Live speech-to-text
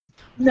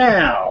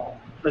Now,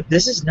 But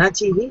this is not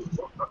TV.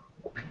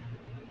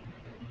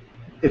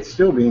 it's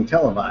still being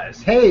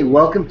televised. Hey,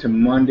 welcome to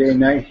Monday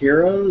Night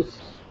Heroes,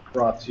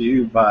 brought to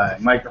you by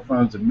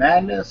Microphones of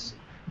Madness.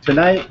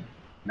 Tonight,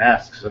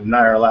 Masks of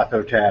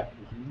Nyarlathotep.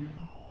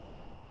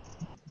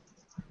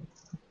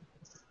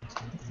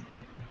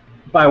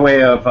 By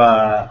way of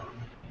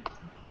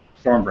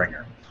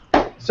Stormbringer.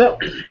 So,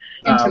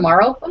 And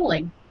tomorrow,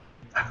 Fooling.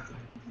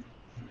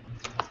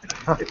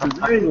 it's a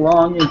very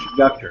long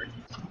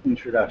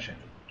introduction.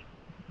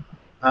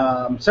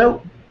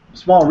 So,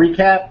 small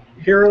recap.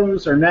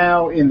 Heroes are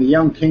now in the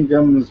Young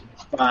Kingdoms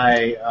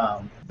by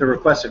the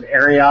request of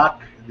Ariok,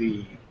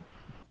 the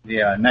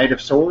Knight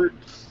of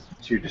Swords,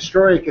 to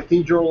destroy a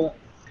cathedral.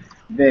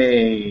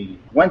 They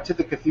went to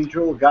the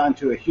cathedral, got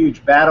into a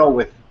huge battle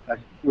with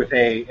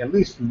at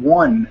least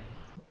one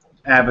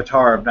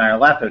avatar of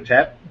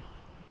Nyarlathotep,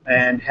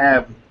 and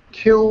have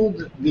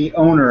killed the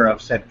owner of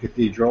said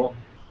cathedral.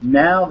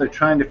 Now they're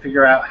trying to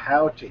figure out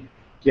how to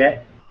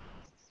get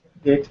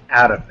it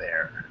out of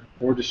there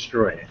or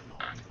destroy it.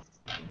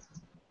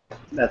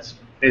 That's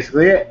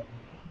basically it.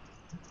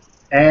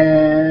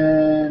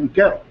 And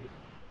go.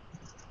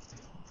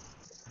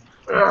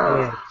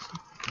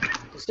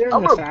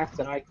 Considering the fact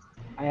that I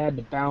had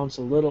to bounce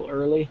a little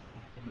early,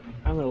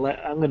 I'm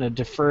gonna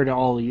defer to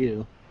all of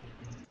you.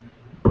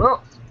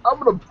 Well, I'm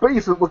gonna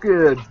base it looking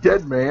at a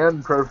dead man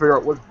and try to figure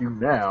out what to do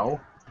now.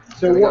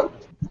 So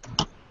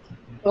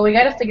Well, we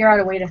got to figure out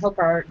a way to help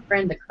our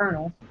friend, the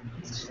Colonel.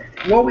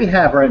 what we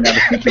have right now,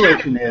 the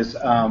situation is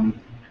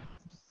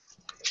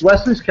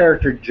Wesley's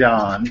character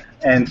John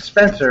and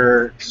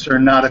Spencer are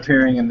not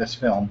appearing in this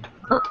film.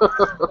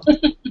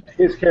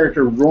 His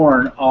character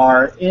Rorn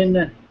are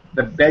in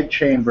the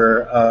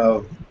bedchamber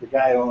of the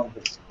guy who owns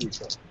the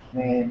cathedral. His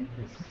name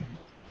is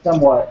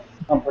somewhat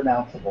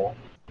unpronounceable.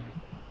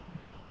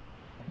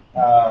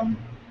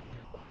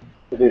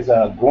 It is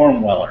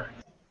Gormweller.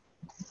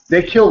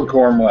 They killed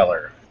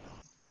Gormweller.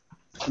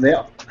 They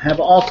have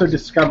also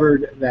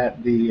discovered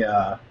that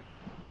the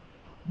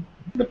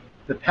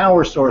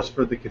power source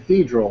for the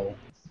cathedral,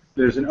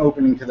 there's an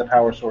opening to the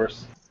power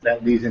source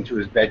that leads into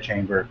his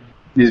bedchamber.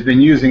 He's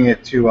been using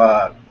it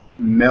to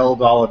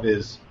meld all of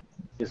his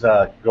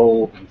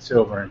gold and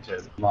silver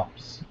into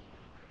lumps.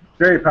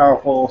 Very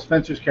powerful.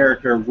 Spencer's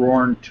character,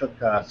 Rorn, took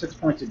 6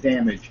 points of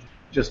damage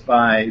just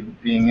by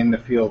being in the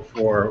field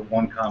for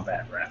one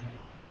combat round.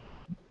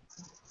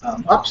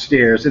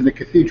 Upstairs in the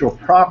cathedral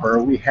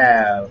proper, we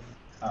have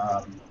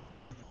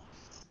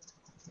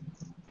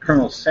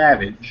Colonel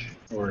Savage,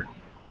 or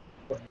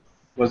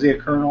was he a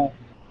colonel?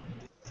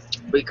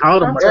 We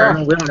called him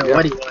Colonel. We don't know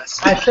what he was.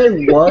 I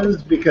say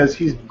was because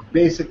he's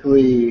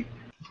basically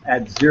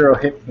at 0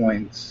 hit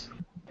points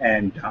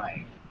and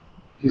dying.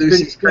 He's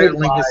Lucy's been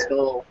cradling his alive,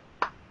 skull.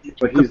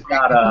 but he's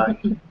not.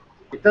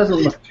 It doesn't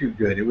look too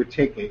good. It would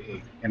take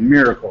a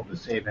miracle to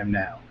save him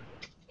now.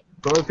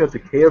 Someone's got the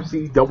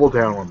KFC double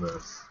down on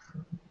this.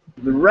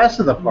 The rest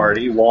of the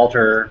party,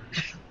 Walter,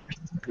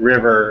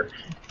 River,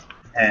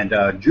 and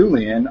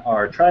Julian,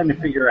 are trying to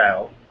figure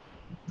out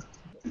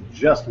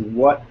just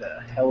what the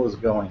hell is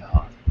going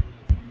on.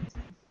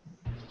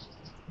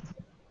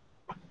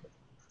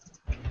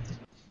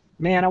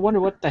 Man, I wonder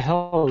what the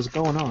hell is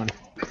going on.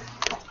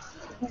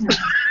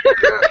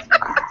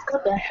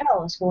 What the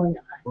hell is going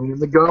on? Clean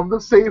the gum,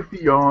 the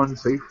safety on,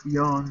 safety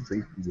on,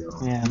 safety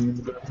on. Yeah. Clean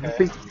the gum, the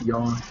safety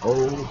on,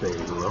 all day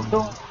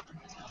long.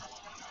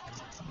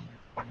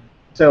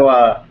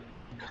 So,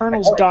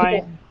 Colonel's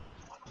dying.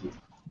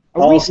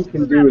 all he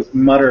can do is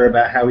mutter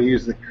about how he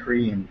used the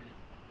cream.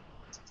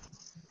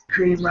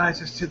 Cream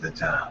rises to the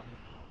top.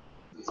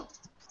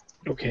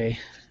 Okay.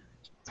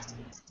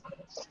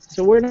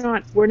 So we're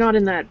not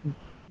in that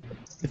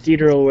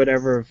cathedral or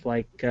whatever of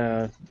like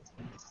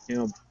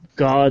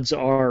gods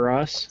are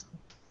us.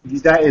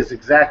 That is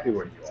exactly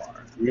where you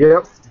are.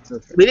 Yep.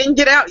 We didn't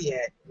get out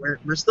yet.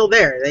 We're still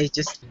there. They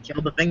just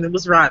killed the thing that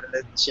was rotting.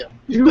 That's chill.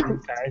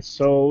 Okay,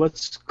 so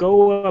let's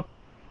go up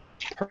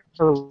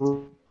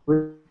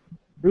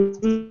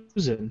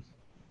Perusing.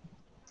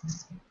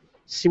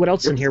 See what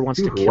else in here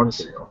wants to kill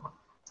us.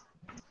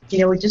 You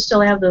know, we just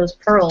still have those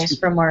pearls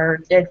from our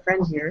dead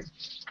friend here.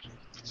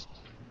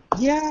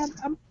 Yeah,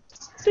 I'm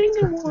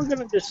thinking we're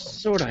gonna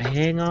just sort of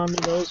hang on to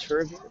those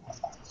for a bit.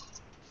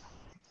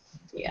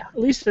 Yeah, At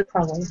least at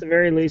probably. the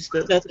very least,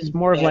 that is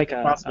more of like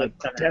a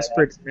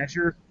desperate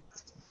measure.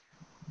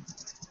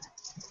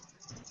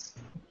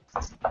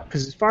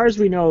 Because as far as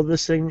we know,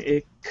 these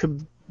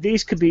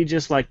could be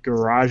just like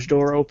garage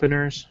door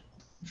openers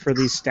for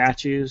these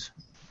statues,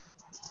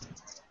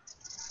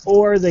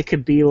 or they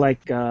could be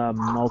like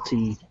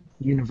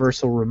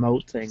multi-universal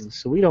remote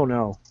things. So we don't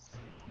know.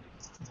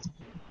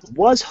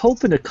 Was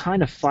hoping to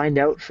kind of find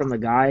out from the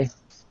guy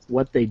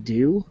what they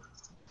do,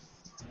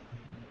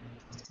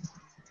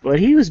 but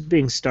he was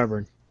being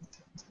stubborn.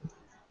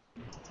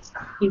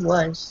 He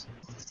was.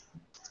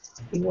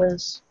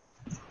 Was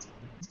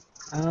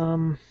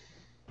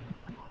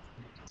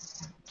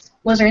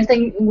there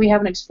anything we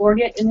haven't explored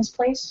yet in this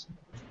place?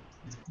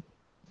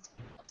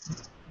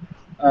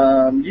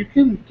 You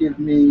can give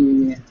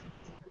me.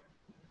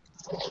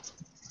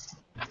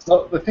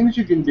 Well, the things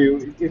you can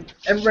do. If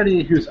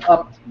everybody who's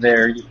up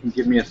there, you can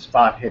give me a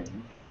spot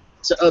hidden.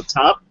 So up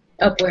top.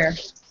 Up where?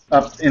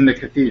 Up in the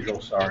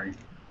cathedral. Sorry.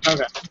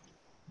 Okay.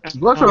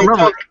 Let's remember.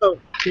 All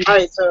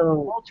right. So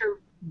Walter,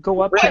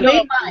 go up Right, to no. the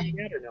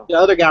or no? the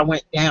other guy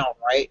went down,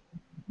 right?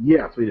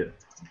 Yes, we did.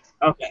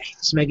 Okay.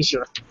 Just making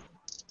sure.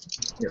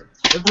 Here.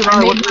 This is how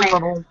I look at the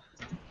tunnel.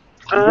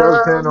 You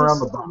go 10 around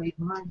the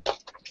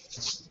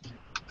box.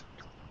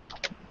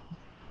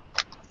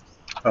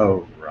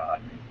 Oh,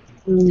 Rodney.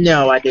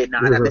 No, I did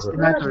not. I missed it.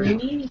 My turn.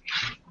 Really?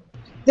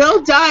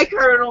 Don't die,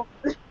 Colonel.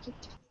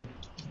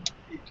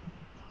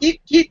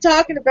 Keep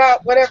talking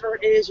about whatever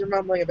it is you're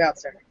mumbling about,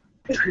 sir.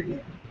 The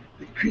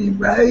cream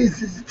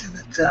rises to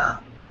the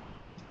top.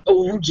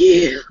 Oh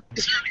yeah.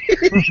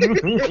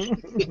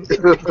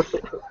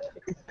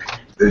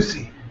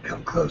 Lucy,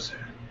 come closer.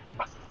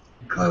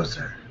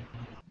 Closer.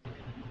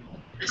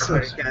 I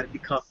swear to God, if you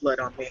cough blood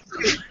on me.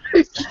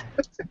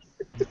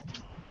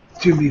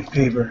 Do me a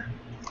favor.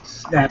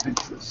 Snap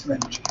into the Slim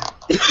Jim.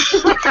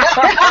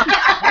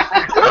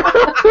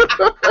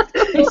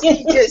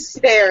 He just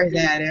stares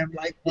at him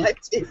like, what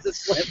is the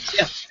Slim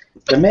Jim?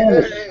 The man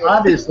is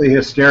obviously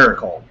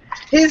hysterical.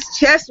 His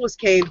chest was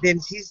caved in.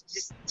 He's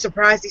just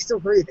surprised he's still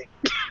breathing.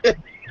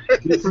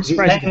 He's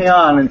hanging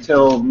on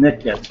until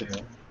Nick gets here.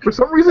 For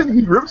some reason,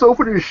 he rips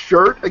open his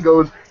shirt and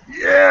goes,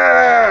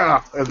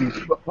 "Yeah!" as he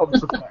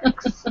pumps the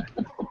flags.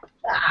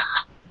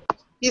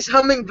 He's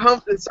humming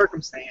Pump and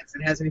Circumstance.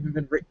 It hasn't even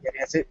been written yet,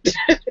 has it?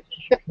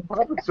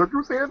 Pump and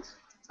Circumstance?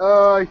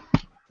 I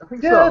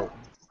think Yeah. so.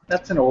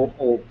 That's an old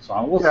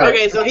song. We'll Yeah. say.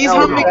 Okay, so he's Oh,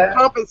 humming yeah.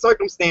 Pump and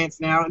Circumstance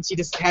now, and she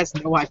just has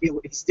no idea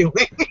what he's doing.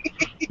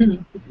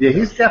 Yeah,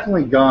 he's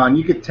definitely gone.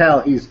 You could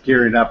tell he's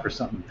gearing up for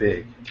something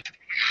big.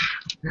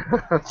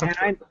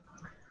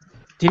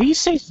 Did he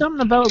say something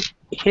about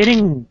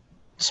hitting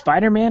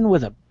Spider-Man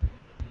with a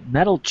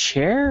metal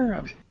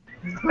chair?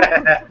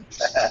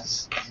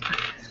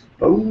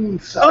 Boom, RKO from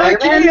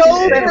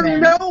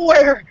Spider-Man.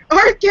 nowhere!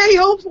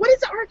 RKO! What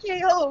is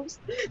RKO?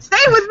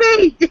 Stay with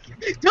me!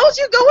 Don't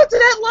you go into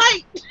that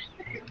light!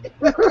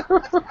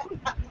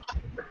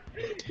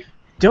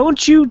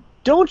 Don't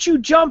you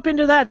jump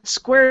into that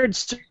squared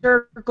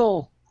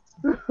circle.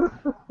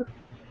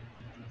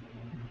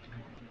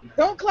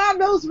 Don't climb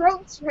those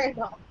ropes,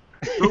 Randolph!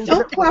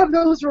 Don't climb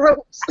those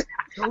ropes!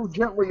 Go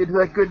gently into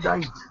that good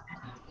night.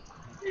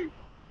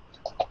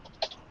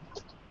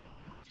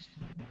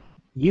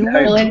 You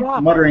I'm will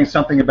drop. muttering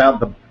something about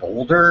the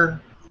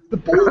boulder. The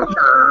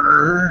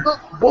boulder. The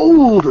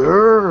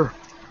boulder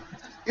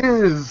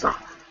is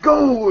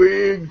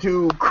going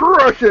to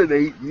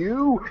crushionate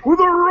you with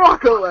a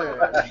rocket.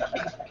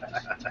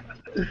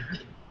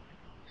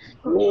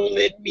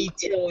 Let me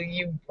tell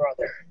you,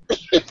 brother.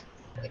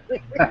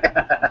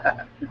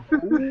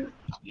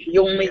 The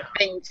only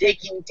thing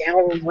taking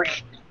down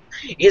Randall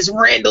is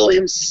Randall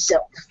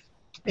himself.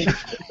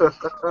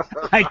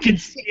 I could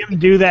see him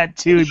do that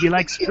too. He'd be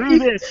like, "Screw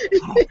this."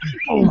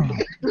 Oh.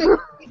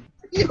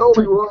 He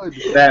totally would.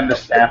 Then the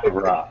staff of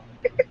rock.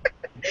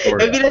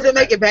 If he doesn't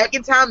make it back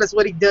in time, that's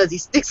what he does. He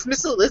sticks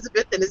Miss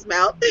Elizabeth in his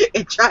mouth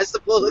and tries to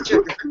pull the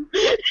trigger.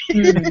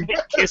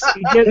 Kiss,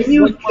 he gets Can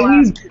you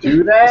one last-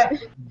 do that?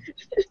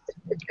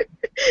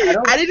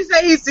 I didn't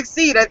say he'd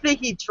succeed. I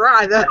think he'd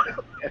try, though.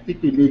 I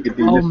think you need to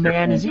be. Oh Mr.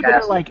 man, is he gonna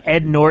Fantastic. like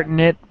Ed Norton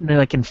it,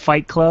 like in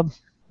Fight Club,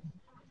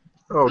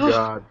 Oh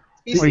God.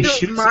 where he shoots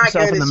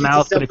himself in the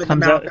mouth, but it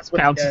comes out, That's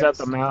what he bounces out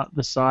does.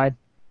 the side?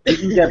 You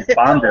can get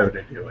Bondo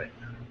to do it.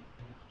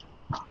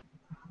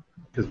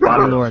 Because Oh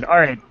Bondo. Lord! All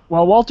right.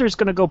 Well, Walter's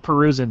gonna go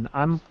perusing.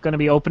 I'm gonna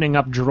be opening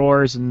up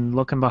drawers and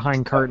looking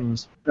behind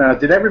curtains.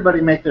 Did everybody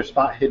make their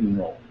spot hidden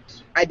rolls?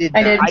 I did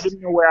I not. did. I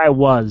didn't know where I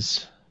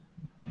was.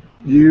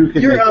 You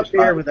can. You're make your up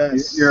there spot- with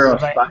us. You're a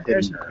Right, spot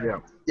there's- hidden. Yeah.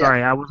 Yeah.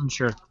 Sorry, I wasn't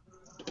sure.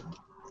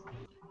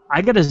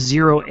 I got a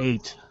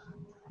 0.8.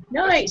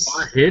 Nice.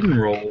 Hidden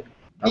roll.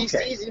 He Okay.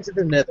 sees into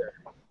the nether.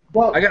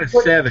 Well, I got a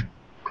what- 7.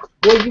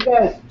 What you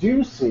guys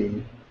do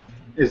see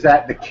is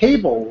that the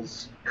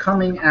cables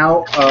coming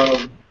out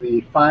of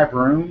the 5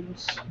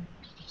 rooms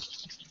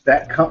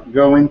that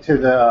go into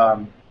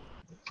the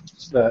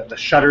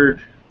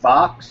shuttered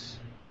box.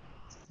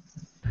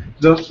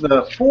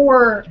 The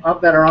 4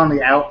 that are on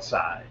the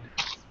outside.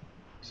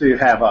 So you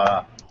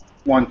have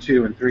 1,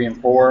 2, and 3, and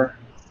 4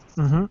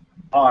 Mm-hmm.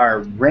 are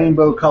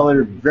rainbow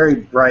colored, very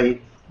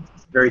bright,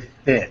 very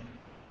thin,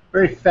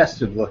 very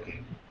festive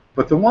looking.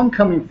 But the one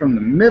coming from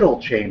the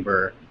middle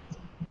chamber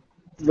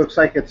looks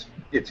like it's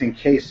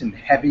encased in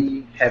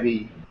heavy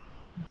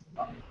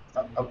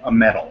a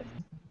metal.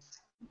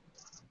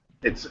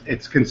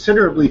 It's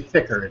considerably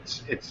thicker.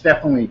 It's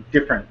definitely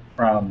different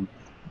from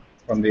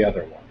the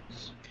other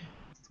ones.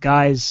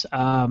 Guys,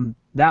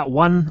 that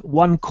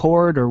one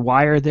cord or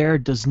wire there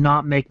does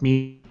not make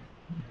me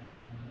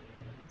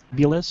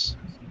nebulous.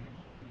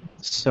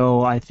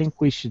 So I think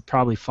we should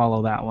probably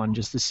follow that one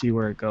just to see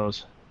where it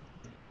goes.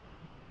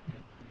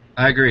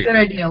 I agree. Good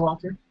idea,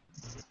 Walter.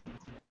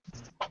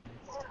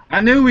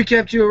 I knew we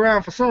kept you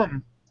around for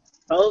something.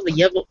 Oh, the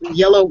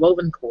yellow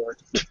woven cord.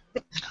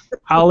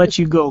 I'll let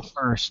you go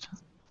first.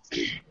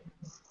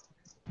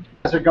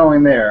 As they're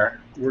going there,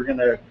 we're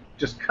gonna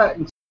just cut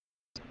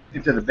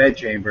into the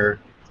bedchamber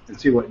and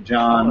see what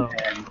John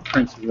and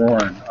Prince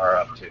Roran are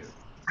up to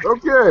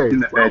Okay. in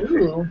the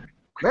bedchamber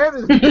Man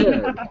is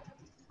dead.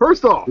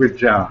 First off, with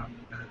John.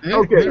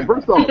 okay.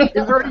 First off,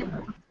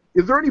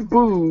 is there any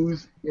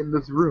booze in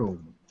this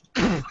room?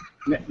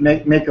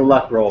 Make a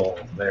luck roll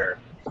there.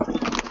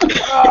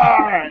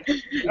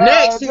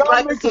 Next, he'd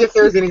like to see if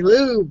there's any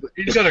lube.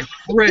 He's gonna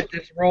crit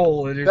this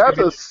roll. And That's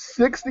a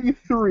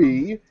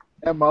 63,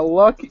 and my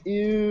luck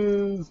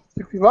is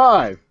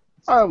 65.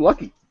 I'm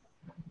lucky.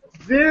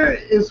 There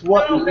is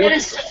what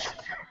looks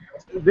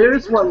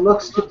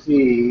to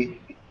be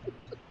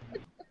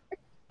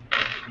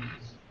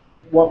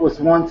what was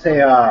once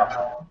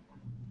a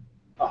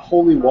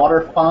holy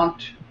water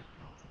font.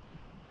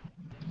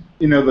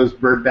 You know those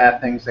bird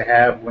bath things they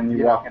have when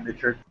you walk into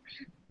church.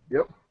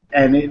 Yep.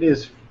 And it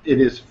is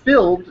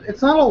filled.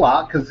 It's not a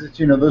lot because it's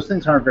those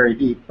things aren't very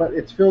deep, but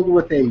it's filled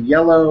with a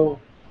yellow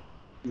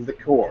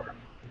liqueur.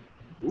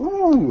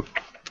 Ooh.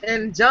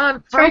 And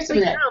John Trace promptly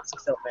it. drowns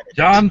himself in it.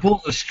 John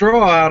pulls a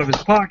straw out of his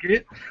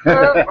pocket.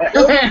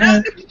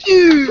 This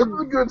is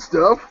the good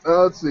stuff.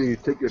 Let's see.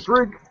 Take a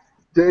drink.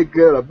 Take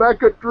a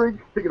backup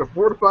drink. Taking a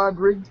fortified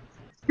drink.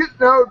 Getting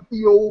out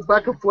the old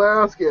backup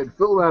flask and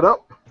fill that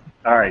up.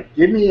 All right,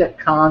 give me a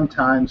con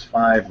times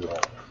 5 roll.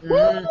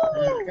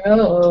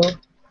 Oh.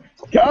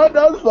 God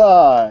does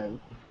 5.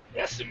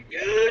 That's some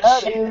good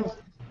That is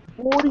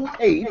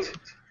 48.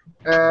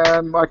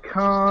 And my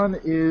con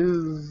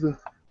is...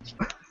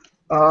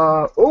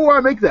 I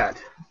make that.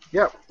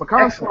 Yep, my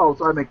con is Excellent. 12,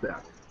 so I make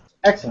that.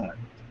 Excellent.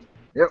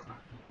 Yep.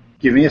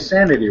 Give me a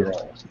sanity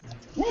roll.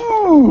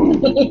 Woo!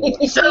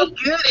 So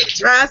good, it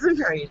tries and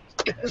prays.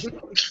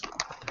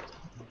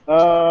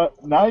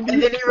 90.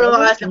 And then he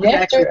realized it was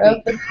Nectar of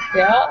actually the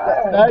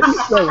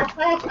gods.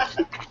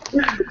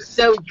 97.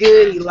 so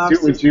good he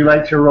lost Would you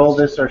like to roll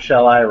this, or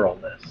shall I roll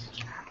this?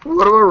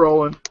 What am I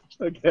rolling?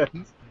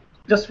 Again.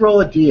 Just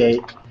roll a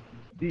d8.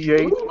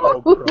 D8.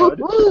 Oh, God.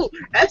 Ooh,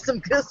 that's some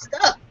good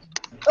stuff.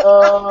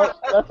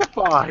 That's a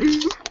 5.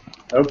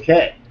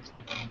 Okay.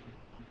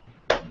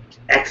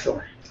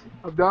 Excellent.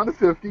 I'm down to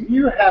 50.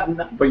 You have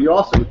not, but you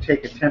also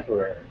take a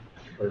temporary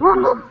for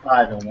losing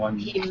 5 and 1.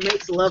 He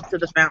makes love to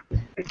the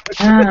fountain.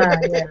 Ah,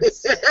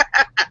 yes.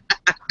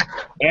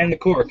 And the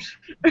corpse.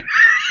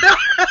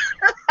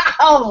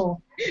 Oh.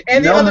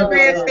 And the No, other no,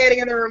 man no. standing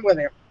in the room with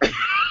him.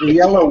 The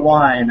yellow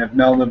wine of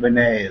Melna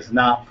Benet is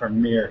not for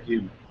mere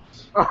humans.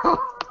 I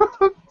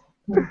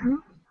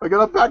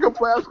got a backup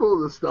flask full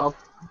of this stuff.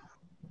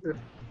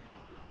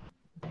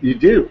 You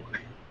do.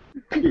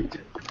 You do.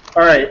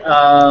 All right.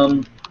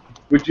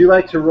 Would you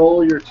like to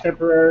roll your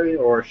temporary,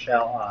 or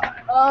shall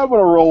I? I'm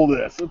gonna roll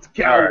this. Let's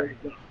count.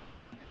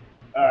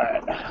 All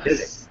right.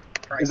 Is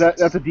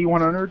that's a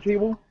D100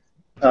 table?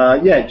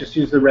 Yeah, just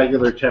use the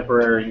regular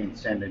temporary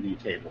insanity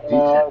table.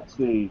 D10. Let's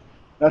see.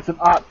 That's an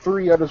odd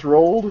 3 I just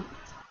rolled.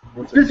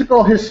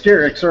 Physical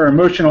hysterics or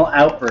emotional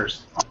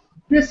outbursts.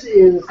 This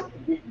is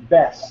the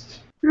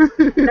best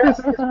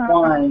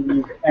wine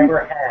you've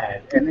ever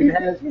had, and it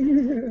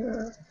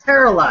has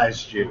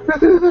paralyzed you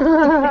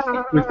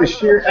with the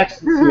sheer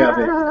ecstasy of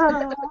it.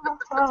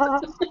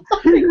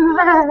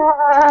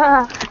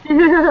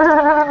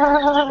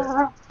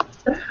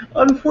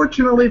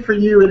 Unfortunately for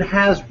you, it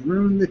has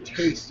ruined the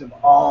taste of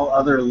all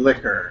other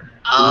liquor.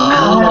 It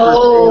will never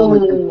fail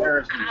with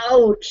comparison.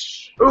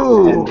 Ouch.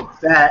 Ooh. And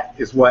that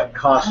is what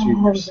cost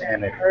you your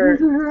sanity.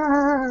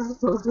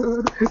 So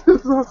good. It's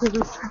so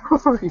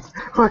good.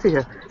 Oh,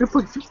 yeah.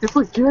 It's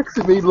like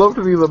Jackson made love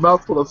to me with a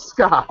mouthful of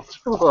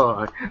scotch.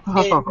 Oh.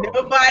 And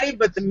nobody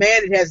but the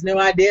man that has no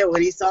idea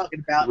what he's talking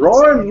about.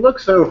 Roran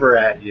looks over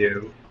at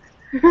you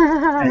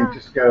and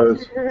just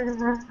goes,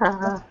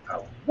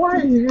 oh,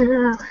 What?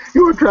 Yeah.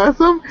 You want to try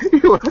some?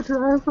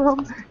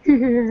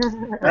 Yeah.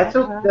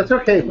 that's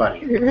okay, buddy.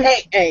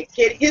 Hey,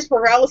 kid, his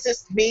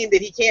paralysis mean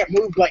that he can't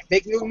move like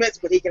big movements,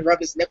 but he can rub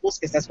his nipples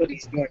because that's what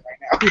he's doing right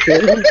now.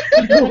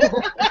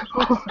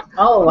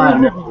 I'll allow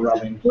nipple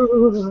rubbing.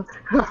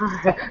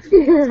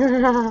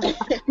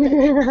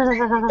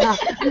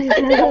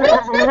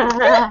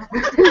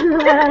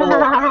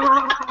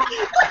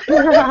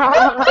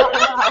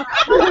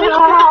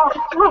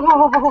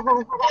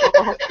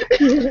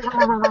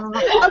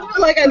 I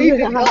feel like I need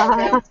to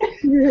know.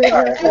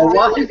 Well,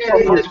 while he's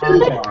putting his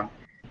shoes on,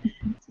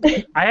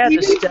 I had He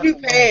to needs step. new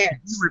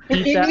pants.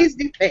 Repeat He that? needs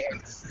new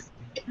pants.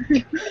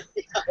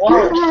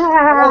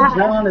 while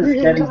John is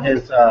getting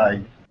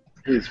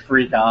his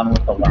freak on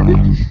with the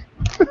lemon,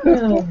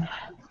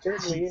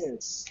 Certainly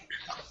is.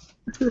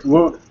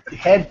 we'll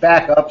head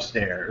back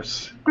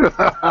upstairs.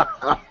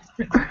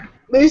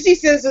 Lucy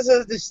says there's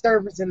a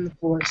disturbance in the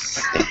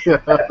force.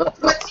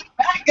 But she's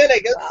not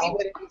gonna go see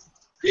what it is.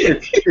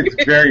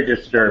 It's very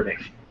disturbing.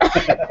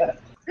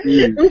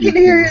 We can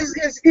hear his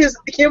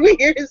can we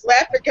hear his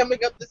laughter coming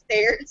up the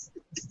stairs?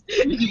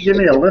 You can give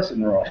me a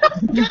listen roll. God,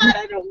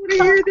 I don't want to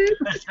hear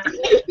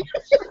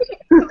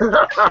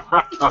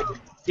this.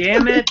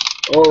 Damn it!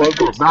 Oh, I'm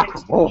going back for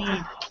more.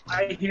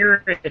 I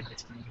hear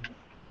it.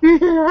 You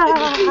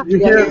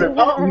hear the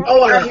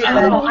Oh, I hear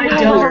that.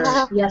 I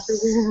don't. Yes.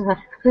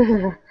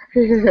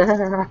 you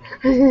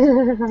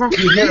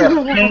hear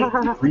a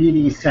faint,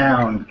 reedy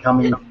sound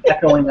coming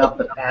echoing up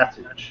the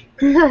passage.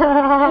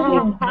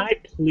 Can I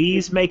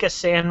please make a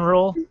sand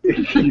roll?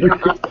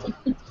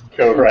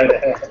 Go right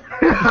ahead.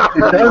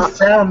 It does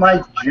sound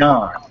like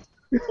John,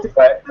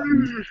 but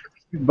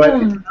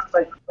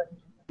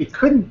it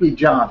couldn't be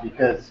John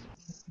because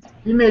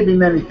he may be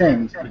many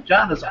things, but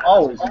John is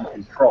always in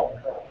control.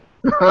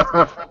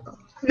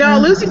 No,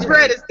 Lucy's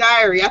read his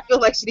diary. I feel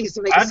like she needs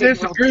to make a I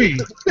disagree.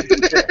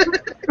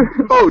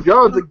 Oh,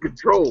 John's in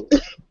control.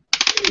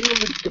 He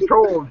is in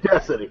control of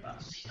destiny.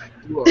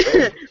 You are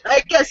right.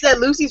 Like I said,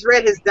 Lucy's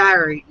read his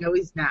diary. No,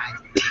 he's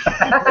not.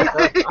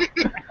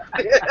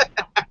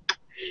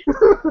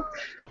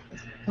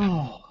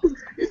 Oh.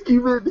 He's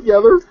keeping it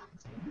together.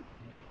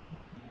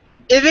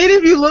 If any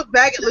of you look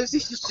back at Lucy,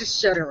 she's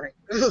just shuddering.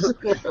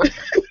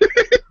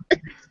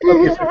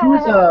 Okay, so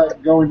who's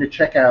going to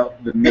check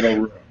out the middle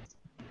room?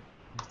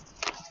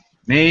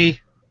 Me.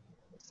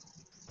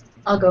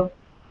 I'll go.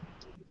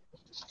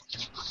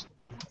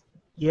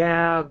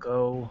 Yeah, I'll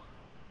go.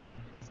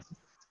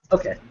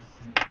 Okay.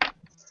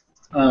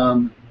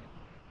 You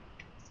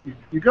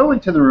go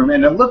into the room,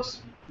 and it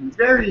looks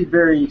very,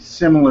 very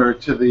similar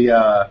to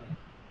the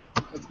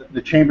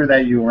chamber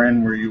that you were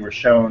in, where you were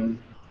shown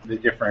the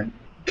different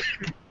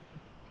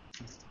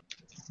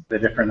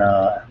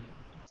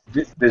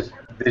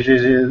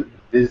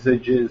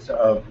visages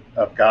of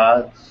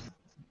gods.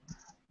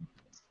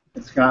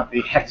 It's got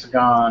the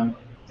hexagon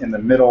in the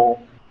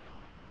middle,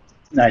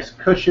 nice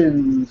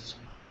cushions,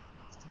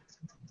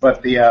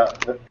 but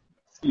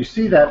you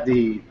see that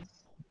the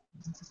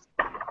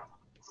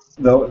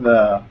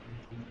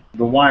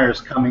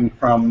wires coming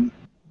from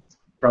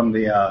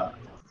the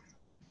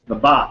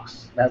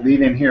box that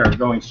lead in here are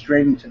going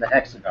straight into the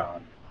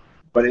hexagon,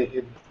 but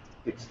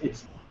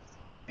it's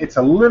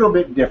a little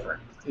bit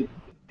different.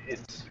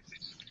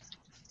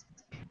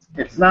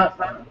 It's not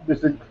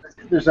there's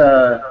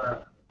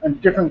a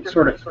different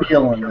sort of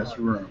feel in this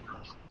room.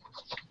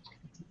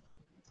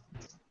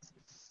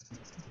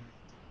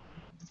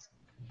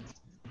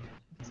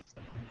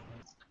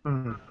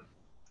 Hmm.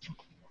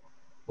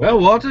 Well,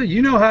 Walter,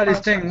 you know how this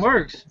thing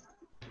works.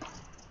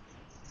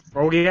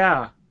 Oh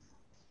yeah,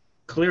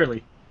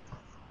 clearly.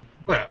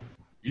 Well,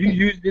 you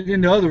used it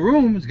in the other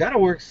room. It's got to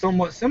work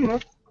somewhat similar.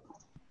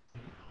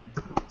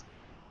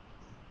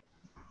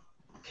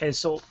 Okay,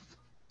 so.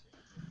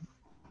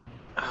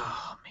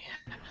 Oh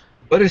man.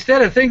 But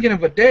instead of thinking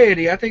of a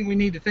deity, I think we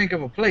need to think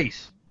of a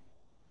place.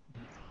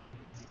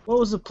 What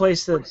was the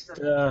place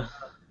that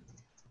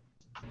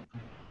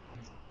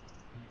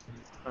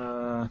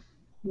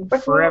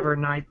Forever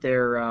Night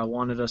there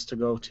wanted us to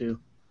go to?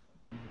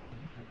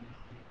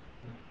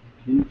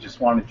 He just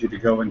wanted you to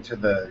go into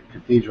the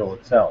cathedral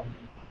itself.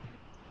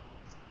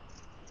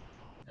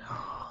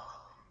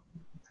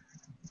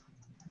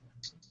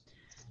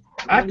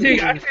 I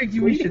think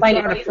we should try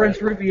the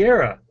French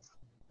Riviera.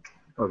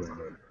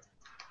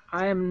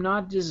 I am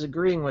not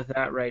disagreeing with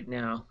that right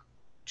now,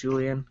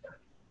 Julian.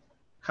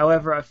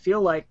 However, I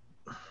feel like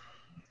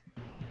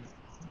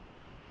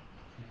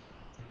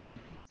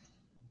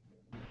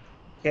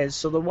okay,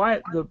 so the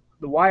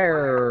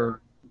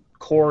wire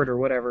cord or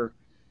whatever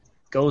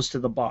goes to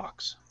the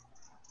box.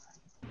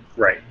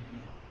 Right.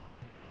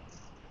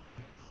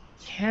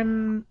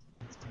 Can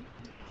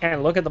I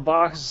look at the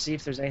box and see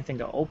if there's anything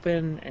to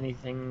open?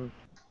 Anything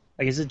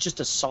like, is it just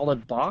a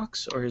solid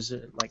box or is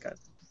it like a?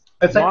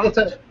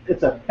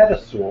 It's a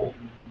pedestal.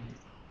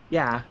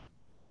 Yeah.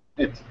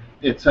 It's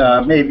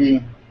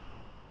maybe,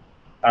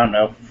 I don't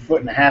know, 1.5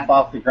 feet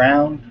off the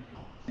ground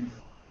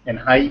in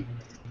height.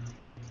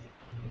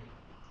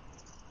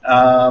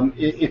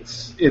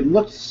 It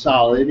looks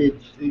solid.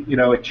 It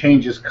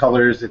changes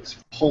colors. It's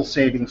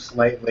pulsating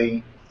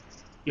slightly.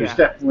 There's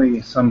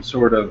definitely some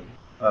sort of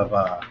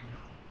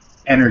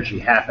energy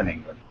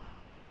happening with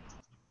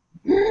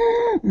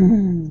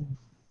it.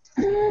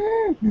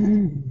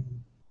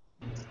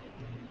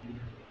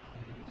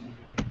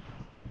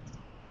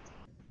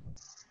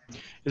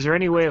 Is there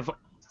any way of?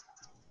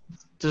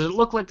 Does it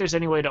look like there's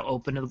any way to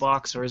open the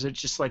box, or is it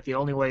just like the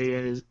only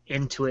way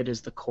into it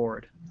is the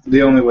cord?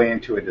 The only way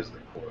into it is the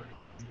cord.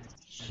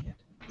 Shit.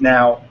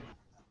 Now,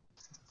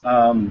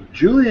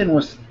 Julian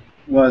was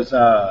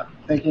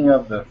thinking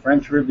of the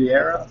French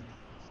Riviera.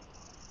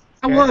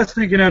 I was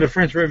thinking of the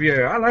French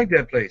Riviera. I like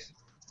that place.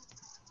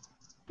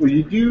 Well,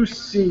 you do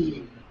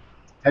see.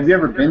 Have you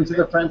ever been to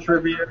the French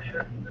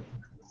Riviera?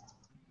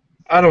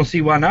 I don't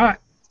see why not.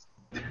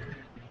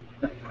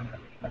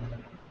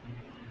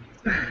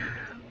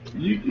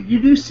 You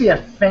do see a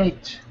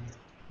faint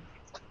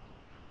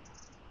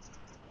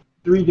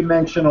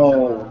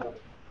three-dimensional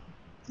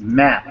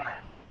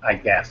map, I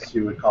guess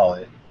you would call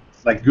it,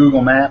 like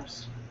Google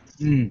Maps,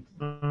 from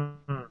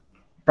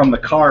the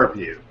car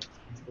view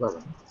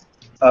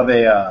of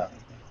a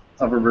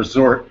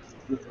resort,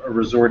 a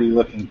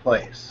resorty-looking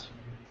place.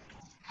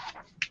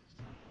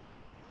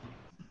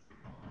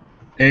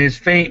 And it's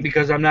faint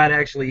because I'm not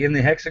actually in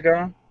the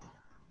hexagon?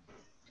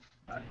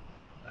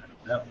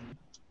 No.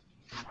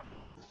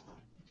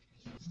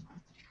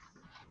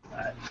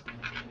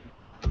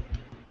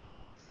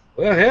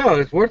 Well, hell,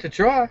 it's worth a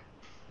try.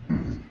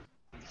 I'm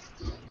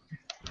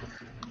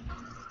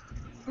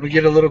going to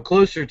get a little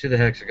closer to the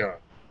hexagon.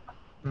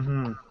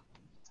 Mm-hmm.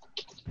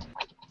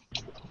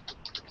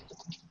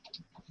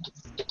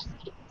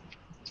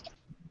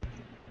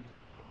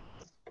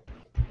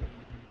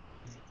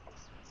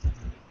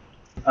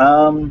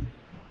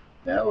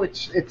 No,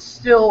 it's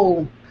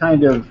still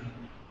kind of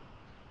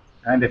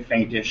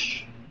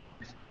faintish.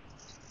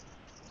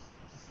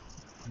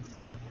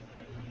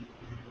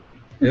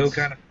 Still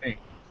kind of faint.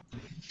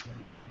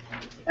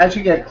 As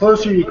you get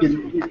closer, you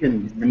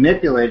can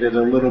manipulate it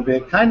a little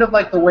bit, kind of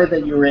like the way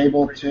that you were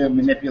able to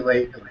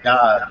manipulate the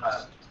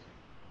gods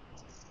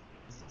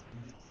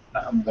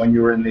when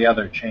you were in the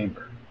other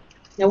chamber.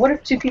 Now, what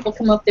if two people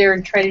come up there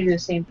and try to do the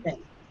same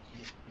thing?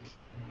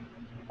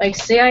 Like,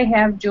 say I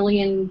have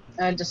Julian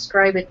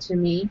describe it to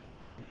me,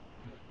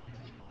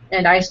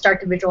 and I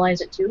start to visualize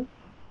it too.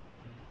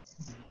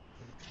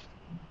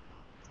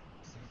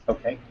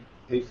 Okay,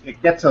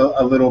 it gets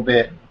a little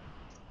bit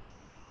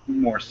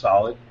more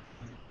solid.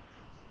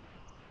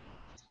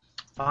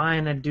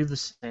 Fine, I'd do the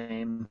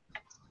same.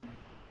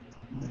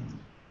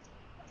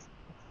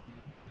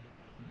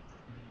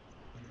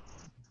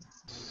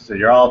 So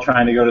you're all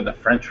trying to go to the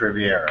French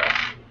Riviera.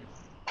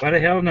 Why the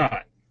hell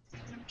not?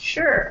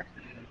 Sure.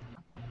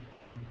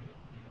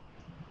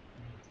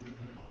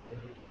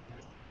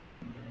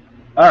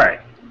 All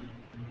right.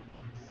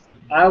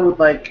 I would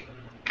like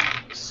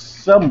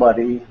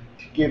somebody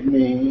to give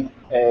me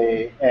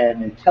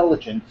an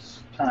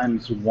intelligence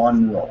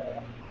 ×1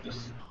 roll.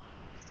 Just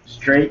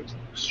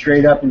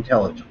straight up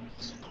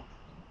intelligence.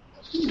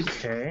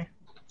 Okay.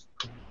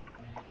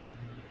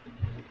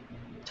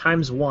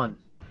 ×1.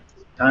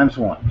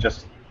 ×1.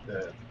 Just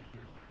the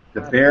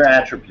bare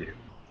attribute.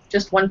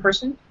 Just one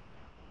person?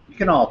 You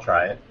can all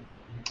try it.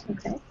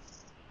 Okay.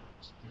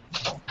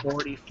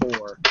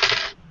 44.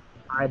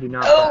 I do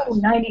not. Oh, pass.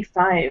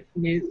 95.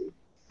 No.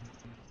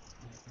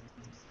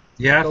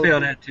 Yeah, I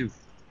failed that too.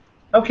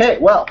 Okay,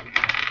 well.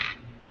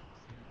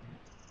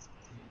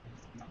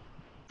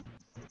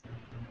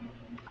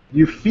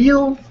 You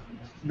feel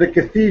the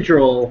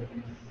cathedral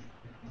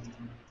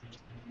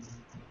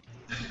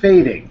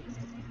fading,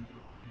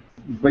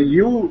 but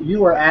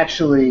you are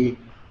actually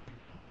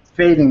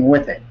fading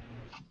with it.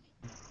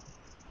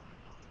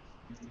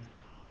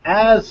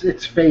 As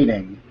it's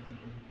fading,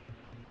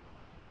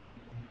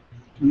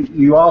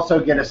 you also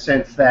get a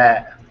sense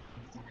that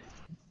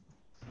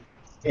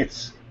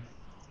it's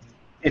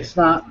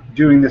not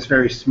doing this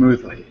very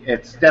smoothly.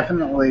 It's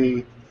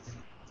definitely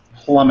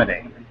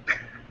plummeting.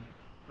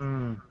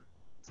 Mm.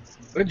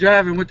 We're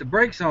driving with the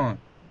brakes on.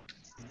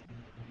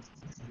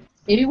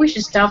 Maybe we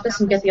should stop this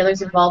and get the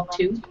others involved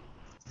too.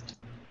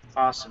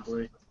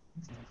 Possibly.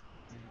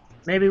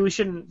 Maybe we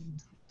shouldn't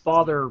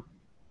bother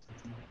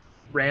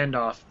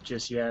Randolph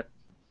just yet.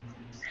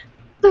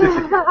 Lucy!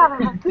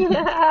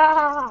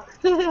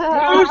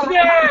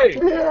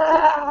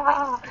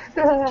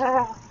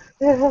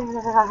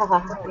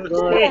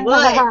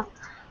 What?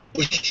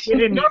 He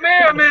didn't. Come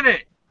here a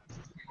minute!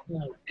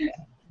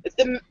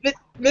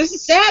 Mr.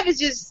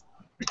 Savage is.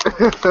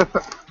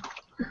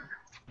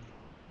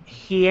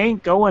 He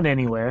ain't going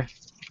anywhere.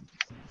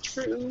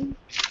 True.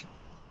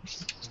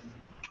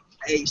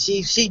 Hey,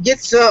 she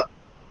gets up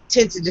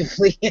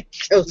tentatively and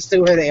goes to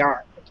where they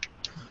are.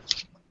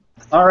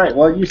 All right.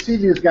 Well, you see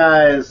these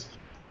guys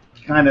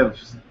kind of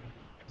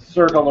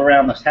circle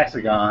around this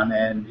hexagon,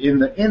 and in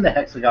the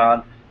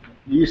hexagon,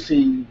 you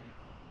see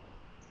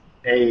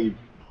a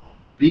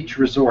beach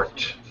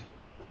resort,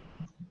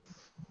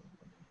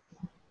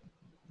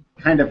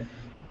 kind of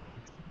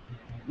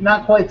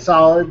not quite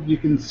solid. You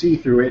can see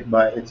through it,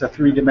 but it's a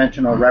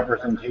three-dimensional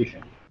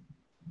representation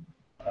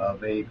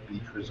of a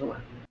beach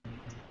resort.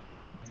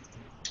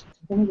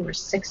 Only there were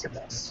 6 of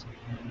us.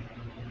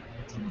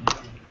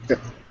 Can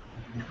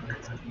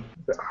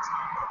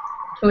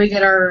we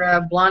get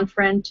our blonde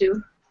friend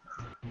too?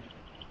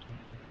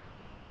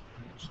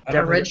 I The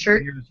don't red think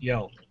shirt? I hear us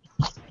yell.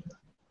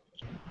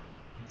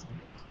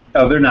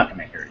 Oh, they're not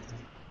going to hear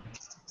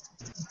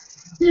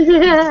you.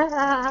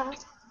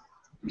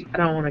 I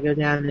don't want to go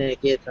down there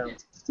and get them.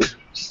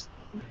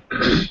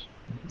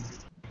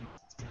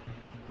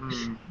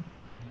 Hmm.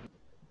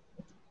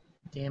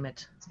 Damn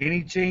it.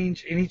 Any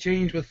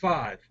change with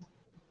 5.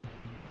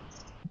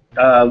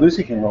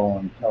 Lucy can roll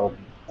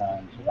intelligence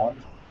 ×1.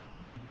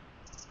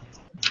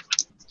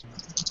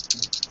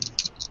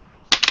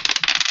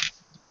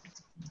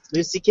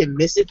 Lucy can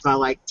miss it by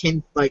like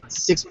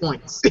 6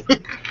 points.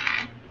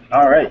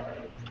 All right.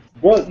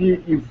 Well,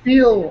 you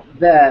feel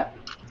that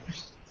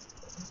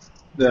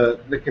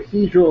the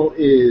cathedral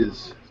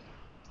is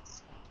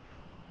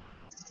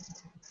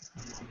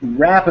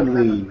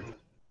rapidly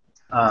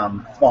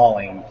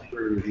falling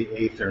through the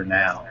aether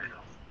now.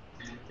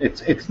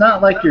 It's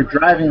not like you're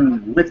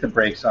driving with the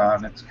brakes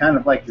on. It's kind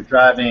of like you're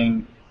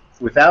driving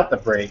without the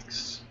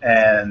brakes,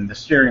 and the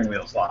steering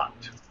wheel's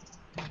locked.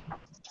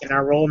 Can I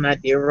roll my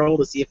idea roll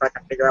to see if I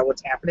can figure out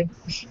what's happening?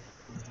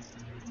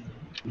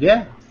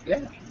 Yeah. You're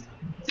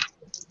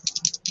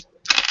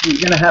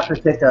gonna have to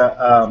take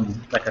a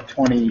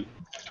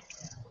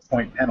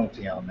 20-point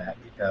penalty on that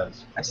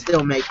because. I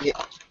still make it.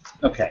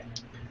 Okay.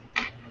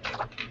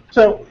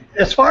 So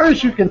as far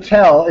as you can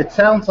tell, it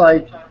sounds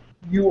like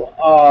you've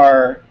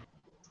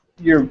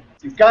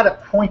got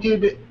it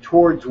pointed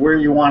towards where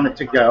you want it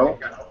to go.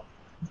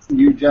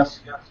 You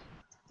just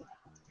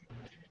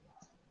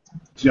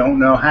don't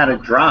know how to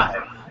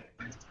drive.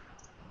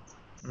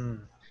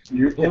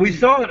 Well, we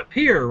saw it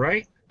appear,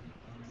 right?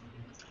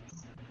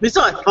 We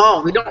saw it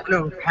fall. We don't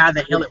know how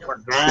the hell it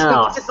works.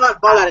 Wow. We just saw it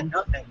fall out of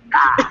nothing.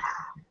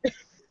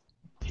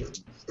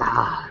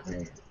 Stop,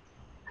 man.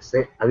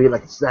 I mean,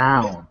 like a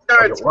sound.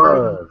 Starts Like it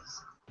was.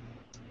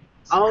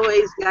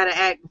 Always gotta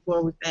act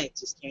before we think.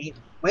 Just can't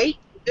wait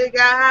to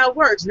figure out how it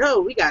works. No,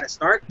 we gotta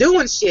start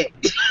doing shit.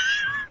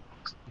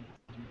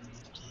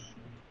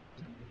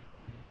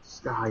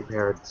 Sky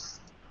parrots.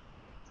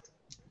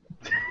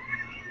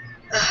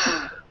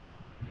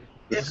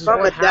 If I'm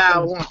gonna die, I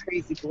want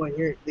Crazy Boy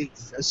here at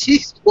least. So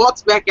she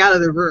walks back out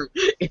of the room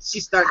and she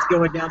starts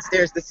going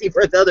downstairs to see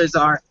where the others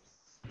are.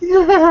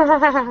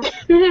 I'm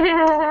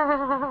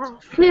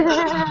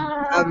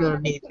gonna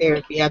need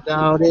therapy after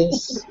all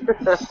this.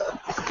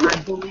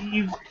 I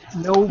believe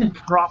no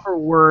proper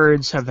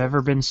words have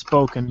ever been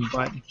spoken,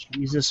 but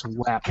Jesus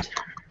wept.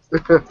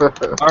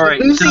 All right.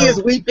 Lucy so,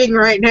 is weeping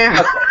right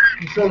now.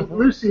 So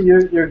Lucy,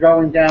 you're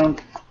going down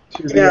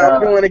to the. Yeah,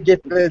 I'm going to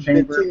get the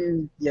chamber.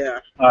 two. Yeah.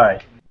 All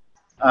right.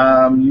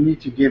 You need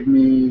to give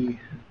me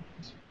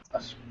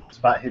a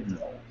spot hidden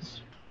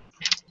rolls.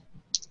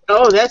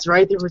 Oh, that's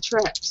right. There were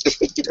traps. I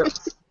think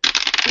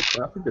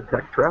the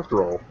tech trap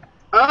roll.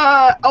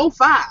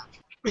 05.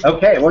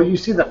 Okay. Well, you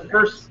see the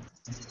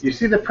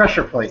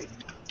pressure plate.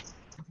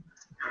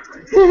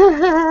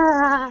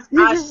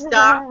 I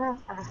stop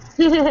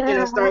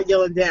and I start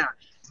yelling down.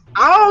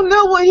 I don't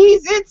know what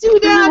he's into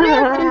down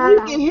there, but if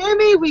you can hear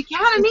me, we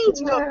kind of need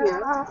you up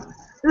here.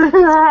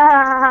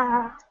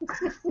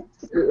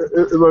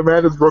 Is my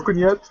madness broken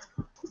yet?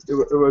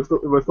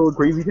 Am I still in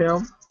Crazy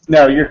Town?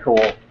 No, you're cool.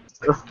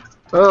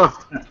 Oh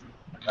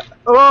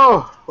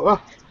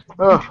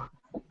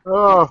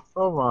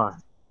my.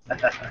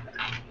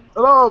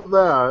 Hello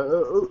there.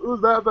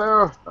 Who's that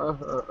there?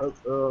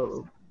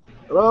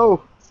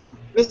 Hello?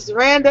 Mr.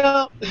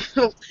 Randall,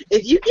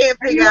 if you can't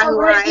figure out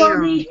who I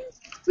am,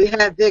 we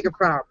have bigger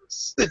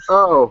problems.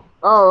 Oh,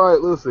 all right,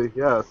 Lucy.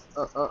 Yes.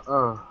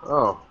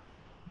 Oh,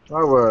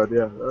 my word.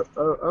 Yeah.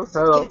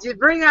 Okay. Did you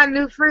bring our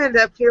new friend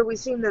up here? We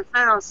seem to have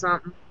found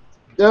something.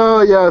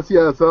 Oh, yes.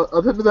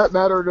 I'll tend to that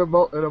matter in a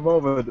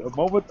moment. A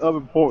moment of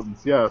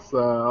importance. Yes.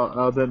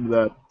 I'll tend to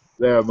that.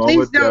 There, a moment.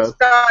 Please don't yes.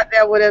 start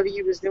that whatever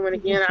you was doing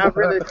again. I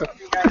really don't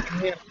think I can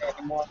handle that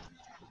anymore.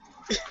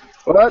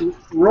 What?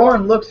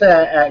 Roran looks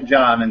at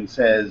John and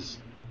says,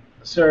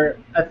 "Sir,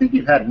 I think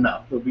you've had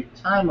enough. There'll be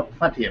time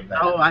plenty of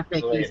that." Oh, I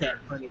think he's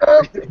had plenty.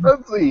 Let's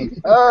see.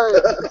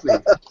 Let's see.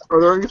 Are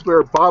there any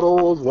spare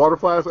bottles, water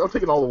flasks? I'm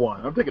taking all the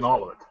wine. I'm taking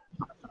all of it.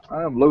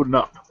 I am loading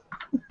up.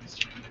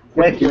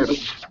 Thank you.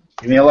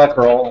 Give me a luck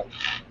roll.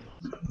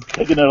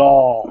 Taking it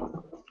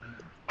all.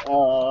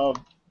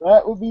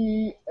 That would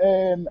be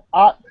an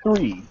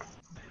 3.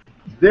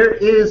 There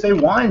is a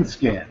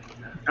wineskin.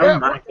 Oh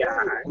my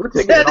God. We're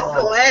taking it That's all.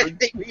 the last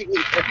thing we need to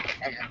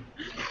have.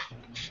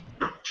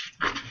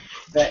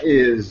 That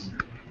is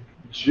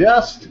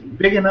just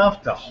big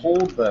enough to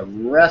hold the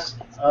rest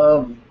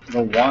of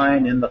the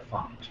wine in the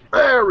font.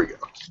 There we go.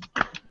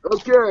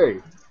 Okay.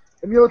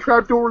 Any other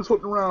trapdoors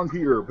floating around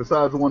here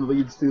besides the one that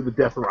leads to the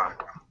Death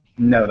Rock?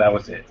 No, that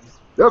was it.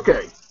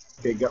 Okay,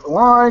 got the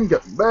line,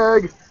 got the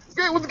bag.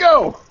 Okay, let's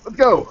go.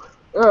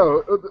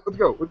 Oh, let's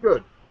go. We're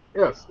good.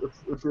 Yes,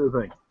 let's do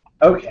the thing.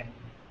 Okay.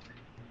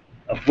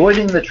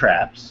 Avoiding the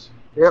traps,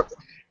 Yep.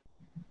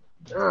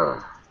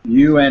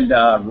 you and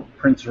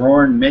Prince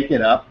Roran make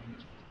it up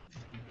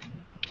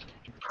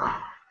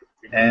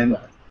and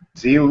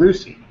see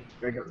Lucy,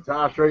 Gotta get the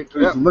tie straight.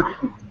 who's Yep.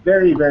 looking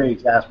very, very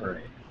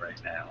exasperated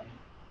right now.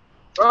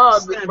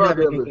 It's not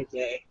having a good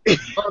day.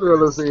 Dear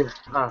Lucy.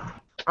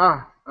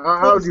 How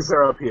did you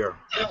fare up here?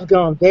 I've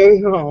gone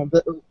very wrong,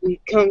 but we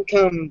come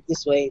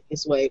this way.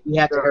 We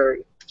have to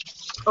hurry.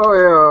 Oh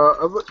yeah.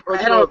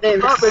 I don't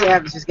think Mr.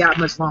 Savage has got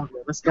much longer.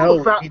 Let's go. We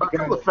need to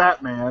I go. the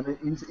fat man.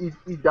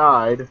 He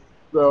died,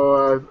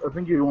 so I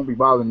think he won't be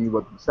bothering you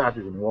with the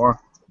statues anymore.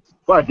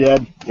 But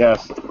dead.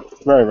 Yes.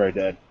 Very, very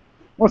dead.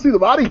 Want to see the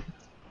body?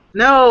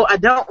 No, I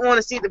don't want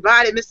to see the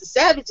body. Mr.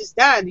 Savage is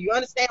dying. Do you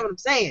understand what I'm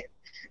saying?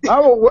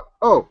 Oh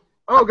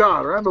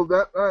God, Randall,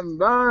 I'm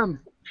dying.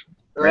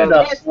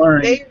 Randolph's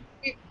slurring.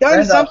 We've done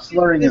Randolph's something.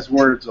 slurring his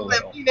words a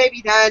little. We may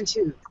be dying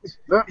too.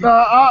 No,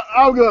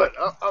 I'm good.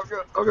 I'm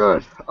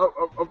good. I'm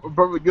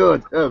perfectly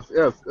good. Yes.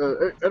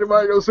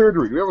 Anybody go to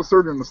surgery? We have a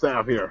surgeon on the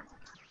staff here.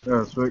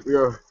 Yes, we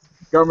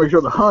gotta make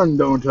sure the Hun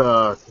don't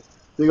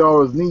dig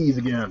all his knees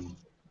again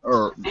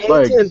or I hate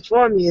legs. to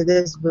inform you of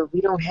this, but we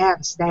don't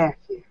have a staff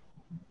here.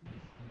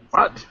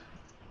 What?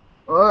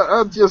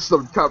 That's just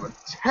some kind of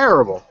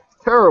terrible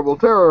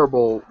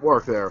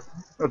work there.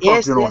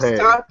 Yes, let's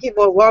talking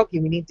or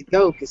walking. We need to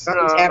go because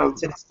something's happened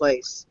to this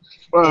place.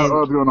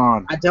 What's going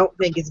on? I don't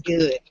think it's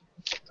good.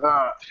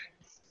 I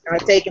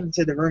take him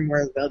to the room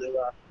where the others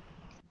are.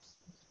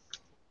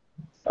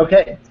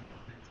 Okay.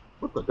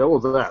 What the hell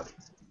was that?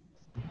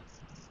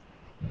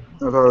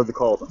 I heard the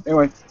call.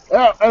 Anyway,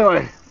 let's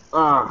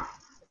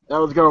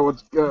go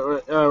with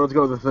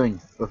the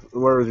thing.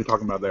 Where is he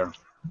talking about there?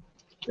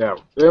 Yeah,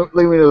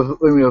 leave me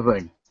the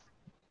thing.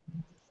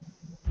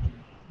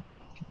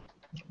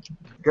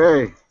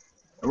 Okay,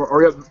 are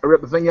we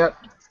at the thing yet?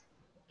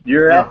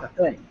 You're at the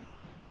thing.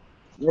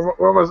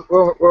 Where am I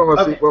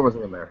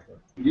seeing there?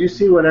 You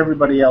see what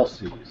everybody else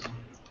sees.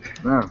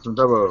 Yeah, some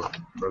type of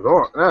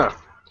resort. Yeah,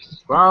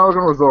 fine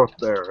looking resort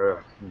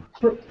there.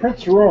 Yeah.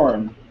 Prince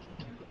Roran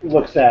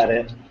looks at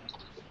it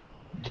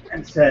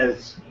and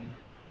says,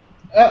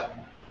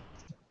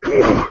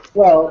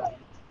 well,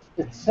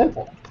 it's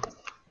simple.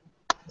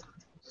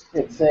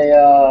 It's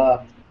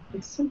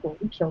simple.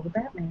 We killed the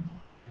Batman.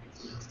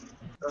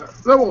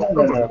 No.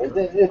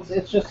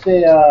 It's just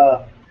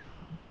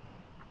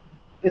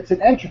it's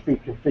an entropy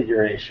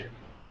configuration.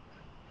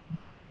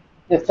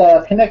 It's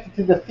connected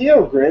to the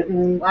Theogrid,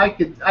 and I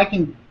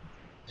can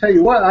tell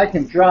you what, I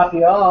can drop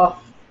you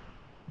off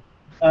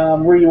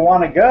where you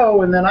want to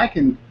go, and then I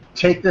can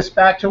take this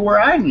back to where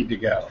I need to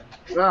go.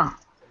 Yeah.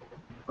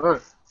 All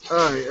right.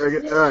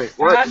 I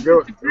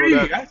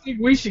think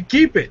we should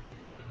keep it.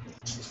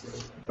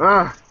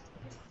 Yeah.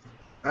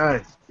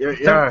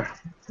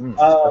 Probably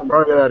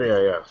a good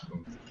idea, yes.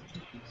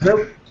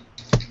 So,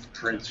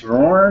 Prince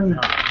Roran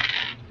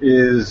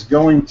is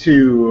going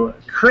to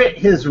crit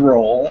his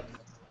roll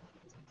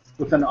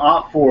with an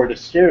 +4 to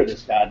steer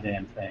this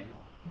goddamn thing.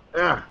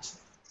 Yeah.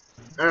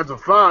 That's a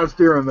 5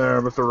 steering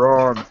there, Mr.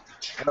 Roran.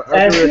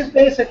 And he's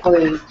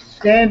basically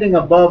standing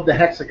above the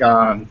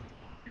hexagon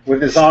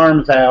with his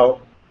arms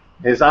out,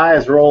 his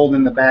eyes rolled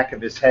in the back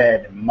of his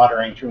head, and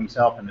muttering to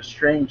himself in a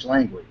strange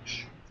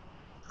language.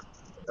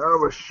 I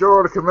was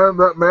sure to commend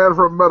that man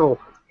from metal.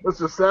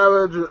 Mr.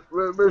 Savage,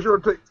 be sure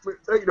to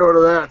take note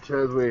of that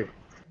as we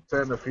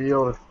stand in the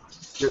field.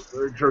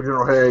 Make sure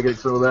General Hay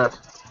gets some of that.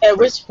 At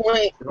which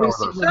point,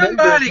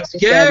 somebody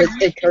scared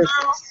me.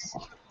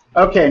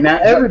 Okay, now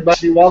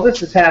everybody, while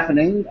this is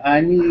happening,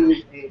 I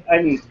need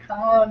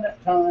con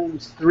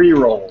times 3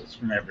 rolls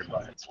from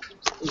everybody.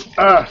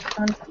 I'm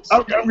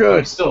good.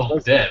 I'm still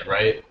dead,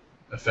 right?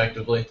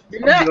 Effectively.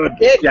 You're not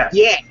dead Yes.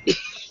 yet.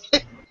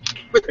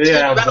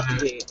 Yeah, About but-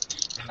 to be.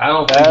 I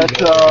don't think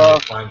you can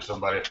find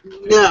somebody.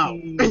 No.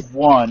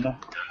 1.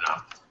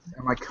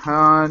 And my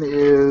con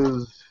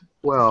is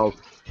 12.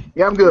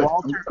 Yeah, I'm good.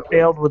 Walter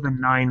failed with a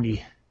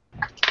 90.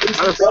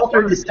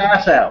 Walter, you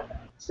pass out.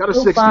 Got a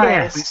 16.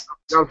 Yes.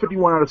 Got a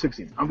 51 out of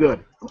 16. I'm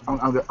good.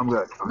 I'm good.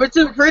 We're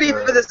too pretty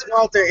for this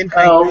Walter in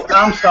Oh,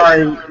 I'm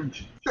sorry,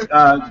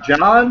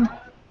 John.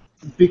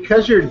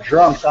 Because you're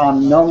drunk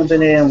on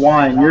Melvin and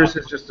wine, yours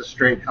is just a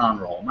straight con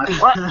roll.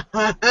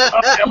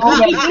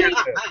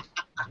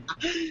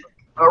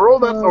 I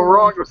rolled that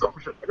wrong or some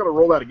shit. I gotta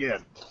roll that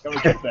again. Gotta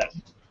check that.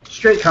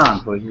 Straight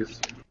con, please.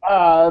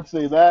 Let's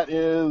see. That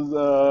is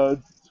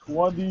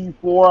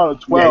 24 out of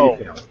 12. Yeah,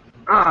 you failed.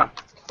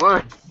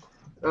 What?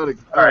 All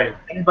right.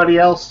 Anybody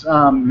else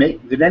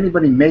did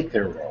anybody make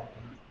their roll?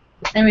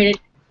 I made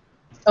it.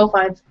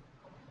 05.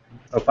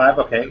 05.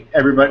 Okay.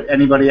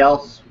 Anybody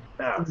else?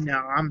 No,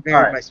 I'm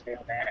very much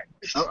failed at it.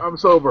 I'm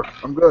sober.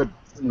 I'm good.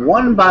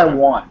 One by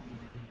one,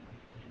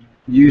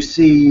 you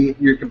see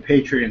your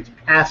compatriots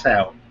pass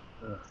out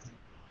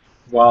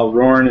while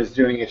Roran is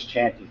doing his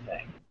chanty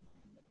thing.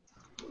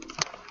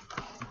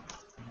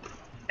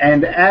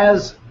 And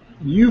as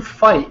you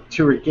fight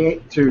to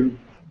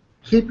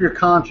keep your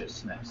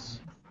consciousness,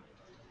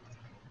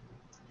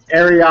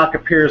 Ariok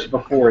appears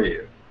before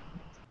you.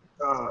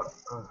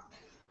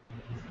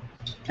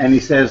 And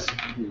he says,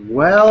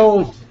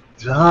 well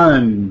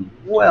done.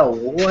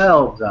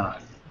 Well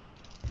done.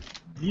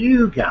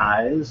 You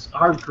guys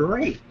are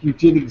great. You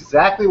did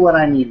exactly what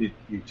I needed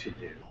you to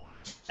do.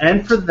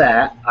 And for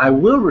that, I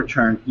will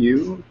return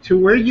you to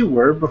where you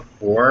were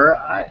before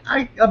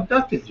I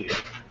abducted you.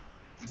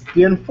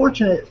 The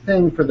unfortunate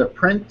thing for the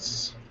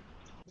prince,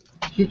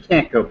 he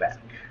can't go back.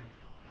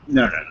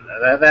 No.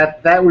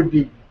 That would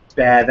be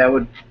bad. That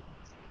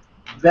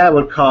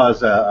would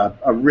cause a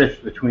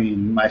rift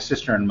between my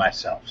sister and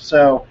myself.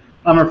 So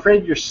I'm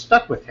afraid you're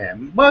stuck with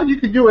him. Well, you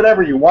can do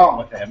whatever you want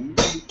with him.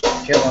 You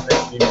can kill him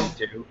if you need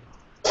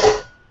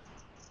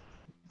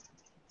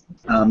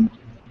to.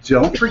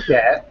 Don't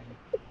forget,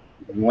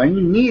 when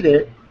you need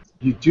it,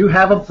 you do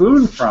have a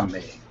boon from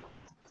me.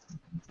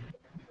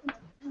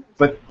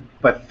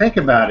 But think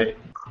about it.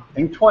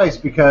 Think twice,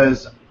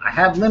 because I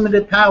have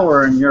limited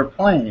power in your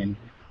plane,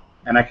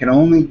 and I can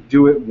only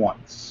do it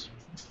once.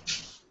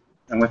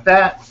 And with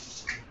that,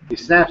 he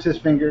snaps his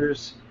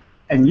fingers,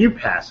 and you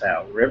pass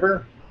out,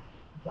 River.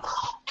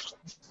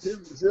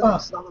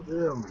 Son of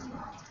him.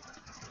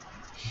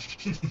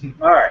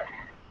 All right.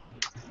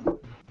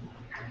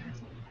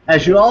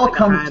 As you all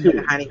come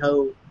to, Honey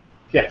ho.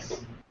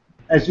 Yes.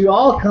 As you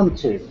all come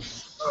to.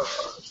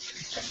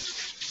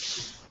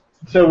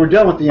 So we're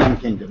done with the Young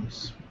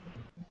Kingdoms.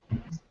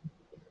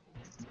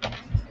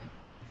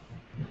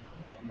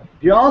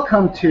 You all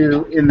come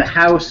to in the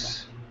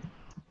house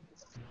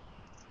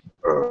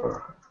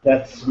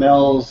that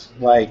smells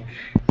like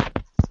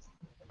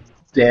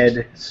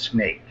dead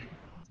snake.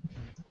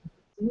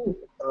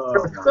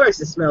 Of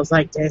course it smells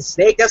like dead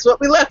snake. That's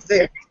what we left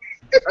there.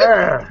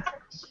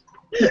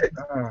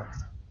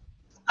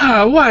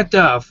 What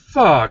the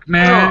fuck,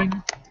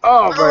 man?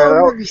 Oh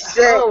man,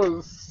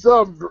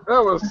 Oh, that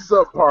was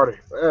some party.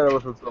 That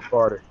was some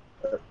party.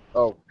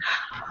 Oh,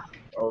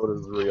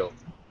 this is real.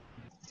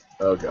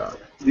 Oh god.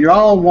 You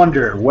all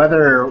wonder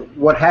whether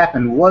what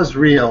happened was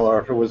real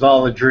or if it was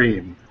all a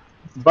dream.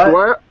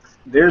 But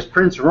there's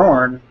Prince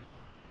Rorn.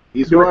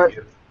 He's with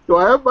you. Do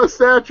I have my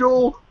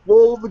satchel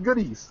full of the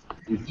goodies?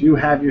 You do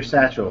have your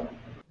satchel.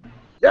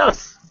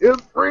 Yes,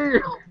 it's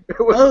real.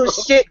 Oh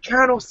shit,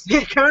 Colonel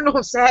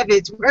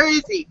Savage, where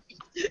is he?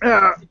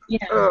 Yeah,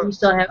 we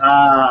still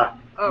have.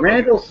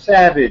 Randall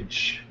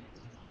Savage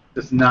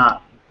does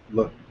not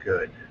look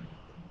good.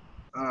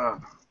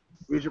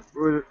 We should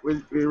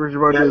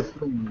run this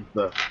thing.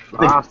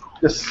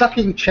 The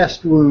sucking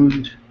chest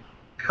wound,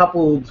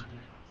 coupled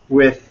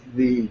with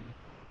the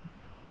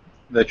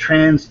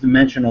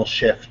trans-dimensional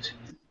shift,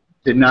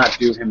 did not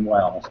do him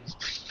well.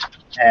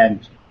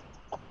 And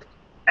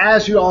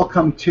as you all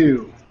come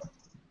to,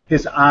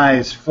 his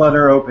eyes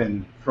flutter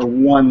open for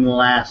one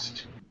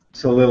last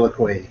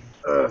soliloquy.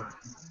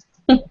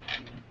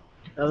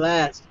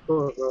 Alas,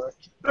 poor Lord.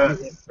 And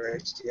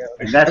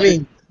that's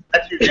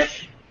your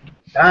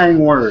dying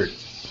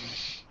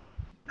words.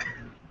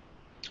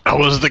 I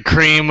was the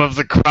cream of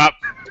the crop,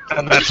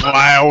 and that's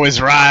why I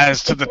always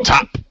rise to the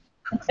top.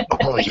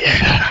 Oh,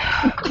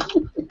 yeah.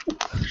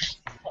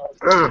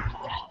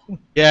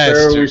 Yeah,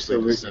 seriously,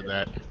 we said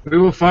that. We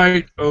will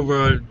fight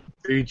over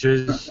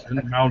beaches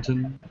and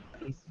mountains.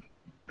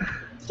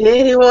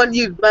 Anyone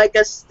you'd like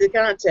us to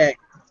contact?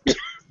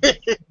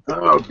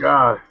 Oh,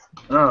 God.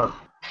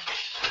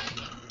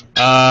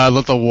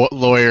 Let the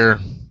lawyer...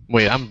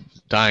 Wait, I'm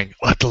dying.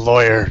 Let the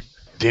lawyer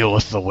deal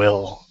with the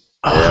will.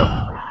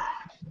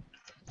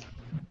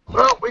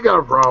 Well, we got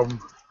a problem.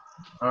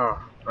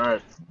 Oh,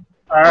 right.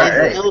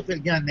 There's an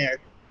elephant gun there.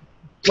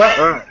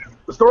 Well, all right.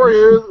 The story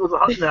is, it was a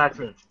hunting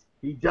accident.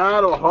 He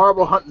died of a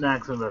horrible hunting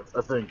accident,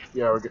 I think.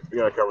 Yeah, we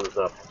gotta cover this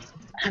up.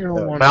 I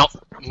don't want to.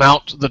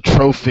 Mount the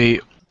trophy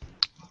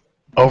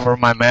over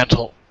my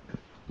mantle.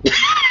 Good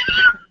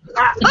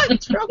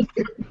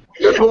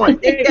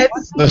point.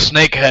 The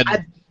snake head.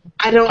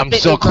 I don't. I'm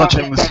think still we brought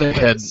clutching that the snake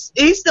back. head.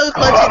 He's still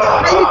clutching.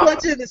 Why are you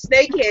clutching the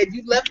snake head?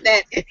 You left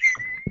that.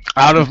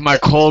 Out of my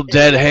cold,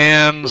 dead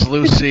hands,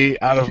 Lucy.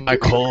 Out of my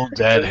cold,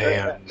 dead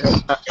hands.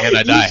 And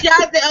I die. You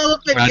shot the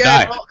elephant And I gun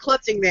die. while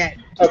clutching that.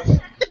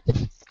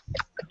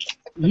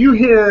 You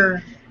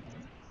hear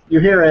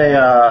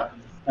a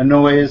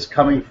noise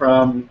coming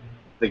from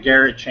the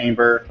garret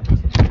chamber.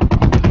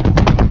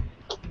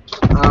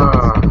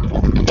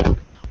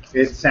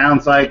 It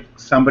sounds like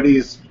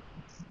somebody's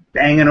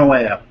banging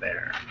away up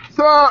there.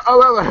 Sir, I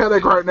have a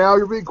headache right now.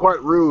 You're being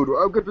quite rude.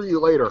 I'll get to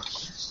you later.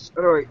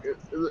 Anyway,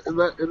 is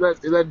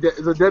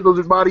the dead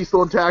lizard body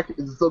still intact?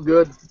 Is it still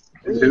good?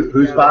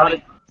 Whose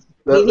body?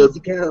 He needs to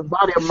go.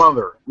 Body of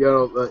Mother. You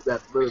know,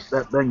 that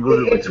thing.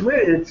 It's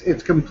weird.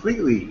 It's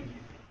completely.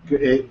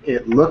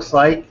 It looks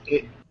like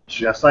it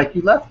just like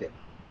you left it.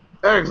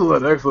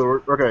 Excellent.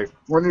 Okay,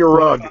 we're near a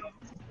rug.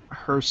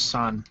 Her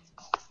son.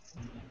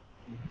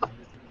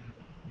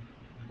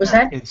 What's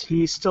that? Is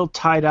he still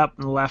tied up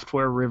and left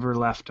where River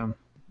left him?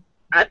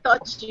 I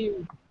thought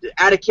you,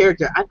 out of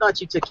character, I thought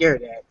you took care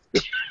of that.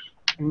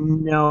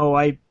 No,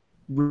 I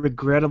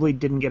regrettably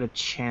didn't get a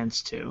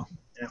chance to.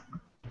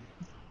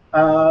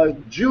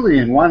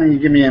 Julian, why don't you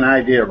give me an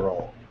idea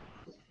roll?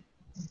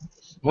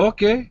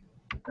 Okay.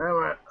 All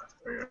right.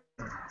 Yeah,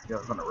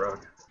 it's on the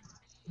rug.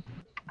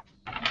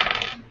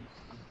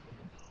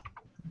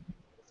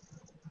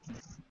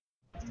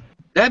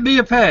 That'd be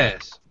a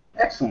pass.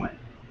 Excellent.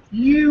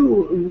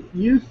 You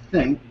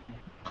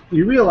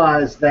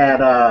realize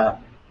that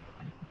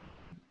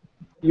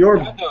you're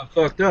I got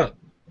fucked up.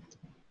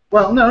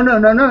 well.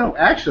 No.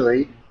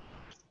 Actually,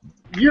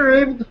 you're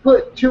able to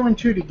put two and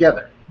two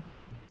together.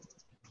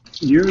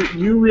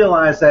 You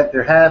realize that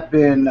there have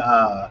been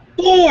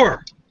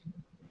 4!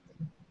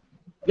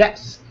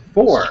 yes,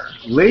 4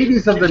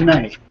 ladies of the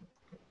night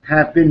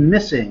have been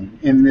missing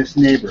in this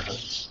neighborhood.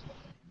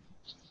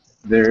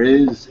 There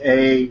is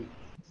a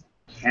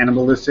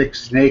cannibalistic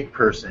snake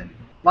person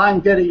lying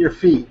dead at your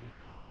feet.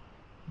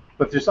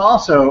 But there's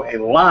also a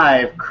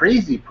live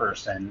crazy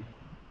person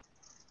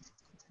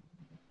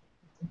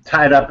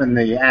tied up in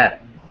the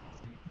attic.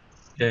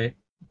 Okay.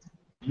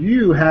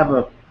 You have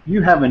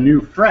a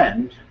new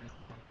friend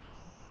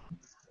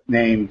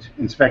named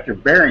Inspector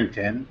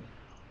Barrington,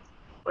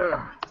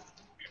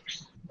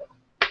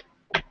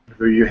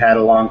 who you had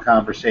a long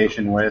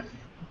conversation with,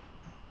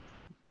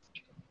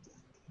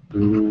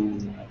 who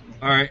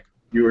All right.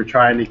 you were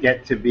trying to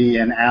get to be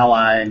an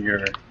ally in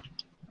your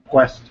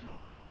quest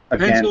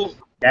against Pencil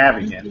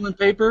Gavigan. and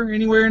paper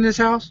anywhere in this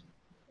house?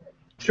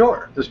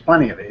 Sure, there's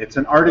plenty of it. It's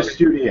an artist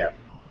studio.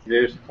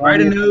 There's Write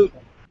plenty a of-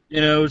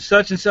 note.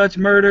 Such and such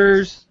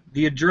murders.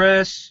 The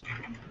address.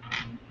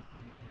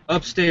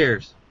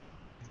 Upstairs.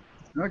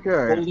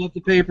 Okay. Hold up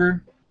the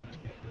paper.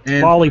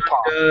 And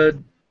Lollipop.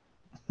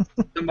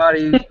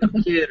 somebody,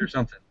 a kid or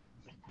something.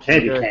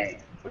 Candy Okay.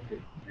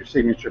 cane. Your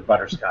signature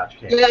butterscotch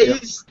candy. Yeah, you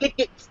just stick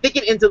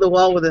it into the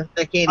wall with a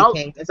candy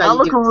cane. That's how you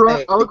get it to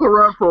stay. I'll look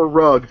around for a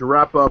rug to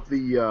wrap up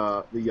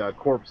the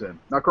corpse in.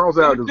 Now, Colonel's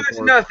out. Don't Does touch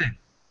the corpse. nothing.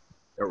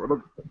 Yeah,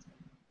 look.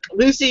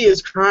 Lucy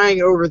is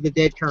crying over the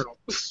dead colonel.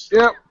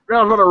 Yep,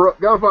 gotta find a rug.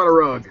 Gotta find a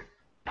rug.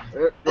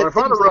 Gotta That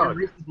find a seems like a rug.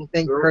 reasonable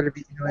thing for her to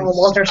be doing.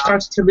 Walter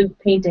starts to loot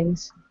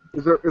paintings.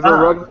 Is there a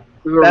rug?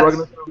 Is there a rug? in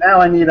this room? Now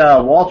I need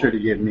Walter to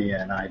give me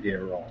an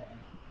idea roll.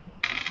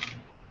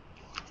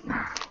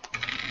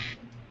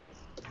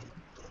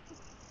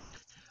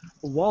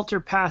 Walter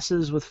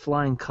passes with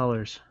flying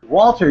colors.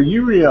 Walter,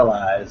 you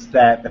realize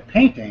that the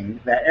painting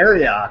that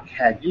Ariok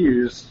had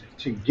used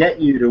to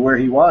get you to where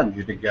he wanted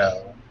you to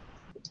go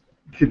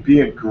could be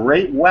a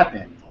great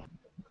weapon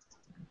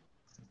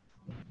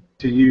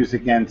to use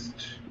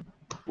against,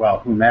 well,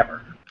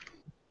 whomever.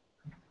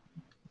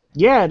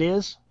 Yeah, it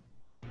is.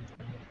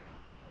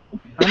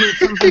 I need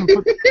something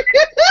to put...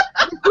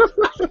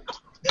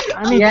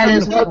 I need Yeah, it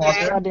is, something to put Walter.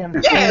 this goddamn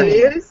Yeah,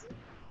 it is.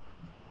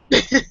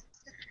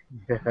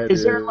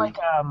 Is there like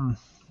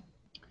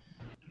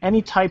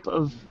any type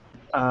of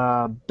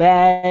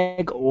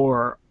bag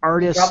or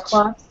artist? Drop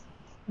cloth?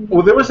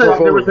 Well, there was a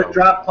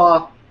drop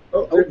cloth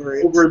Over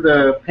it. over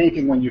the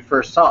painting when you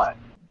first saw it.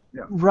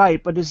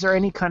 Right, but is there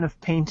any kind of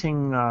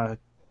painting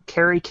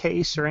carry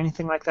case or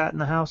anything like that in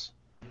the house?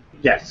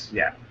 Yes,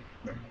 yeah.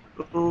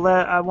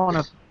 I want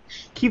to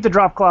keep the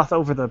drop cloth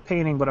over the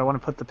painting, but I want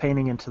to put the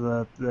painting into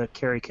the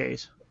carry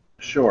case.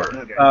 Sure.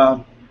 Okay.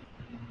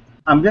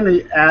 I'm going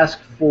to ask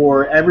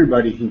for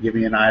everybody can give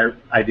me an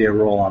idea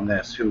roll on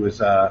this. Who was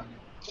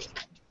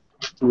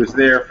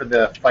there for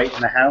the fight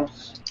in the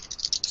house?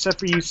 Except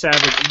for you,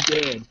 Savage.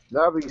 You did.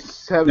 That'll be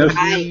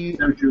 70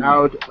 No, Julie.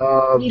 out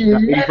of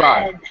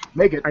 85.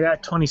 Make it. I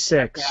got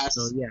 26. Yes.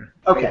 So yeah.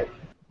 Okay.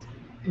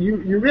 You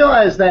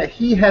realize that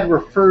he had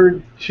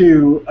referred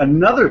to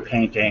another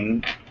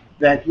painting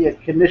that he had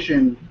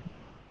commissioned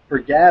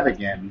for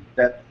Gavigan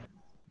that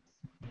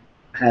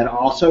had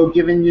also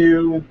given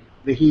you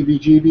the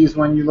heebie-jeebies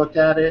when you looked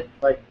at it.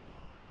 Like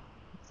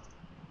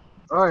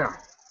Oh yeah.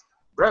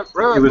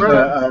 it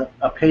was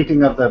a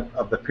painting of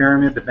the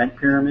pyramid, the bent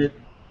pyramid.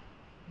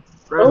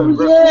 Oh,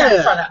 Yeah, I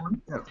yeah. saw that one.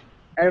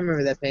 I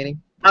remember that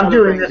painting. I'm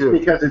doing this Too.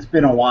 because it's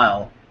been a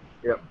while.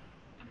 Yeah.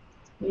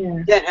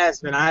 That has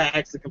been. I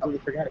actually completely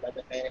forgot about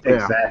that painting. Yeah.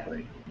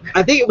 Exactly.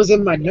 I think it was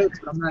in my notes,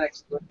 but I'm not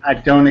actually. I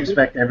don't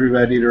expect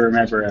everybody to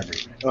remember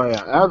everything. Oh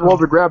yeah. I was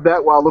Walter grab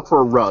that while I look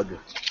for a rug.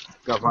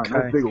 Gotta find a Okay.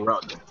 nice big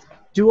rug.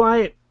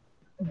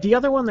 The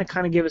other one that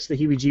kind of gave us the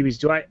heebie-jeebies,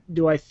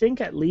 do I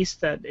think at least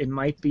that it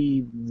might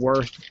be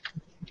worth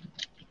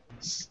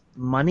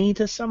money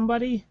to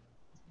somebody?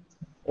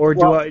 Or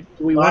do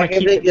we Well, I want to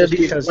keep think it there'd just be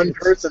because one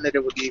it's- person that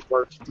it would be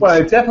worth.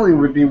 Well, it definitely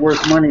would be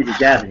worth money to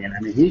Gavigan. I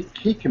mean,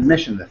 he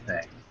commissioned the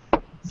thing.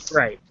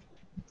 Right.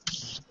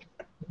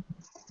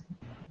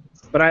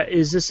 But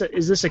is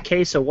this a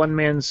case of one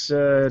man's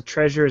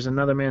treasure is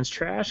another man's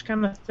trash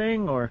kind of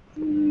thing, or?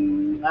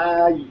 You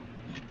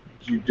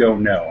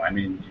don't know. I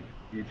mean,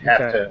 you'd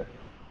have Okay. to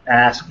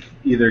ask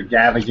either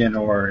Gavigan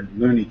or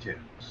Looney Tunes.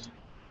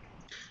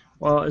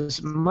 Well,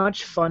 as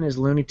much fun as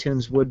Looney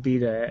Tunes would be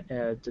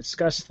to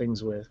discuss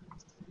things with,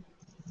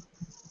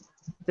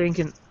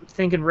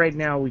 thinking right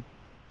now we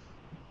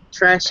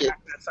Trash it. back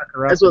that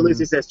sucker up. That's what and-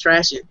 Lucy says.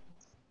 Trash it.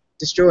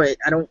 Destroy it.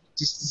 I don't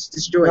just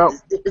destroy No.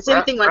 it. If it's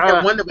anything like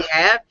the one that we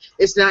have,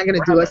 it's not going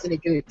to do us any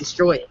good.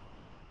 Destroy it.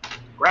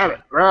 Grab it.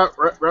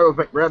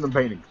 Grab them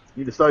paintings.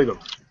 You need to study them.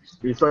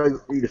 You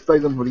need to study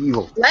them for the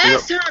evil.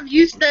 Last time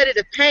you studied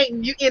a paint,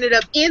 and you ended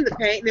up in the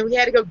paint, and then we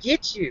had to go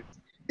get you.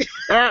 Look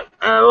at it.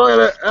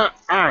 All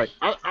right.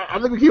 I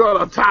think we keep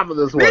on top of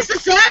this one. Mr.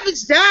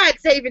 Savage died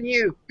saving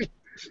you.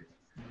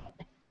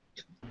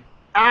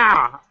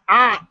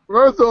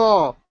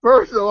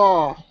 First of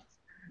all,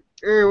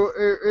 he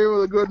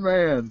was a good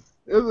man.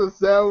 Mr.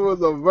 Savage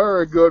was a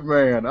very good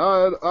man.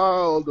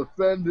 I'll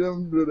defend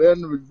him to the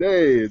end of his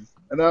days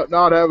and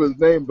not have his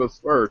name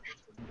besmirched.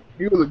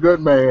 He was a good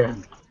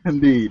man,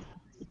 indeed.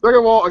 Second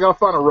of all, I gotta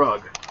find a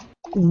rug.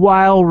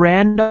 While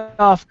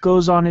Randolph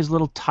goes on his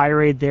little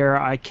tirade there,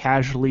 I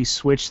casually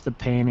switch the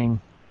painting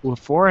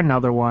for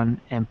another one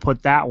and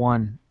put that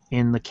one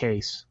in the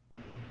case.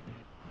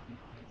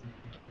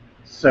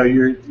 So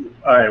you're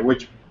all right.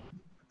 Which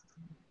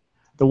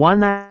The one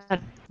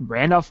that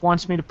Randolph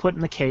wants me to put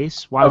in the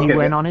case while he Okay,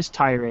 went then. on his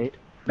tirade,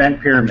 bent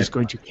I'm pyramid? just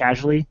going to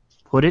casually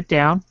put it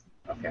down,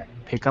 Okay.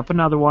 pick up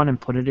another one, and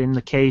put it in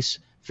the case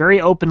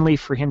very openly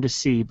for him to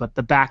see, but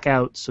the back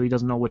out so he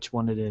doesn't know which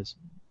one it is.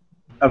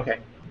 Okay.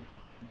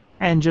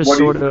 And just What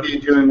sort are of, you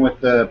doing with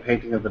the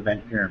painting of the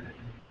bent pyramid?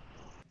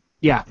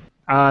 yeah,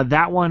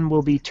 that one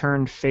will be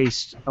turned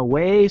face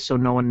away so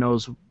no one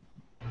knows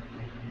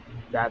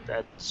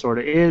that sort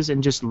of is,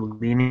 and just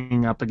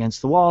leaning up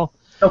against the wall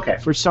Okay.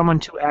 for someone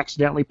to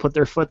accidentally put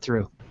their foot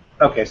through.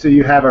 Okay, so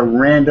you have a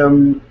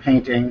random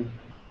painting.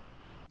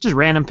 Just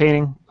random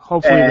painting,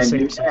 hopefully the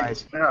same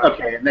size.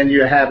 Okay, and then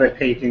you have a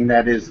painting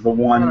that is the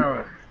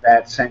one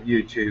that sent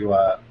you to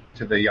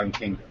the Young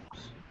Kingdoms.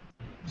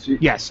 So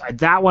Yes,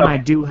 that one I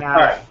do have,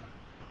 All right.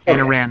 and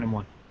a Okay. random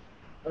one.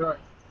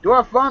 Do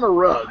I find a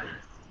rug?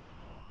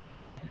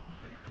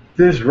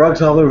 There's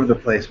rugs all over the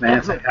place, man.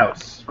 It's a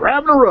house.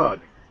 Grabbing a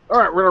rug. All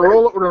right, we're gonna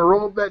roll up. We're gonna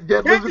roll up that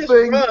dead Not lizard just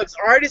thing. rugs,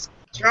 artists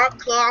drop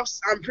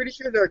cloths. I'm pretty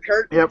sure they're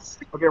curtains.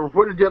 Yep. Okay, we're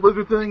putting the dead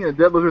lizard thing and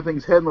the dead lizard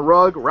thing's head in the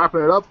rug,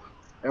 wrapping it up,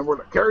 and we're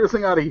gonna carry this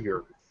thing out of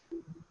here.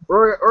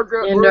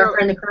 And our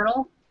friend the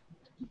Colonel?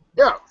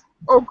 Yeah.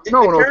 Oh Did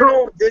no, the no.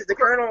 Colonel, did the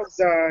Colonel's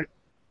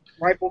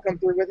rifle come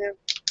through with him?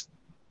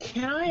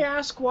 Can I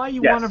ask why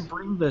you Yes. want to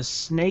bring the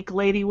snake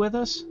lady with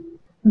us?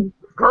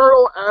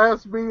 Colonel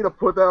asked me to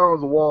put that on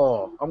his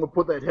wall. I'm gonna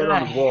put that head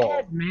on his wall.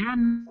 Head,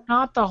 man,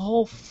 not the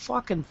whole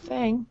fucking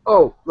thing.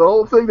 Oh, the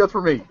whole thing, that's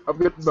for me. I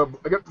got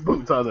the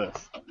boots on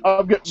this.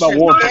 I'm getting my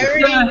war boots.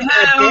 Carrying a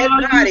dead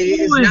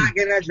body is not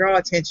gonna draw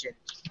attention.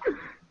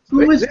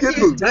 Who is Lucy's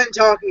boots? done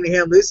talking to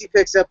him. Lucy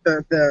picks up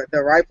the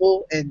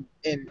rifle and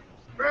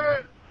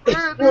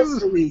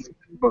forcefully.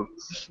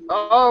 Boots.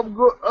 I'm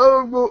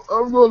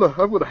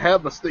gonna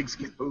have my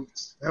snakeskin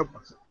boots. Have my-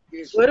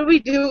 What do we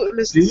do,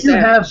 Mr. Do you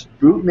Savage? have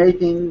boot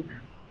making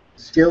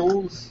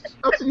skills?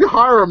 That's what you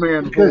hire a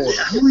man Because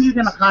for. who are you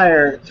going to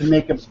hire to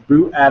make a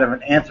boot out of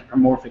an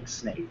anthropomorphic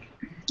snake?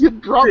 You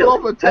drop it Really?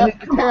 off a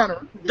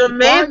tanner. The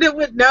man that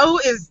would know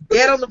is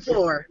dead on the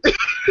floor. You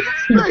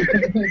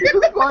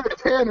just find a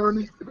tanner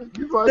and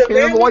you find The a can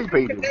man of white with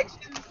paint. connection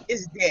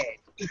is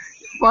dead.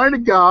 Find a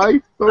guy,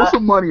 throw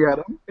some money at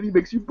him, and he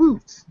makes you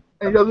boots.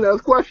 And he doesn't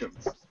ask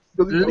questions.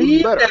 Because he knows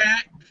Leave better.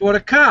 that for the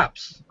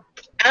cops.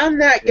 I'm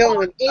not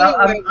going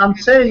anywhere. I'm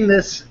saying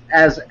this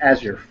as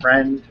your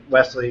friend,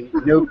 Wesley.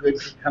 No good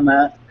could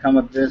come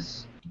of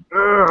this.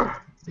 Ugh.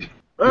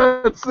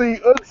 Let's see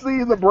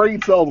the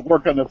brain cells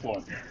work on this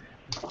one.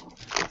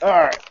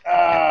 Alright,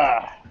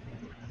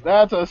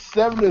 that's a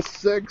 7 to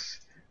 6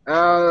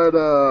 out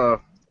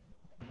of...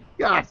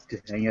 God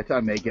dang it, I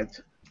make it.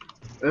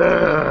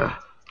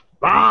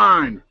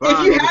 Fine.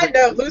 If you had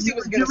known, Lucy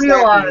was going You to slap you.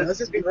 realize, Let's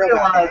just be you real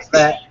about realize it.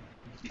 that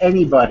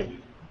anybody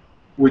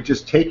would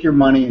just take your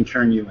money and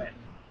turn you in.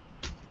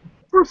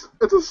 It's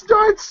a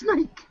giant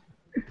snake.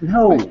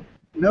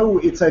 No,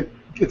 it's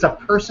a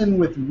person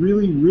with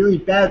really, really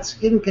bad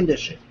skin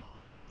condition.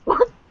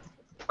 What?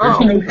 There's Oh.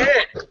 no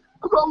head.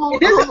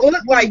 It doesn't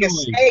look like a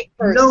snake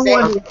per No se.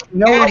 one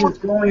is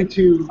going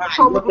to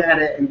look at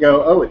it and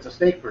go, oh, it's a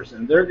snake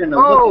person. They're going to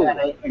Oh. look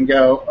at it and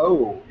go,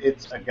 oh,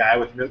 it's a guy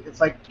with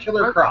it's like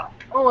Killer Croc.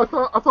 Oh, I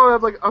thought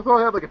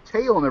it had like a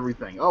tail and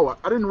everything. Oh,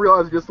 I didn't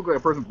realize it just looked like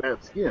a person with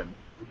bad skin.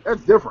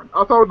 That's different.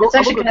 I thought That's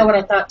actually kind of what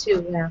I thought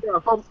too. Yeah.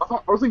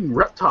 I was thinking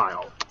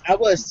reptile. I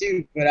was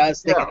too, but I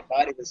was thinking Yeah. the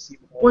body was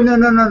super. Well, no.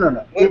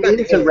 What about It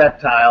is the a head?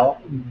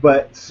 reptile,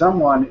 but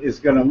someone is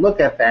going to look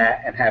at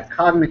that and have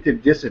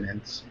cognitive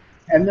dissonance,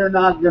 and they're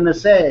not going to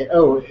say,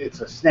 oh,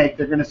 it's a snake.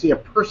 They're going to see a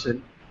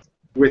person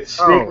with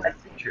snake-like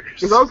features.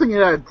 Because I was thinking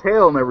it had a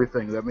tail and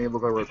everything. That made it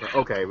look like a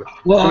reptile. Okay, but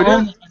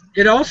Well,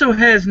 it also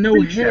has no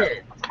Freak show.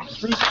 head.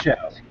 Freak show.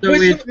 So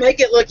Which it's would make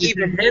it look it's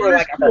even a more headless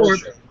like a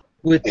corpse person.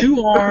 with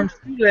 2 arms,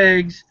 2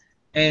 legs,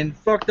 and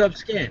fucked up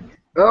skin.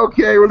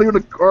 okay, we're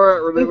leaving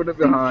we're leaving it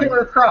behind.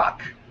 Killer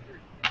Croc.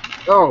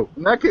 Oh,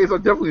 in that case, I'm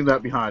definitely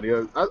that behind.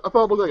 Yeah, I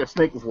thought it looked like a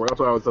snake before. That's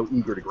why I was so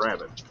eager to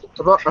grab it.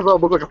 I thought it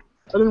looked like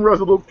I didn't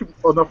realize it looked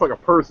enough like a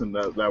person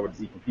that would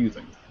be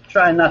confusing.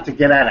 Trying not to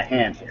get out of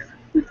hand here.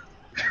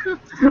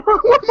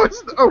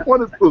 I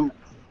wanted poop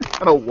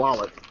and a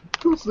wallet.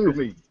 Who sue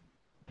me?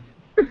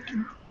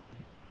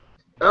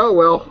 Oh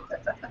well.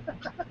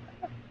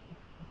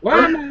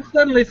 Why am I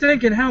suddenly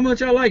thinking how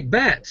much I like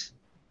bats?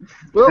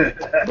 Well,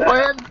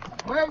 plan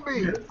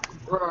B.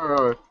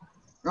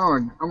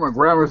 I'm gonna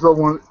grab myself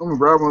one. I'm gonna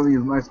grab one of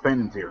these nice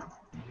paintings here.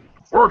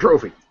 Or a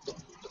trophy.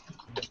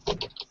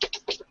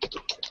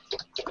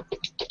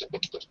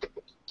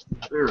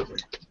 Seriously.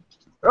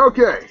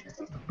 Okay.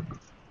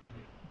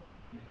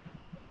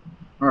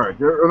 All right.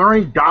 Are there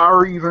any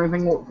diaries or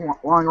anything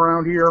lying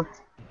around here?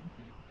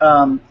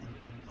 No,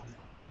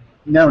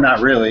 not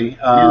really.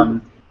 I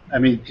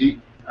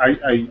mean,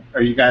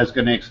 are you guys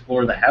going to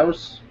explore the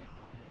house?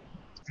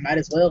 Might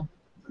as well.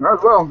 All right.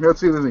 Well, let's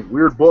see if there's any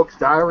weird books,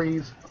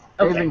 diaries,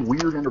 anything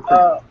weird in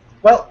the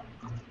Well,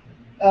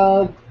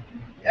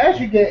 as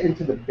you get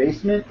into the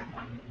basement,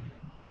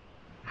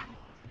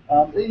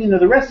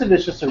 the rest of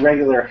it's just a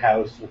regular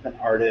house with an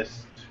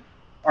artist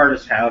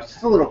house.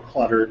 It's a little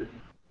cluttered.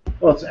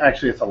 Well, it's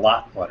a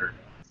lot cluttered.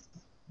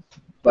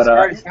 But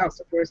Artist's house,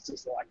 of course,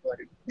 is a lot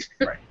cluttered.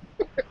 right.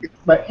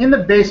 But in the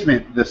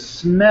basement, the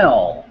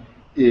smell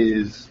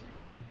is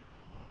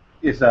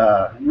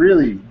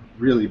really,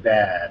 really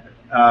bad.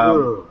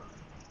 Ugh.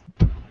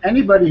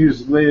 Anybody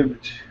who's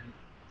lived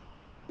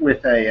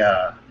with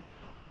a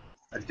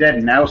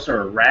dead mouse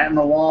or a rat in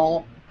the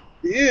wall,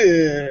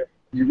 Yeah.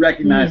 you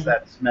recognize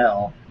that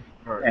smell.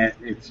 and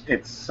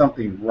it's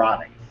something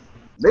rotting.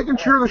 Making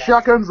sure the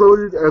shotgun's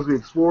loaded as we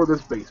explore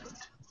this basement.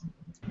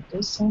 It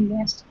does sound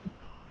nasty.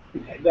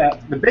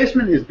 The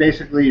basement is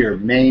basically your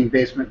main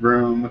basement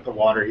room with the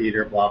water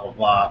heater, blah blah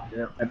blah,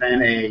 and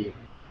then a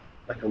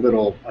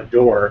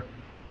door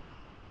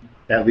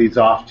that leads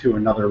off to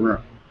another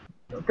room.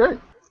 Okay.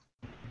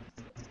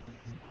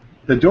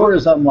 The door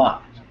is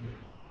unlocked.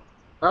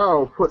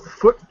 I'll put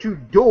foot to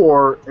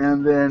door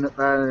and then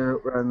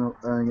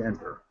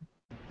enter.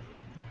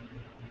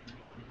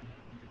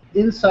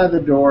 Inside the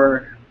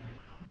door,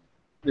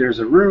 there's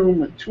a room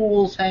with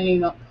tools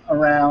hanging up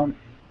around.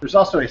 There's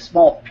also a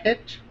small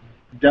pit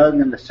dug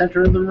in the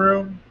center of the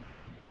room.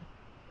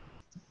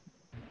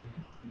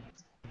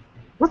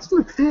 What's in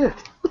the pit?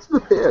 What's in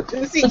the pit?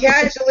 Lucy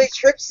casually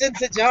trips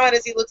into John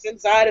as he looks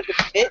inside of the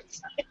pit.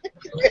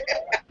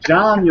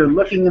 John, you're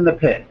looking in the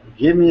pit.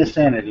 Give me a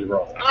sanity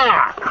roll.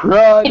 Ah,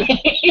 crud.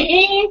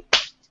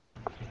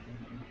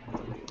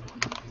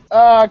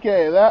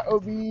 Okay, that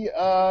would be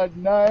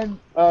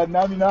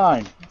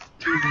 99.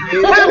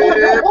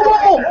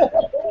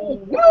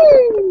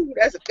 Woo!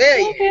 That's a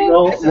failure.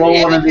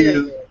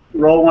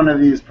 Roll one of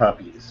these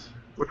puppies.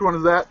 Which one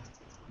is that?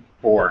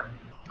 4.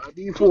 A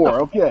D4,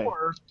 okay.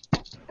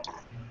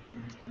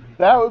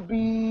 That would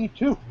be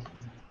 2.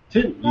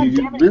 2.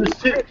 You lose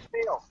 2.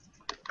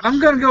 I'm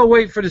gonna go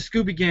wait for the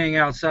Scooby Gang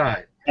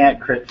outside. Can't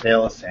crit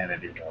fail a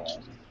sanity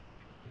roll.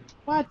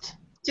 What?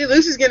 See,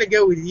 Lucy's gonna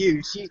go with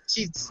you. She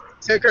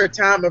took her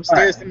time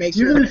upstairs to make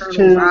sure You her lose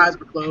colonel's 2. eyes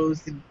were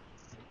closed and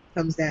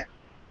comes down.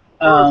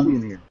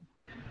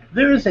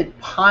 There is a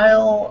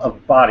pile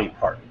of body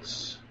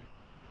parts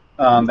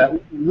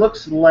that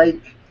looks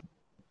like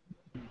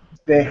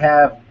they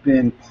have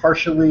been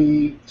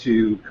partially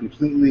to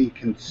completely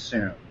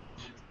consumed.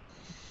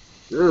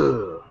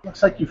 Ugh.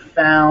 Looks like you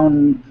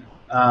found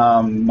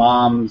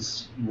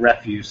Mom's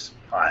refuse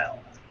pile.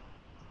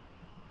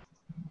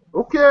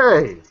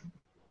 Okay.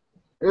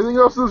 Anything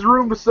else in this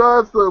room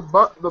besides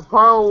the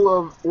pile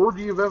of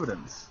orgy of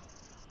evidence?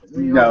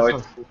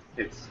 No,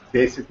 it's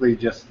basically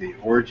just the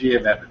orgy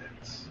of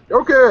evidence.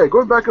 Okay,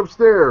 going back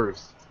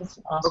upstairs. That's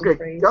an awesome Okay,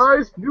 phrase.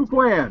 guys, new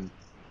plan.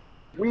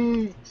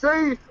 We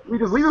say we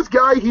just leave this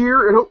guy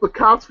here and hope the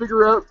cops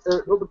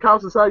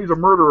decide he's a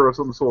murderer of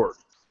some sort.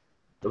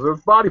 Because there's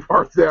body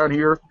parts down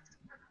here.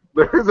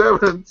 There's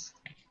evidence.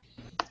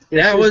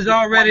 That was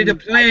already the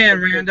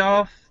plan,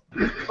 Randolph.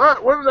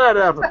 What? When did that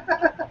happen?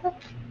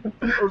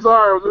 I'm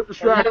sorry, I was Now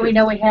distracted. we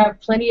know we have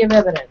plenty of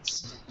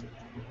evidence.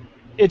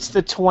 It's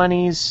the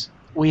 20s.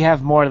 We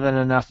have more than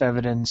enough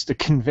evidence to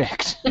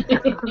convict.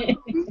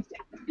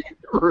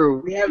 True.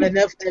 We have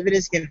enough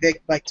evidence to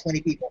convict like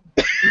 20 people.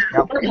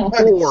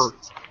 4.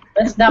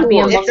 Let's not be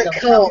among It's a them.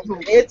 cult.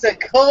 It's a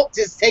cult.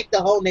 Just take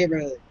the whole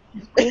neighborhood.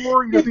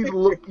 4, you just need to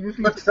look. You just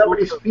need Look, to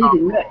somebody's look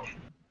feeding Nick.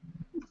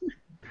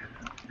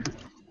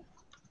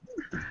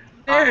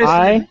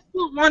 Seriously,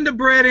 put Wonder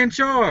Bread in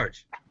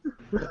charge.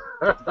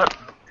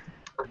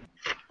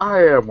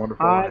 I am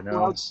wonderful I right go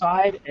now.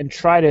 outside and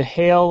try to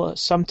hail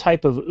some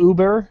type of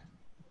Uber.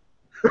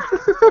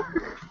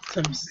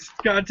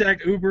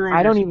 Contact Uber.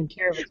 I don't even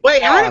care if it's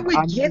Wait, how did cab. we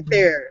I'm get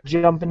there?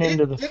 jumping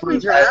into the Did we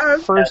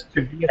first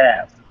drive?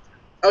 Cab.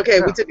 Okay,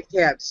 Yeah. we took a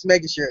cab. Just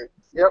making sure.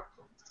 Yep.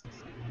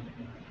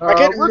 I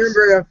couldn't let's-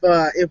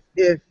 remember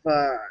if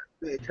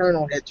the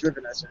Colonel had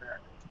driven us or not.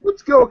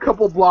 Let's go a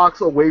couple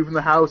blocks away from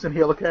the house and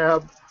hail a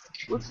cab.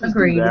 Let's just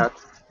Agreed. do that.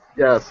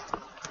 Yes.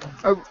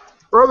 I'd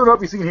rather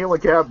not be seen hailing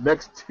a cab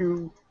next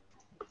to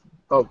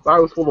a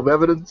house full of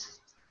evidence.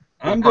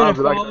 I'm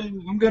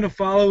gonna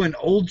follow an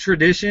old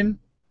tradition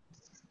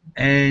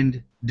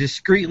and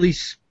discreetly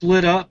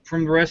split up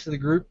from the rest of the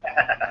group.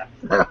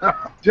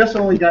 Just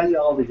when we got you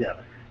all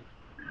together.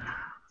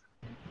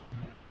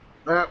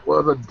 That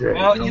was a day.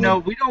 Well, you know,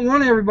 we don't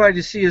want everybody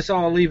to see us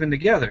all leaving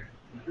together.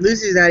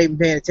 Lucy's not even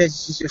paying attention.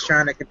 She's just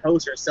trying to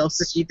compose herself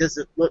so she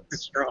doesn't look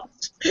distraught.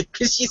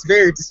 Because she's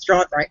very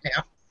distraught right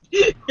now.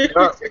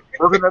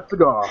 Working that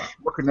cigar.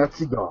 Working that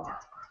cigar.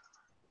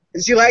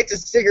 And she lights a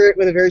cigarette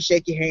with a very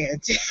shaky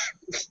hand.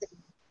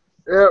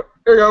 Yeah,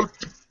 there you go.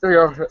 There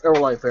you go. There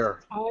light there.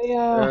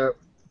 I'm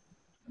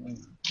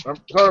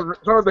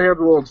sorry they had the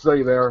little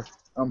study there.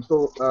 I'm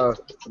still my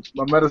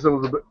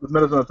medicine the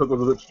medicine I took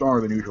was a bit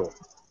stronger than usual.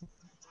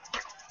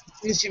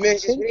 She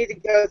mentions we need to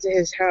go to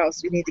his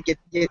house. We need to get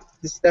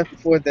the stuff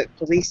before the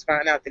police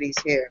find out that he's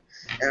here.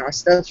 And our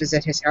stuff is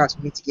at his house.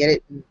 We need to get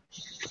it and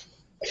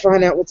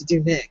find out what to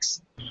do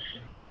next.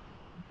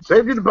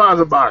 Safety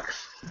deposit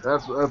box.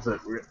 That's it.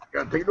 We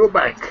gotta take it to a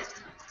bank.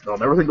 They'll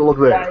never think to look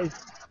there.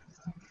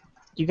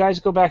 You guys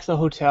go back to the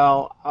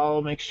hotel.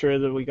 I'll make sure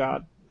that we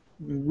got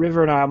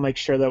River and I'll make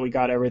sure that we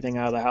got everything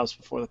out of the house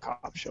before the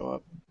cops show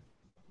up.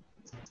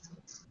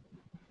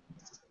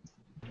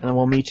 And then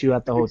we'll meet you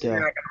at the She's not hotel.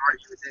 gonna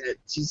argue with it.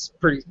 She's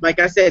pretty, like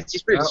I said,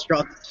 she's pretty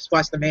distraught. Just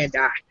watch the man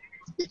die.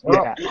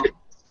 Well, Yeah.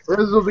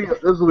 this will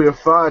be a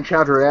fine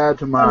chapter to add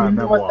to my You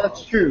know what? memoir.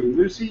 That's true.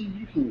 Lucy,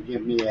 you can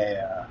give me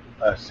a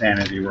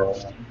sanity roll.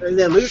 And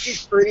then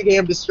Lucy's pretty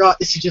damn distraught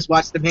that she just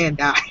watched the man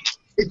die.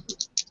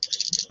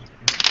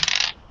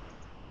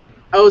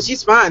 Oh,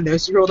 she's fine though.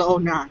 She rolled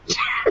an 09.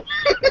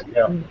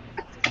 Yeah. You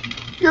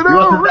He wasn't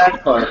know,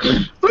 that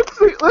close.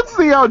 let's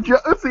see how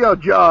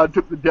John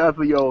took the death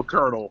of the old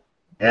colonel.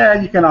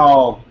 Yeah, you can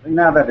all,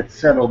 now that it's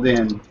settled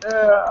in.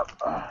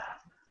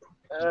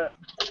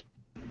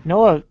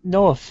 No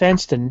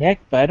offense to Nick,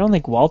 but I don't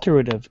think Walter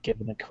would have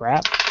given a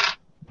crap.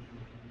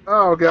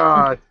 Oh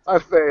God, I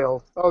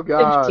failed. Oh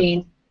God.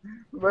 15.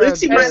 Man,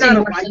 Lucy might I've not seen have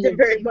worse liked than him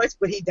very much,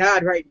 but he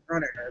died right in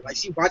front of her. Like,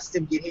 she watched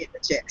him get hit in the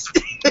chest.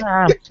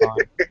 Nah, I'm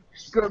fine.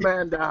 good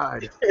man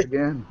died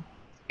again.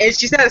 And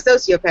she's not a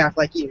sociopath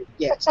like you.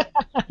 Yes.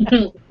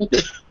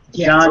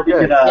 Yeah. John, you,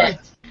 okay.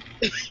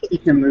 could, you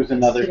can lose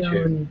another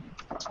 2.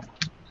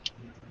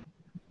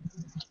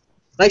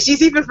 Like,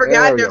 she's even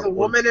forgotten There we there's go. a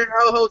woman in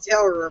her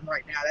hotel room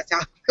right now. That's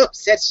how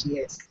upset she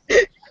is.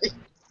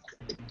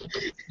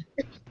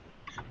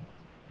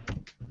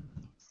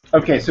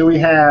 Okay, so we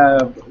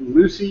have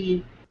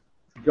Lucy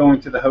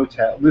going to the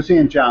hotel. Lucy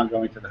and John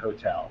going to the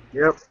hotel.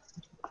 Yep.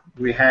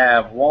 We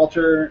have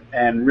Walter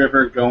and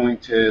River going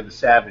to the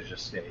Savage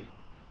estate.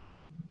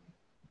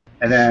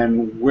 And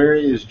then where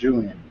is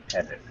Julian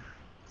headed?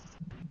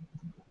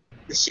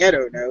 The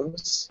shadow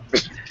knows.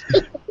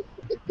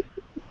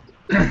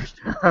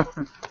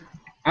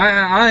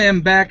 I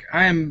am back.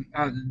 I am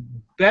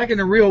back in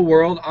the real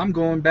world. I'm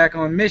going back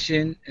on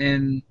mission,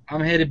 and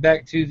I'm headed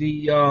back to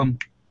the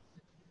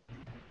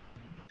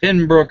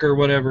Pembroke or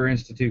whatever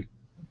institute.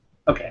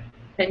 Okay.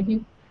 Thank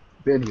you.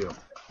 Venue.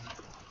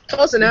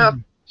 Close enough.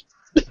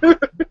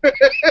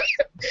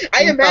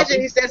 I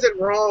imagine he says it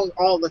wrong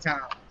all the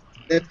time.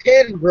 The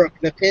Pembroke,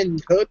 the pen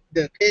hook,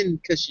 the pin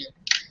cushion.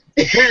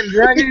 The Pen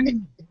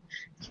Dragon,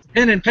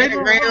 pen and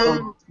paper.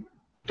 Pentagram,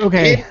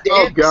 Okay, pin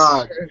Oh dance.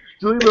 God.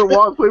 Julian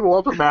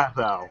Walter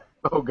Matthau.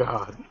 Oh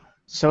God.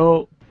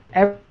 so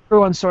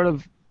everyone sort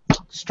of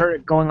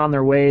started going on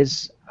their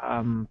ways.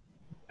 I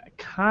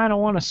kind of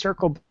want to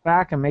circle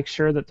back and make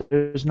sure that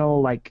there's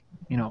no,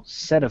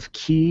 set of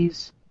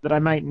keys that I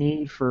might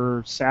need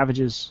for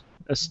Savage's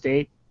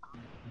estate.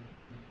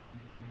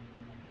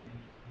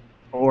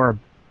 Or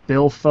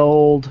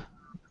billfold,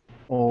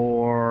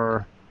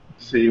 or...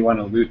 So you want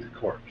to loot the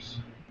corpse.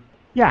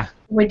 Yeah,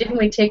 Wait, didn't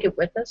we take it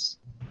with us?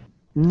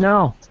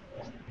 no,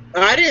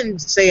 I didn't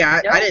say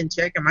I Yep. didn't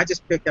check him. I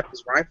just picked up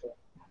his rifle.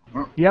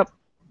 yep.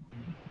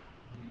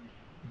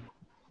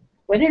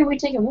 Why didn't we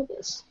take it with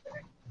us?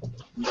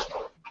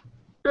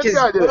 Good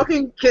guy did it.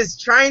 Because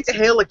trying to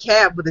hail a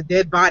cab with a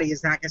dead body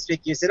is not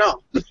conspicuous at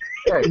all. Hey,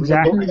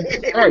 Exactly.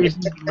 Hey,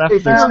 Reason he left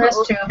if this- Well,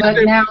 that's true, but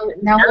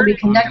now he'll be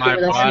connected My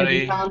with us and he'll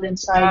be body. found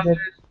inside the...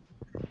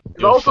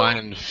 You'll also-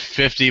 find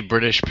 50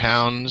 British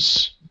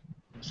pounds,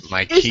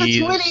 my It's keys.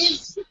 the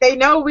 20s. They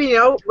know we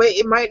know. Wait,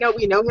 it might know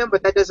we know him,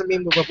 but that doesn't mean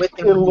we were with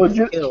him. when he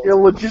was killed.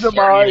 It'll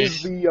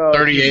legitimize the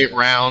 38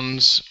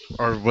 rounds,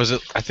 or was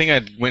it? I think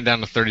I went down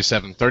to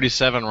 37.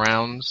 37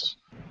 rounds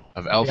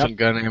of elephant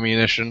gun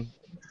ammunition.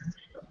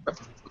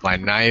 My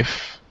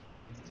knife.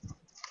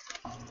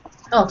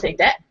 I'll take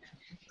that.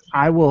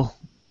 I will.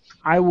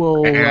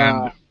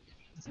 And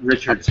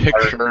Richard's a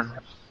picture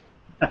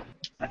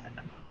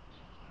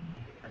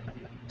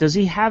Does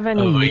he have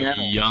any of a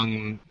metal?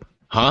 young.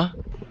 Huh?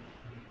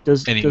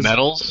 Any does,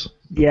 medals?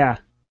 Yeah.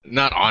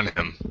 Not on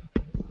him.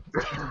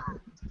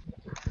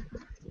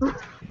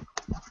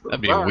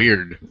 That'd be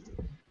weird.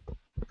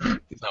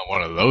 He's not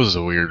one of those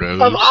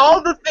weirdos. Of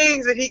all the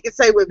things that he could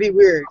say would be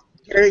weird,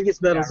 carrying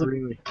his medals. Yeah,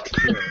 really.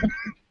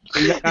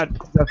 You got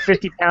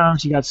 50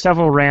 pounds, you got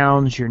several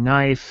rounds, your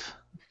knife.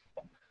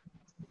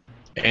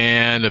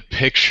 And a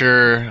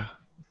picture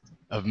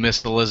of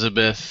Miss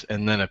Elizabeth,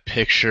 and then a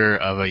picture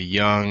of a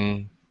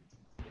young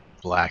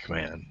black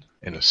man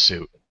in a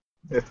suit.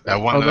 That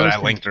one Oh, that those I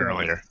things linked are-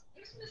 earlier.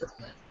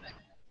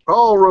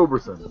 Paul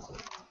Roberson.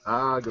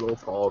 Ah, good old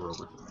Paul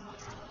Roberson.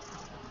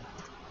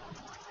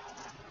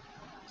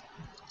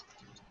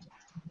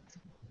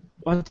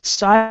 What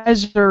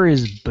size are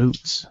his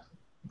boots?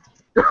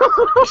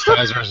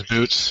 Kaiser's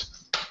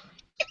boots.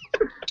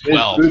 His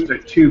 12. boots are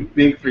too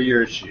big for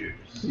your shoes.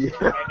 Yeah.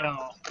 I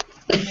know.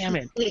 Damn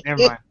it.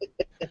 Never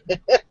mind.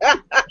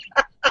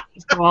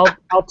 So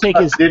I'll take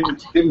his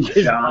Didn't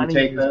his John money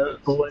take and his those?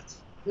 bullets.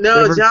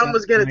 No, River John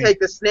was gonna Knight. take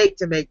the snake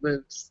to make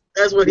moves.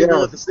 That's what he Yeah.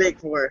 wanted the snake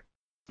for.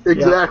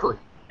 Exactly.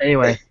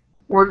 Anyway,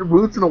 Or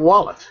boots in a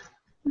wallet.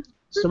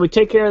 so we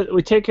take care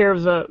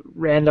of the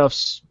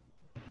Randolph's,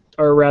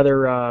 or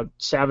rather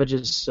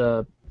Savage's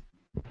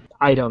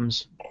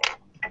items.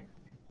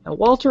 Now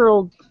Walter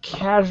will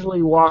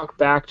casually walk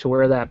back to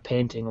where that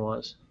painting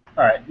was.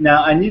 All right.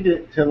 Now I need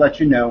to let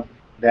you know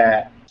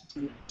that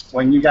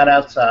when you got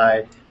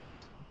outside,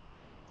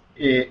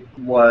 it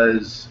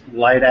was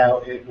light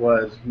out. It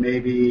was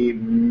maybe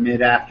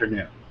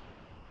mid-afternoon.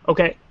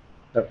 Okay.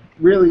 So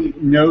really,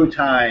 no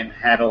time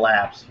had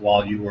elapsed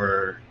while you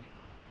were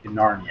in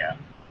Narnia.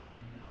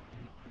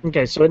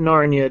 Okay, so at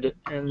Narnia,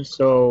 and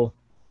so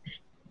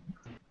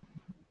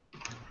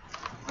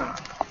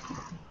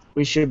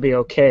we should be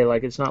okay.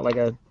 Like, it's not like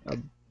a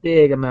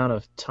big amount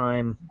of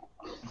time.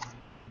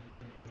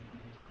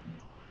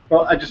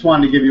 Well, I just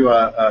wanted to give you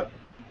a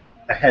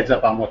heads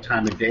up on what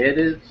time of day it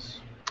is.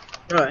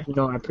 Alright.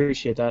 I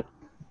appreciate that.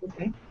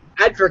 Okay.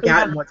 I'd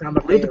forgotten what time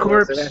of day Leave the it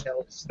was, so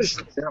corpse.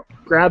 that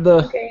helps. Grab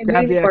the Okay,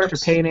 grab leave the the extra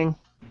corpse. painting.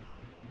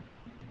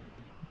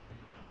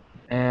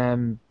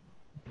 And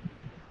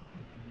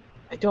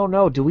I don't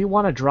know. Do we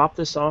want to drop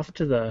this off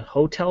to the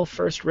hotel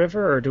First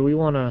River, or do we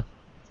want to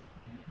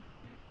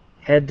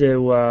head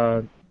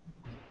to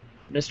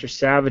Mr.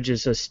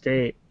 Savage's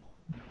estate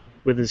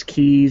with his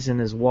keys and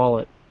his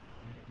wallet?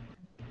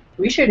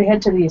 We should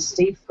head to the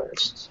estate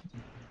first.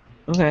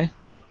 Okay.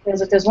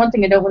 Because if there's one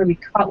thing I don't want to be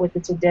caught with,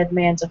 it's a dead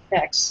man's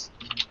effects.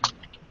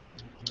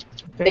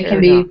 They Fair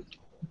can enough.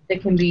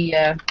 be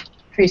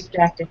traced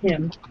back to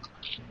him.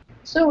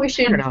 So we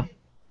should Fair enough.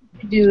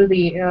 do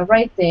the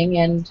right thing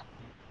and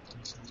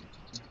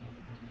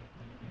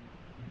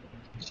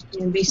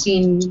be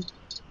seen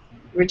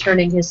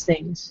returning his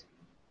things.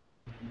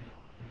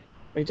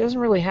 He doesn't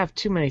really have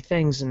too many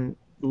things, and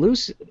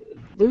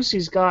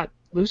Lucy's got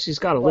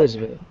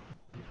Elizabeth.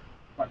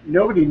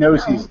 Nobody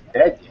knows he's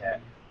dead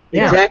yet.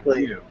 Yeah.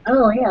 Exactly. You.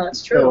 Oh yeah, that's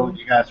So true.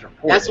 you guys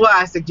report. That's why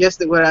I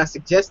suggested what I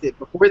suggested.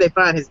 Before they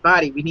find his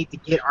body, we need to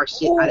get our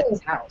shit out of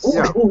his house. Ooh,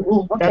 Yeah. ooh,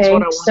 ooh, That's okay,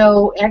 what I want.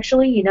 so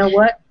actually, you know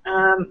what?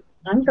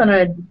 I'm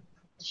gonna.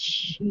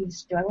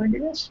 Jeez, do I want to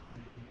do this?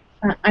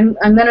 I'm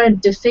gonna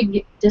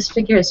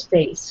disfigure his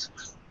face.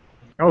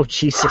 Oh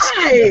Jesus!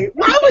 Why?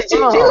 Why would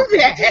you do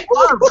that?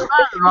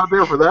 I'm not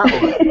there for that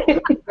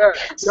one.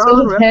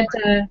 So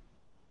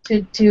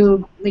that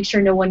to make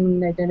sure no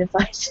one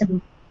identifies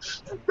him.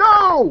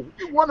 No!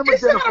 You want him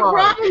It's not a identified.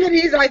 problem that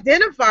he's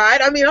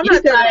identified. I mean, I'm You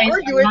not going guys to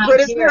argue are it, not but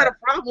it's here. not a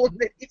problem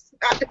that he's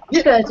not.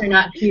 You guys are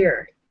not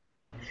here.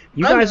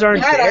 You guys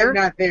aren't glad there. I'm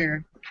not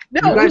there.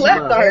 No, You we guys are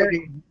left not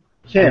already.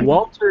 Kim.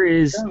 Walter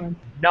is Gone.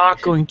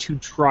 not going to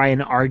try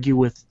and argue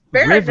with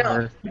Fair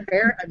River, enough.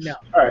 Fair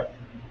enough. All right.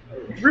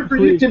 Ripper,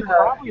 who you is can.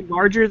 probably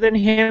larger than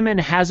him and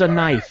has a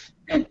knife.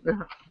 All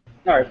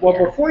right. Well,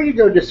 before you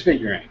go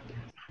disfiguring,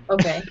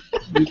 Okay.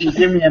 you can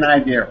give me an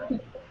idea roll.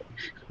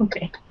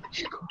 Okay.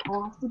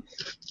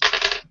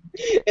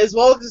 As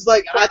well as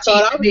like, I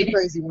thought I was the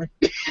crazy one.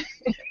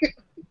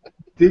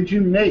 Did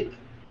you make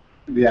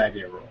the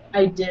idea roll?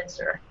 I did,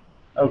 sir.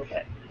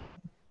 Okay.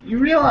 You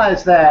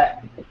realize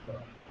that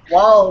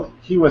while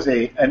he was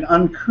an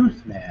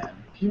uncouth man,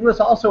 he was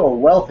also a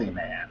wealthy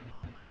man.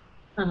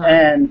 Uh-huh.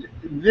 And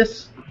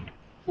this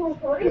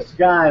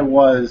guy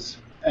was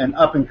an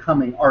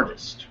up-and-coming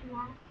artist.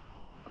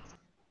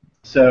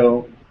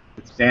 So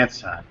it's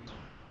dance time.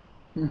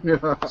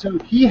 So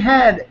he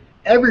had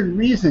every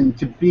reason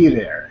to be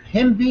there.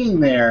 Him being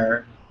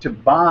there to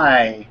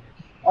buy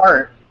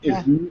art is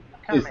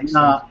makes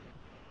not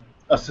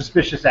a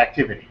suspicious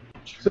activity.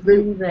 So they,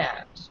 Do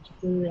that.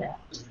 Do that.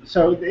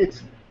 so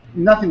it's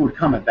nothing would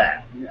come of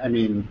that. I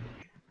mean,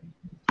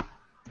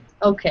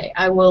 Okay,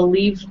 I will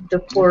leave the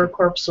poor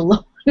corpse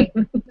alone.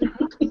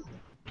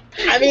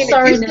 I mean,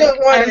 Sorry, if you still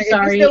Nick. want I'm to,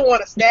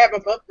 sorry. stab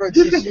him up for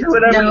you can do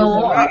whatever No.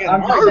 you want.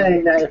 I'm just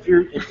saying that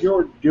if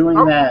you're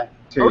doing that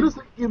I to just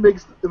think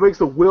it makes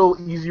the will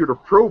easier to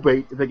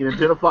probate if they can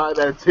identify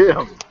that it's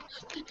him.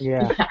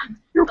 Yeah.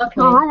 You're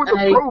Okay, ruining the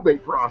I-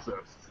 probate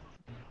process.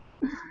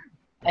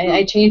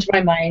 I changed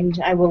my mind.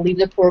 I will leave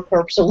the poor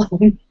corpse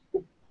alone.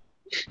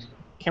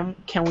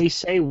 Can we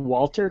say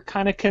Walter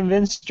kind of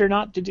convinced her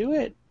not to do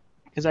it?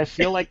 Because I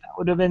feel like that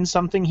would have been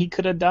something he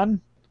could have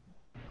done.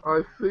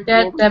 I think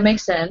That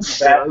makes sense.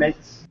 that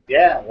makes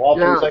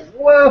Walter was Yeah. like,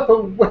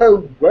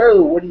 whoa,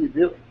 what are you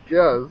doing?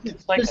 yes.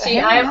 It's like, See,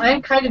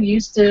 I'm kind of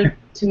used to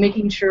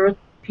making sure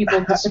people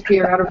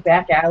disappear out of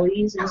back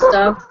alleys and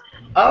stuff.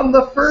 I'm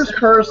the first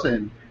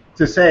person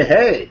to say,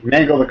 hey,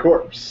 mangle the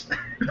corpse.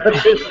 But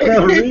there's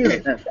no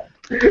reason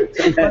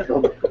to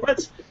mangle the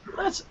corpse.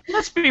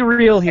 let's be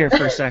real here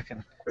for a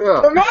second.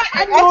 Yeah.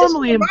 I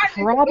normally am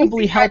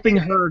probably helping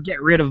her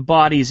get rid of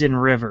bodies in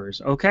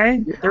rivers,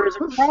 okay? There is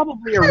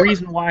probably a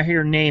reason why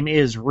her name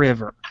is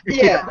River.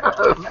 Yeah.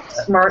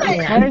 Smart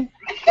man. Okay?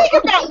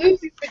 Think about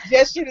Lucy's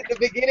suggestion at the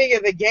beginning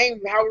of the game,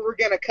 how we were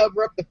going to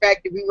cover up the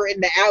fact that we were in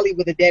the alley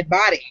with a dead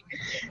body.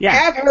 Yeah.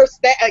 Have her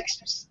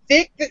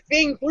stick the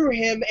thing through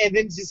him and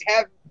then just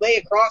lay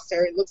across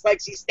her. It looks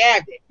like she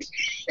stabbed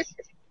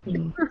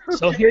it.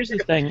 So here's the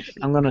thing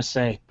I'm going to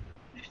say.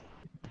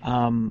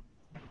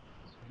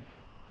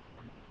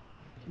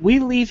 We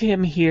leave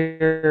him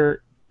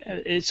here.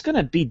 It's going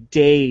to be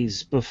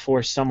days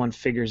before someone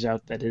figures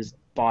out that his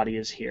body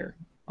is here.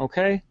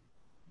 Okay?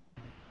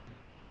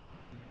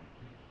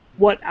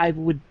 What I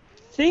would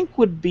think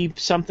would be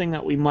something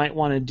that we might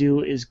want to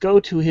do is go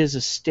to his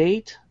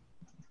estate,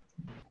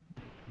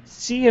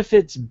 see if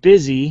it's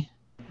busy,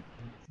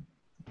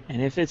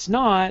 and if it's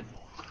not,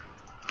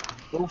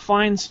 we'll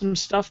find some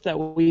stuff that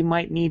we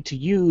might need to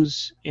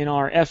use in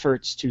our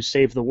efforts to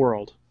save the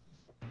world.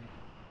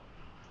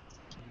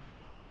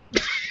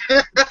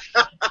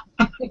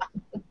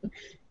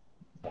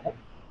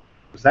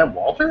 Was that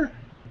Walter?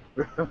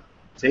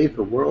 Save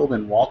the world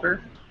and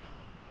Walter?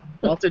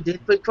 Walter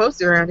did put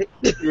quotes around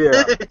it.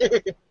 Yeah.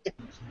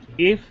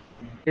 Eve,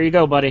 here you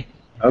go, buddy.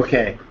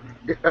 Okay.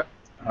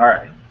 All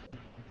right.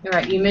 All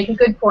right, you make a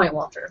good point,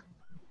 Walter.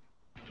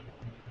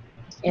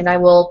 And I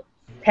will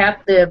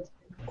pat the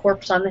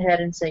corpse on the head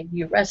and say,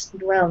 "You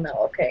rested well now,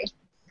 okay?"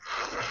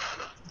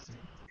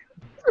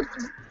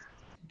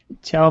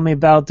 Tell me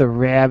about the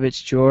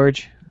rabbits,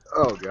 George.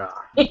 Oh god.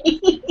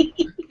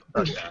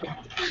 Oh god.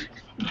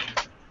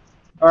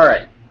 All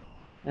right.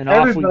 And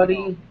off we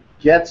Everybody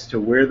gets to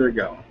where they're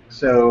going.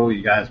 So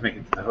you guys make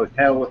it to the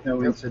hotel with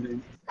no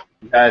incident.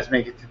 You guys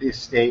make it to the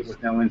estate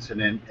with no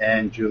incident.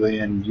 And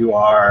Julian, you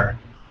are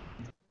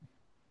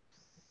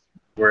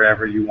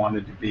wherever you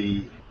wanted to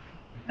be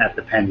at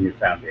the Penny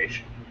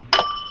Foundation.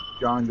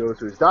 John goes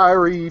to his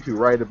diary to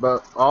write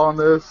about all on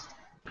this.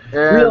 And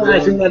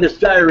Realizing that his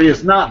diary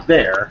is not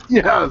there.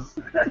 Yes.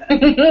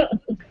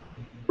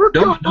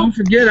 Don't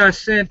forget I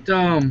sent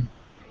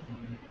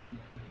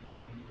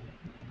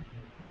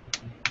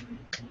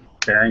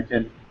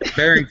Barrington.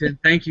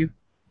 Thank you.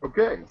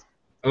 Okay.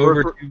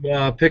 Over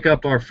to pick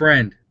up our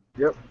friend.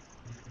 Yep.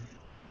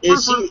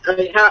 Is she?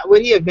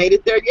 Would he have made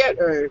it there yet,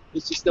 or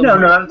is she still?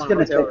 No, it's going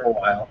to take a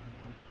while.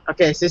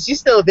 Okay, so she's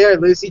still there.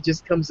 Lucy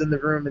just comes in the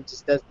room and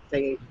just doesn't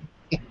say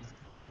anything.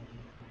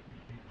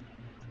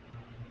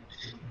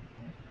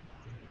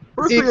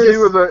 First She's thing I do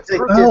was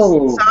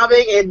just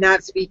sobbing and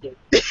not speaking.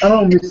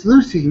 Oh, Miss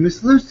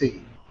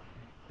Lucy.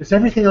 Is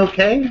everything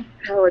okay?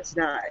 No, it's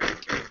not.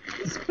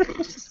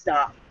 Just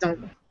stop.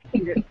 Don't.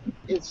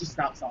 It's just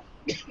stop sobbing.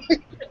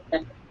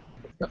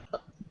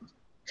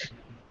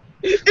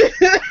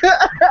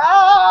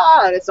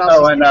 That's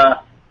all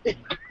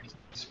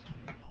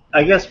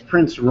I guess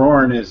Prince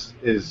Roran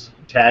is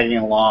tagging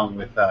along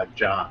with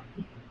John.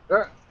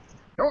 Go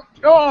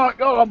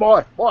on,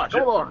 boy.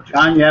 Come on.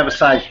 John, you have a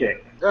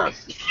sidekick.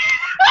 Yes.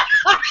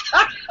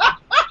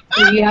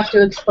 You have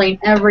to explain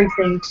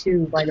everything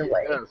too, by the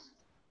way. Yes.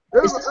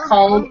 This is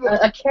called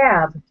a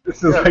cab.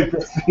 This is like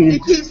the scene. He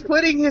keeps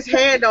putting his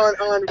hand on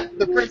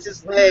the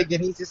prince's leg,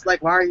 and he's just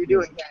like, "Why are you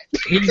doing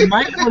that?" He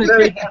might want to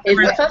take the It's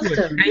prince to a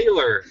custom.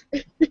 tailor.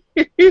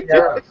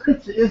 Yeah,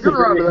 Prince is a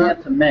very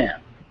handsome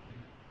man.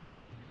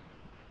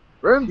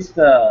 Friends, He's,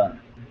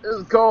 this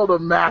is called a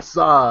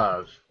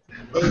massage.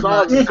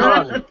 Massage.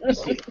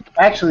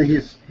 actually,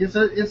 his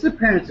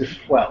appearance is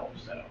 12,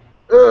 so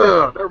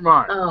Ugh, never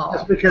mind.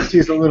 that's Oh, because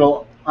he's a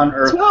little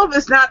unearthly. 12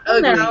 is not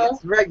ugly. No.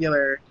 It's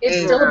regular. It's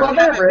And still above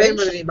I haven't average. been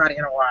with anybody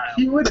in a while.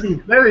 He would be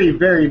very,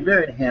 very,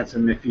 very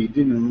handsome if he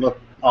didn't look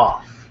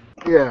off.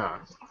 Yeah.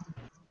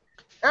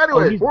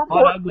 Anyway, he's more not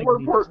important, ugly. more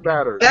important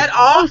matters. That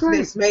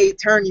offness may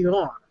turn you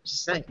on. I'm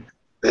just saying.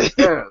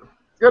 Yeah.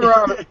 Get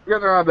around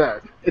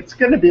that. It's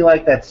going to be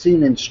like that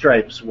scene in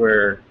Stripes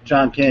where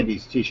John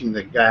Candy's teaching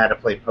the guy how to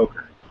play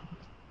poker.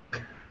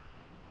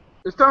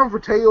 It's time for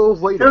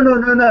tales later.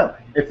 No.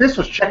 If this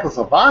was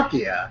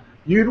Czechoslovakia,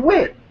 you'd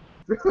win.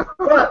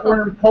 But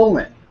we're in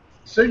Poland,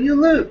 so you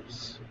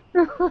lose.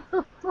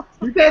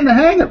 You're getting the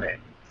hang of it.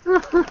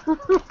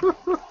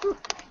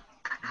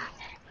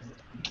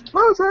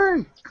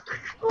 Lucy!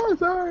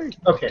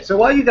 Okay, so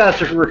while you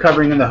guys are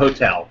recovering in the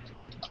hotel,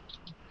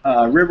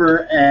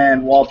 River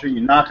and Walter,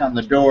 you knock on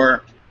the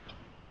door,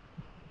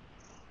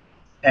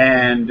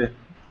 and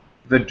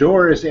the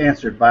door is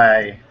answered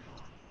by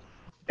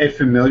a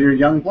familiar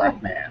young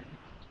black man.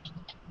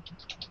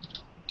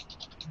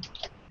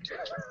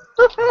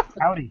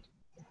 Howdy.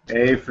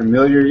 A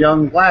familiar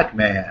young black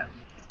man.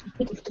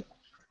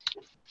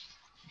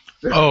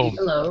 Oh,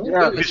 hello.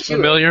 Yeah, he's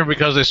familiar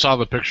because they saw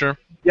the picture?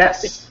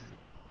 Yes.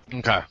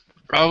 Okay.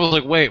 I was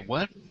like, wait,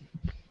 what?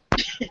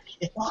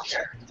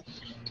 Walter,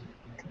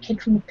 the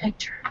kid from the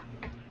picture.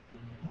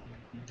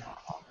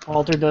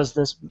 Walter does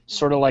this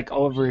sort of like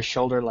over his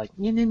shoulder, like.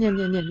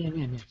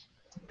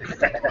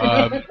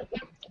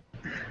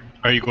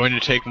 Are you going to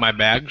take my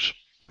bags?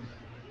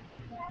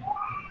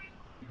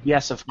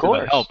 Yes, of To the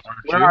course. help, aren't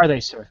Where you? are they,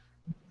 sir?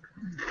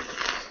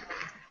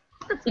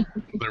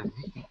 They're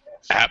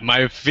at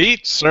my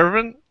feet,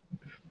 servant.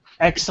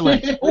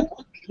 Excellent.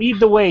 Lead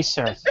the way,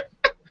 sir.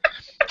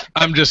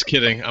 I'm just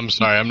kidding. I'm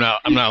sorry. I'm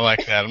not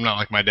like that. I'm not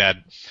like my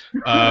dad.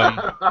 Here,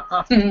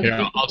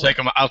 I'll take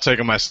him. I'll take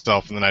him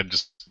myself, and then I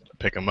just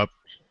pick him up.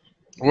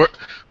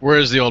 Where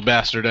is the old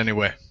bastard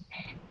anyway?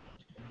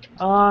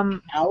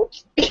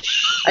 Out.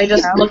 I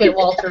just look at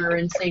Walter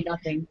and say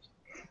nothing.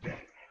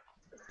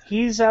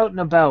 He's out and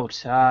about.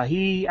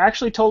 He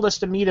actually told us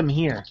to meet him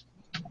here.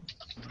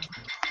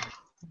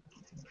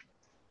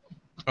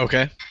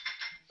 Okay.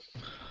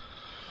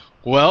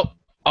 Well,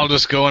 I'll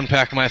just go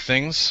unpack my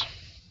things.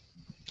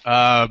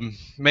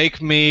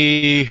 Make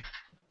me.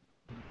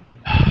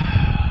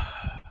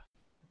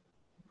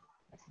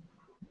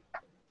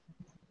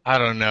 I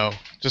don't know.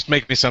 Just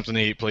make me something to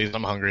eat, please.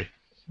 I'm hungry.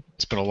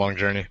 It's been a long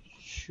journey.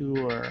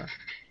 Sure.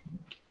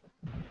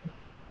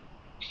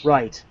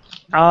 Right.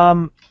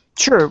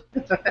 Sure.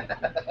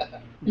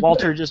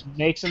 Walter just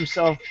makes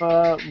himself,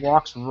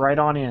 walks right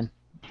on in.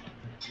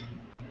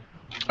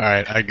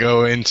 Alright, I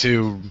go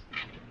into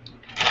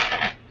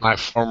my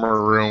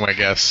former room, I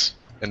guess,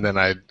 and then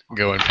I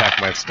go and pack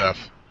my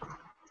stuff.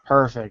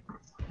 Perfect.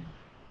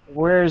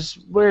 Where's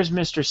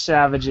Mr.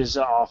 Savage's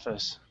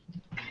office?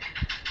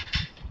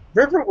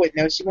 River would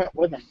know. She went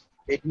with him,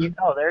 didn't you?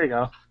 Oh, there you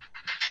go.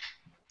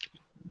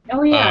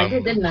 Oh yeah, I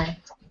did, didn't I?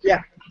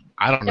 Yeah.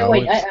 I don't know. No,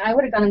 wait, It's I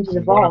would have gone into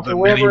the one vault of or the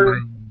many wherever.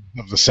 rooms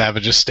of the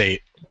Savage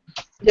Estate.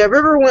 Yeah,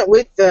 River went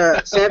with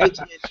Savage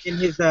in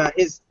his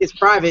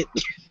private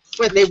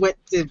when they went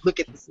to look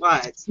at the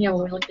slides. Yeah,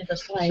 when we looked at the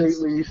slides.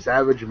 Stately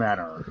Savage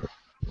Manor.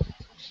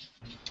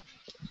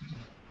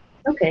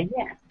 Okay,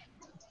 yeah.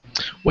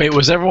 Wait,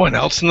 was everyone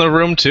else in the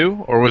room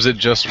too, or was it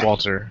just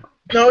Walter?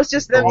 No, it's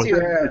just them Oh, two.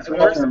 it's The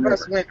all rest of River.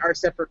 us went our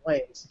separate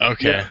ways.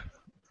 Okay.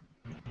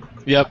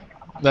 Yep,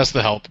 that's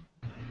the help.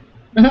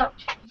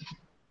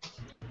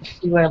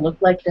 Do I look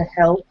like the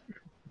help?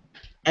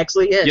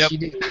 Actually, yes, Yep. you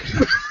do.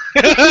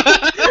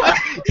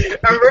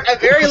 a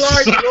very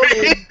large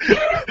woman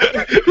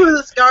with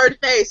a scarred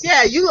face.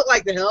 Yeah, you look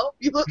like the help.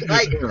 You look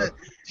like the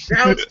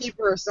groundskeeper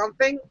or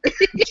something.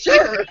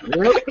 Sure.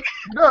 Yep, he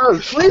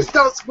does. Please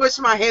don't squish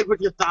my head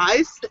with your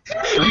thighs.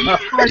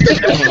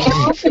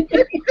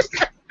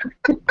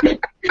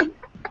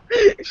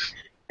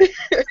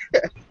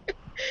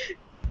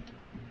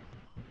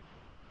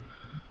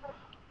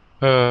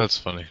 That's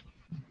funny.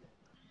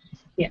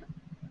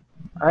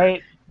 All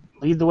right,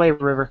 lead the way,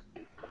 River.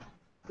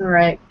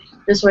 Alright.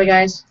 This way,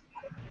 guys.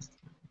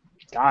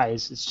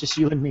 Guys, it's just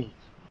you and me.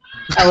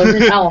 Oh, is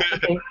it? Oh,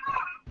 okay.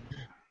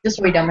 This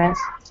way, dumbass.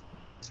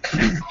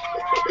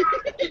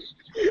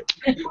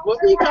 What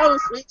do you call them,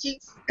 sweet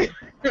cheeks?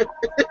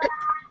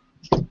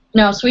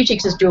 No, Sweet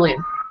Cheeks is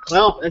Julian.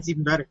 Well, that's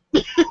even better.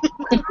 Oh,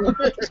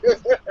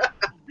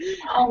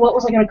 what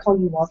was I going to call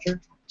you, Walter?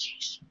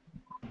 Jeez.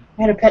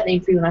 I had a pet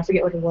name for you, and I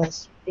forget what it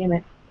was. Damn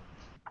it.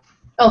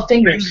 Oh,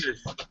 Fingers.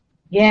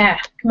 Yeah,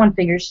 come on,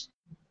 Fingers.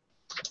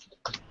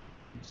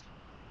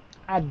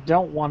 I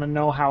don't want to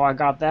know how I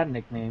got that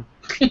nickname.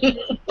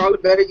 Probably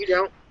better you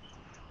don't.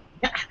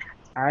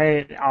 All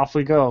right, off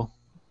we go.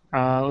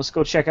 Let's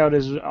go check out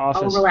his Oh,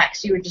 office.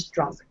 relax. You were just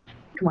drunk.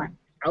 Come on.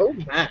 Oh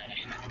my.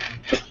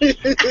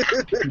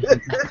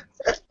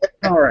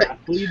 All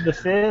right. Plead the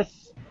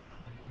fifth.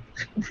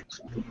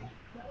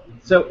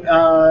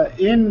 So,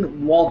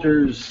 in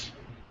Walter's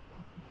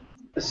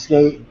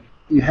estate,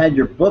 you had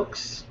your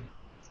books,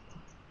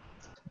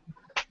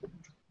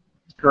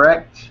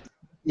 correct?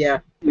 Yeah.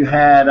 You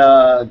had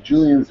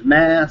Julian's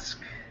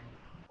mask.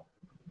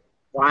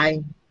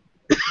 Why?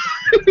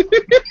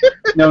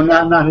 No,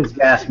 not his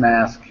gas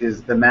mask.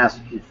 The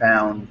mask he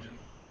found.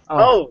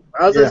 Oh,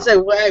 I was gonna say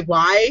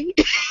why?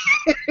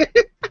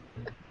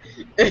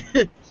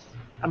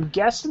 I'm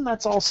guessing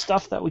that's all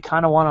stuff that we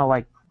kind of want to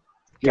like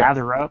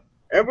gather up.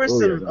 There were Oh,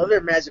 some yeah. other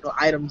magical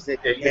items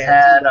that You you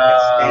had,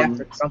 staff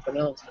and something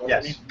else. wasn't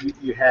Yes, it?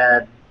 you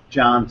had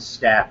John's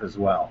staff as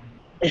well.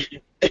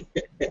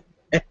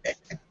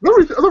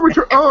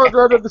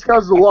 That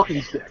disguises a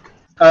walking stick.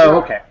 Oh,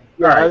 okay.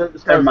 Yeah, All right. that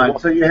disguises Never a mind.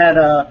 walking So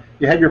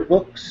you had your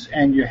books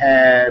and you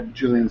had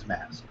Julian's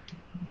mask.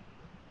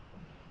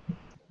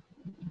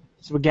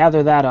 So we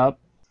gather that up,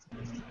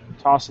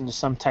 toss into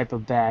some type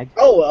of bag.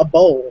 Oh, a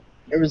bowl.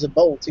 There was a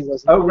bowl too,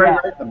 wasn't Oh, right,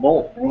 the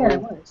bowl. Oh, yeah,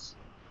 it was.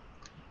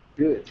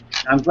 Good.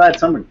 I'm glad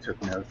somebody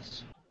took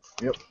notes.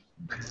 there?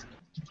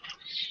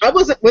 I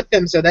wasn't with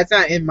them, so that's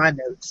not in my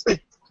notes.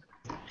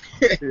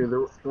 Yeah, there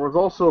was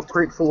also a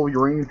crate full of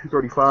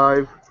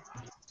uranium-235.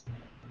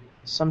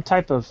 Some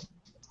type of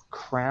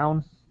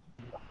crown.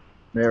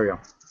 There we go.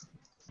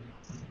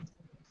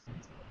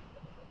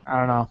 I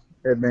don't know.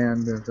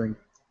 Headband and thing.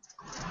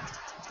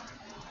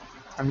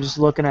 I'm just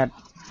looking at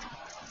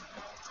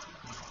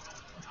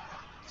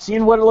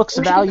seeing what looks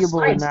Where'd you get the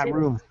valuable in slides, that too?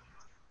 room.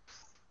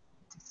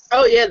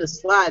 Oh yeah, the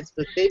slides,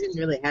 but they didn't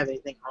really have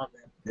anything on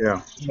them. Yeah,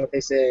 From what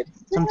they said.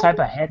 Some type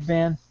of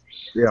headband.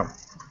 yeah.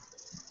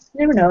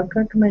 You never know. It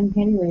could come in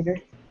handy later.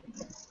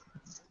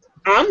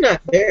 I'm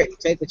not there. You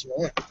take what you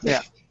want.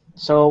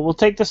 So we'll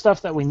take the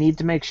stuff that we need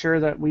to make sure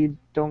that we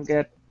don't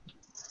get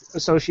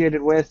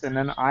associated with, and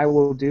then I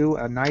will do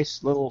a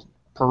nice little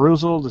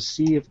perusal to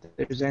see if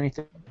there's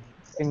anything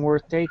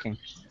worth taking.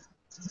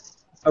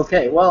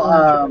 Okay,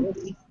 well,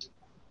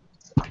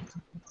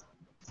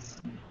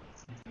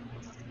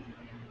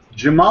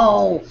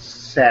 Jamal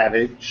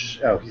Savage.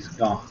 Oh, he's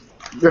gone.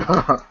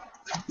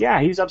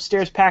 Yeah, he's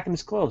upstairs packing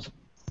his clothes.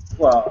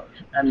 Well,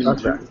 I mean,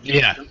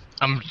 Yeah,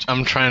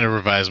 I'm trying to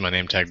revise my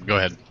name tag. Go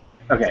ahead.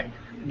 okay.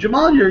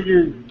 Jamal,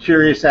 you're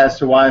curious as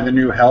to why the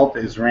new help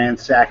is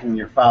ransacking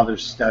your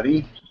father's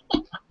study.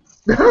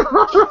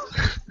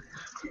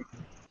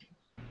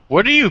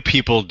 What are you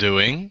people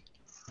doing?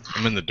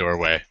 I'm in the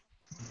doorway.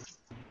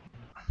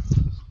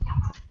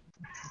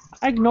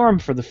 I ignore him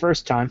for the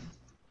first time.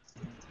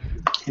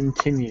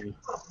 Continue.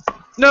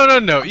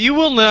 No. You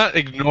will not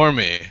ignore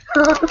me.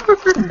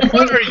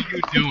 What are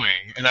you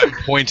doing? And I'm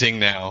pointing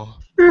now.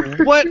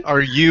 What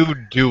are you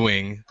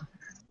doing,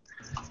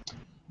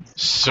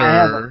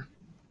 sir?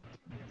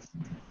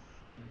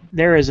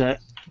 There is an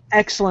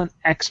excellent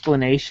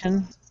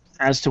explanation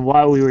as to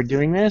why we were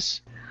doing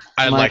this.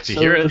 I'd My like to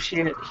hear it.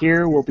 associate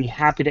here will be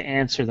happy to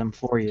answer them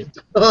for you.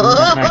 And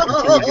I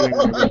continue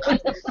doing my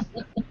work.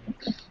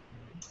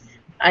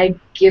 I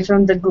give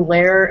him the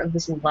glare of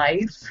his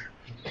life.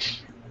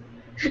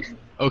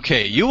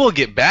 Okay, you will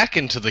get back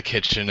into the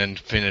kitchen and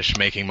finish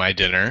making my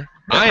dinner.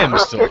 I am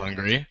still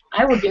hungry.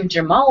 I will give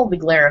Jamal the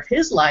glare of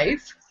his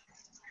life.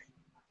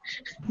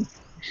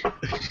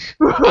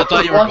 I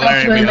thought you were Walk up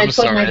glaring to at him me. I'm and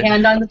put my sorry.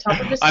 hand on the top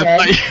of his I head.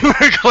 thought you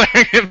were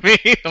glaring at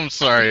me. I'm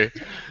sorry.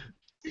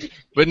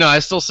 But no, I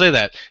still say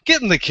that.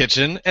 Get in the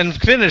kitchen and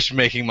finish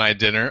making my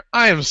dinner.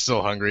 I am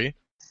still hungry.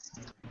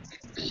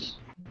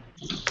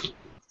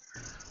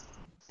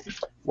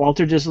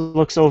 Walter just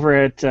looks over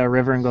at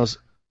River and goes,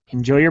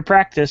 "Enjoy your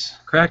practice."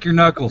 Crack your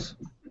knuckles.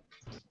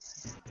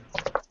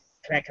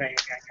 Crack, crack,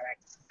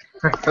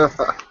 crack,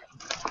 crack.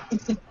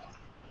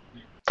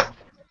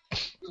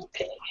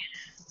 Okay.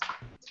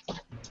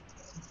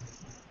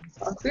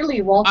 Well,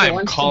 clearly Walter I'm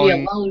wants calling-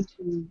 to be alone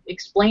to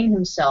explain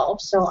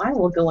himself, so I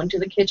will go into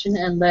the kitchen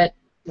and let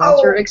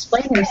Walter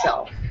explain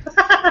himself.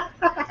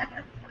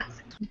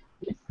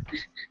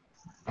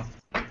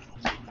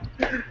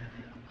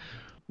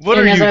 What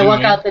and are as you I doing?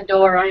 walk out the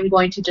door, I'm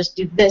going to just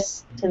do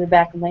this to the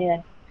back of my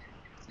head.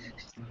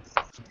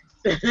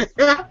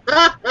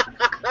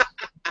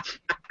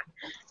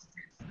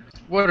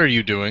 What are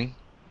you doing?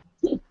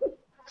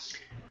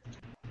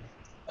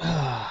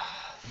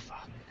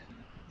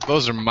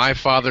 Those are my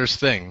father's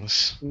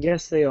things.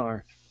 Yes, they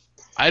are.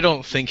 I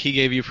don't think he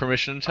gave you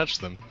permission to touch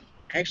them.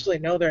 Actually,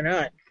 no, they're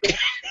not.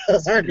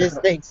 Those aren't his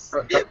things.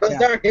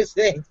 Those aren't his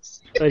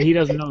things. But he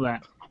doesn't know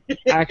that.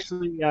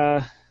 Actually,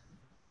 yeah,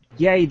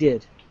 he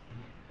did.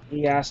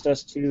 He asked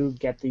us to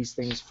get these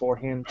things for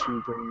him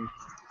to bring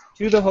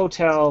to the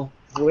hotel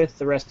with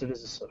the rest of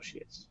his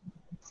associates.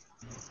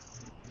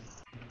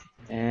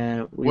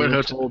 And we What were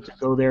hotel? told to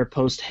go there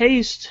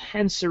post-haste,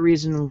 hence the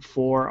reason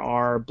for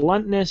our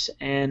bluntness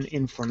and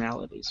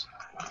informalities.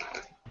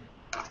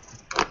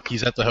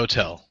 He's at the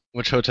hotel.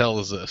 Which hotel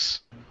is this?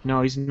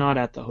 No, he's not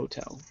at the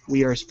hotel.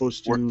 We are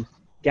supposed to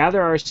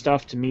gather our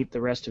stuff to meet the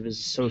rest of his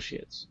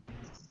associates.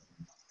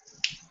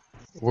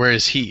 Where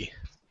is he?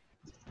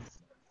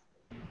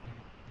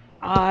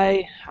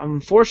 I,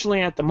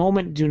 unfortunately, at the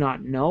moment, do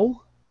not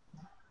know.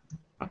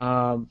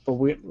 But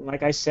we,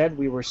 like I said,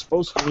 we were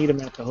supposed to meet him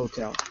at the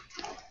hotel.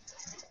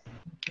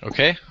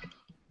 Okay.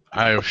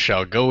 I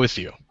shall go with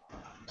you.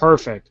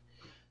 Perfect.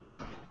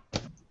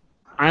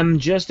 I'm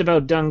just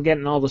about done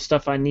getting all the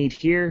stuff I need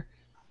here.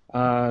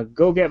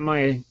 Go get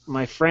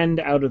my friend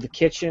out of the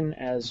kitchen,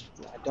 as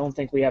I don't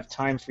think we have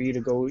time for you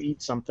to go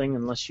eat something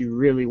unless you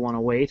really want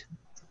to wait.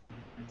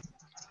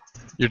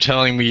 You're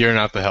telling me you're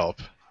not the help.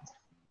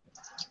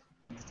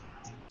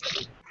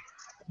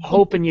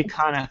 Hoping you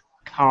kind of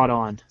caught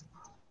on.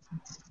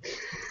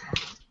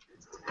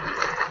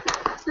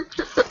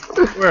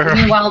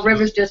 Meanwhile,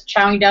 River's just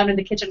chowing down in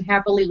the kitchen,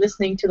 happily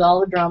listening to all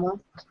the drama.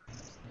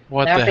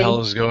 What the Laughing. hell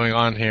is going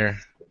on here?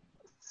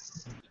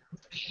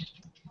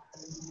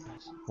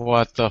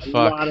 What the A fuck?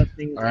 lot of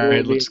things will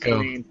Alright, be let's go.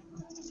 explained.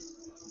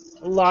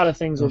 A lot of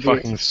things will I'm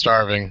be fucking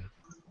starving.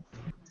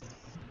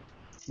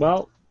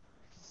 Well,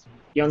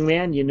 young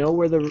man, you know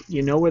where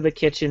the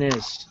kitchen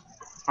is.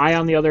 I,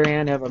 on the other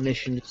hand, have a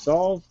mission to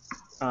solve.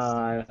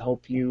 I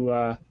hope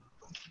you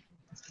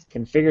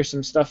can figure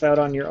some stuff out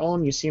on your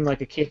own. You seem like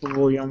a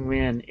capable young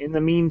man. In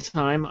the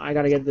meantime, I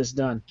gotta get this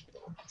done.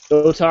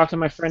 Go talk to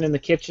my friend in the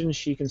kitchen.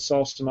 She can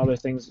solve some other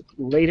things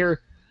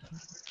later.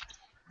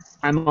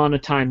 I'm on a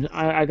time.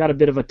 I got a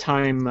bit of a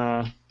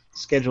time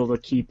schedule to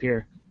keep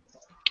here.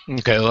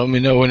 Okay, let me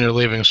know when you're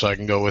leaving so I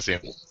can go with you.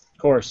 Of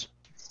course.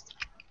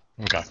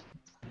 Okay.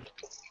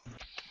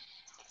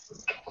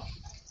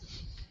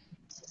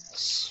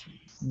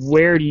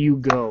 Where do you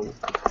go?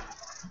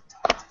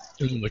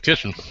 In the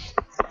kitchen.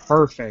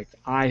 Perfect.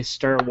 I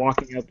start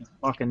walking out the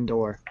fucking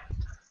door.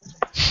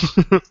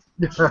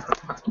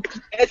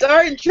 As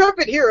our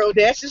intrepid hero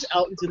dashes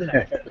out into the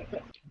night.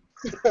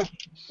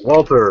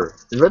 Walter,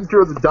 inventor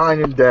of the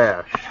dine and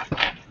dash.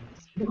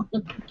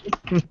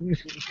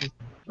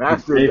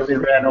 Master of Nathan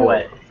ran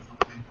away.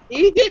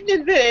 He didn't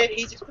invent it,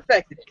 he just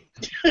perfected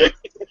it.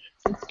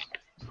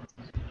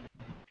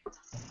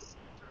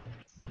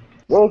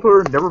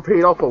 Walter never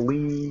paid off a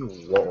lien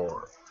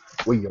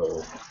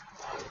wheel.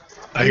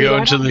 I go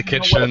into the What a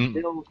kitchen.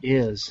 bill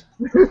is.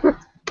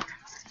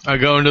 I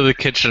go into the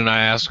kitchen and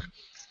I ask,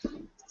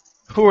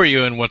 "Who are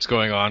you and what's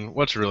going on?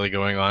 What's really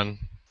going on?"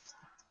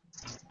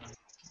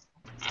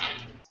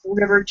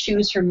 River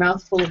chews her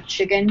mouth full of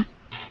chicken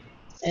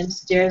and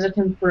stares at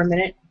him for a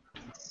minute,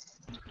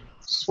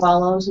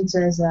 swallows and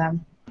says,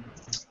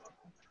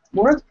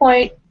 North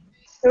Point,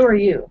 who are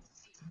you?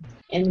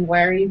 And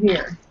why are you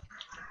here?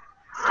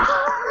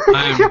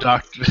 I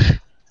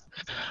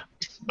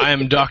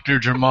am Dr.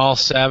 Jamal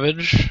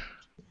Savage.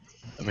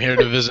 I'm here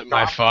to visit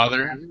my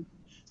father.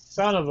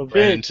 Son of a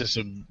Ran bitch.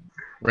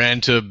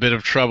 into a bit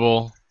of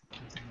trouble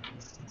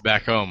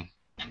back home.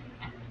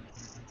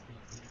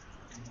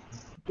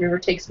 River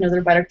takes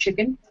another bite of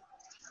chicken.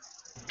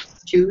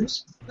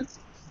 Chews.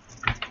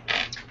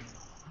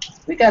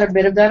 We got a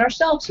bit of that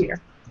ourselves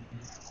here.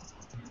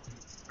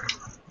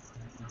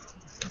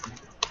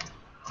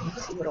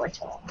 Let's see, what do I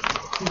tell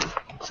him?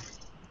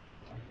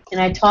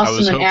 And I toss I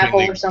was him an hoping apple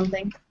they- or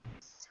something.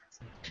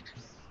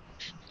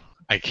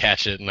 I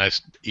catch it and I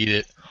eat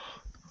it.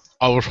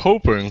 I was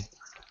hoping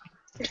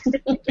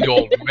the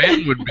old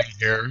man would be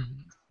here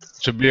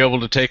to be able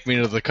to take me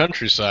to the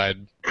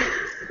countryside.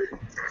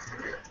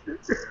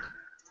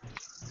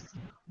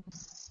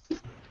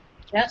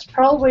 That's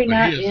probably But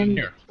not he isn't in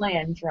here.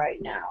 plans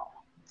right now.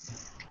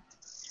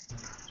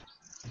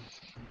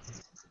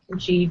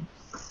 And she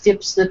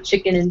dips the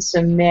chicken in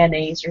some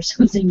mayonnaise or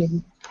something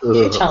and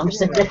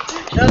chomps it.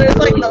 No, there's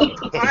like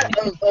a pot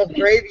of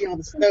gravy on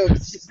the stove.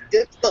 She just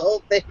dips the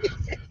whole thing.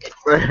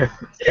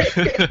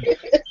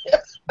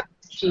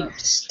 She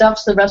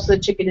stuffs the rest of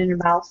the chicken in her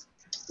mouth,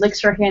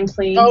 licks her hand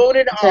clean. Own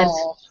it says,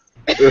 all.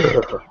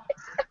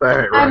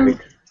 Right.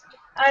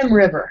 I'm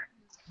River.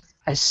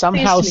 I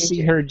somehow Nice to meet see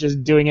you. her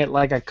just doing it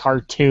like a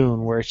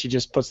cartoon, where she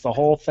just puts the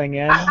whole thing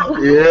in,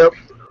 Yep.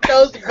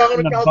 Those bone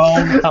and the comes-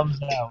 bone comes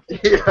out.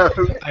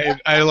 Yeah.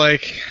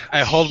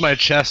 I hold my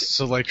chest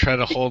to like try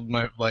to hold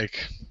my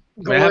like.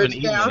 I haven't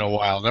eaten in a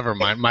while. Never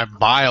mind. My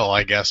bile,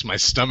 I guess. My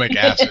stomach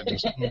acid.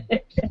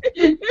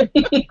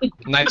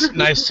 Just,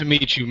 nice to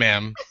meet you,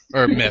 ma'am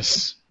or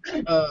miss.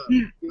 You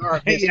are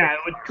a miss. Yeah, it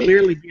would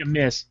clearly be a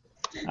miss.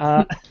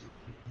 Yeah.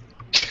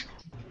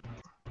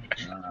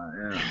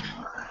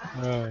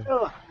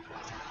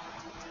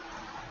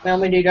 Well,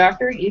 my dear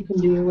doctor, you can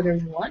do whatever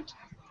you want.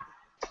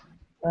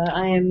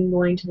 I am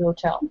going to the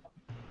hotel.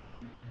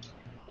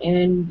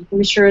 And you can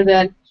be sure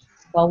that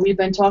while we've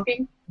been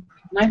talking,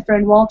 my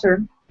friend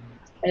Walter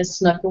has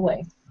snuck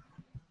away.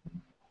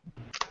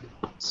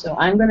 So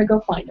I'm going to go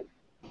find him.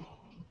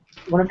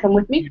 Want to come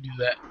with You me? do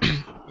that.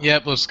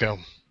 Yep, let's go.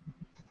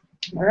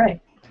 All right.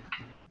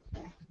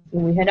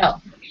 Then we head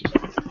out.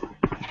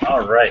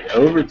 All right,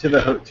 over to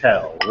the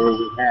hotel where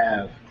we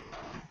have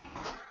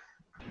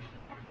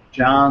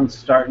John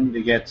starting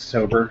to get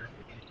sober.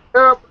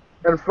 Yep.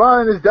 And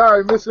find his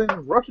diary missing,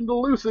 rushing to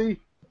Lucy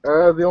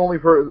as the only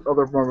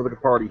other member of the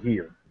party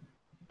here.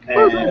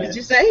 What And did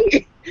you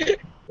say?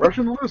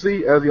 Rushing to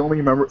Lucy as the only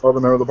other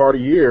member of the party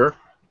here.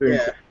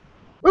 Yeah.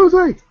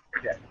 Lucy!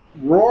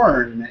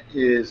 Rorn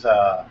is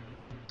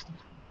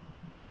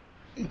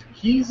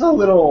he's a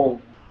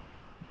little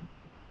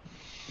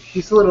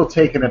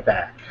taken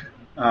aback.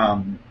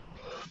 On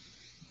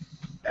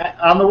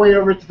the way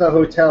over to the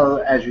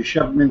hotel, as you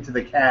shove him into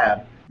the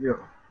cab, Yeah.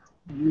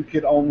 you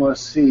could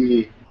almost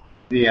see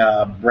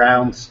the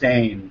brown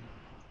stain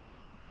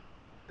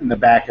in the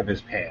back of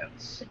his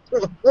pants.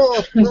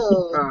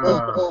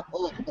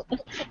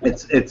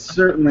 It's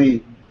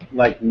certainly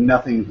like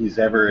nothing he's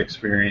ever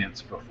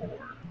experienced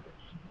before,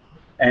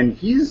 and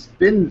he's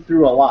been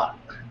through a lot.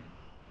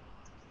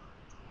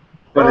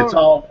 But it's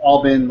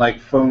all been like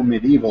faux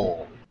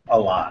medieval a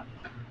lot.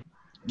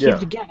 Keep Yeah. it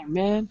together,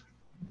 man.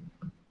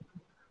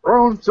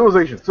 Rome,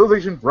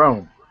 civilization,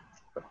 Rome.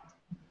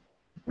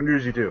 What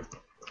did you do?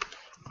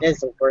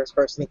 It's the worst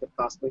person he could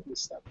possibly be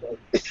stuck with.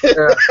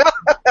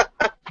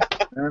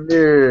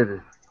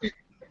 Indeed.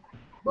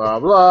 Blah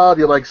blah.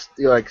 Do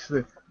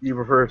you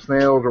prefer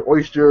snails or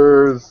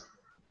oysters?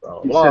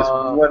 Blah He blah.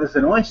 says, "What is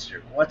an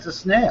oyster? What's a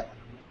snail?"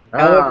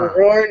 However,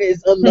 Rorn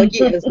is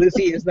unlucky as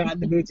Lucy is not in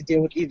the mood to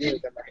deal with either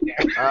of them right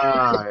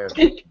now.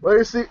 Yes.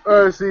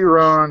 Let me see,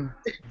 Ron.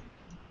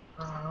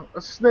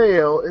 A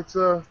snail, it's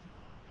a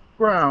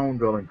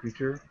ground-dwelling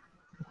creature.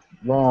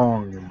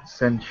 Long and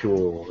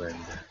sensual and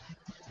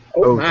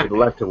my.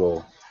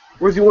 delectable.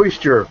 Where's the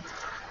oyster?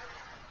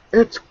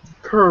 It's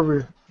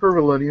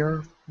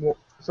curvilinear, more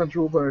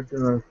sensual, but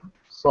in a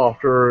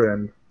softer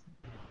and,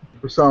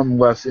 for some,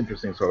 less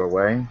interesting sort of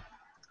way.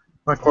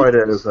 Not quite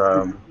as,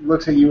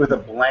 Looks at you with a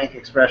blank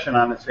expression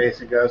on his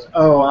face and goes,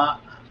 "Oh,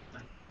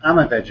 I'm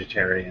a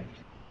vegetarian."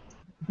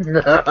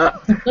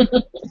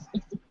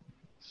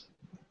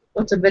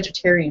 What's a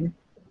vegetarian?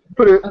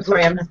 Put it, I'm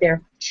sorry, I'm not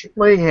there.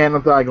 laying hand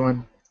on thigh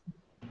going,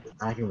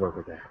 I can work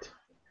with that.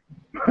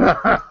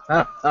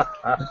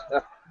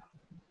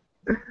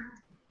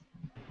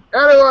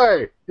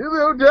 Anyway, to the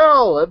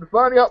hotel and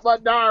finding out my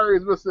diary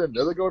is missing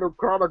as I go to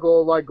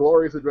chronicle my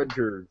glorious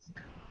adventures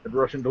and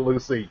rush into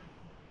Lucy.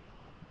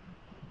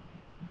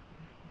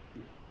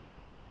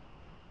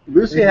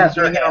 Lucy has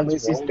her Hanging on hands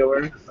Lucy's rolled.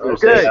 door.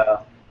 There's Okay.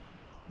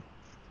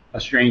 a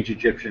strange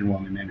Egyptian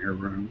woman in her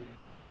room.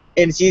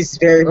 And she's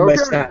very much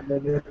Okay. not in the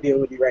mood to deal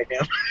with you right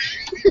now.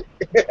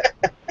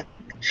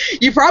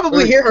 You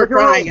probably hear her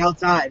crying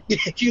outside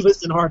if you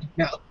listen hard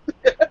enough.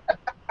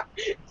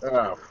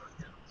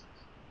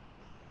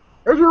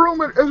 Has your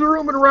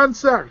room been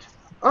ransacked?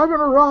 I've been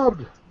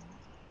robbed.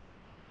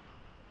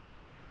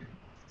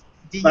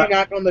 Do you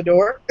knock on the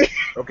door?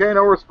 Okay,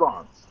 no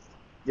response.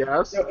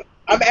 Yes. No,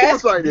 I'm Of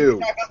course asking. I Do you do.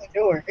 knock on the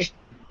door?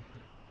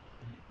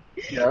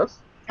 Yes.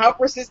 How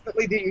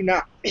persistently do you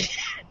knock?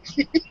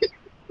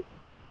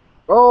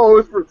 Oh,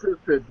 it's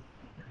persistent.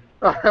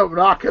 I am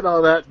knocking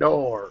on that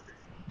door.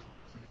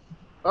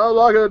 I'm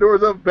knocking on the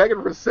doors. I'm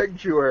begging for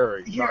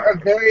sanctuary. You're a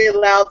very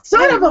loud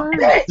son of a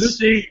bitch.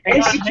 Lucy,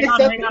 And she gets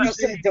up and goes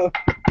to the door.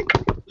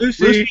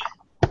 Lucy,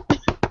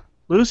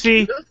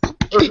 Lucy,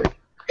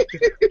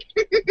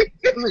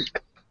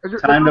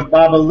 Time to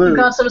Babaloo.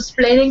 Got some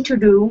explaining to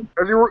do.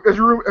 Has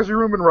your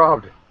room been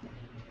robbed?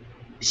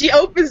 She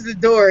opens the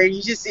door, and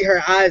you just see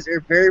her eyes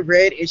are very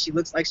red, and she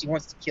looks like she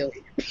wants to kill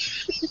you.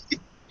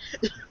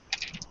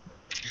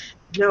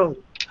 No.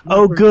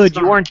 Oh, good.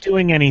 You weren't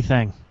doing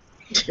anything.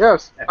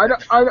 Yes, I know.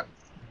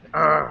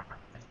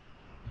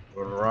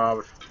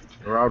 Rob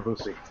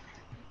Lucy.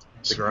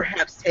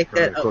 Perhaps take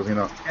that up. Closing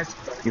up.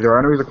 Either our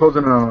enemies are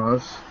closing in on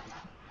us.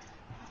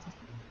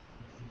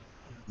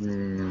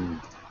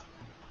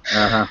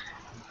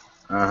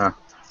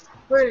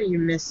 What are you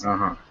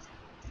missing?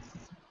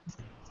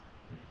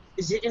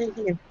 Is it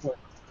anything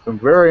important? Some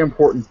very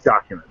important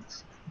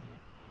documents.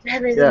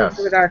 Have anything to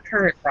do with our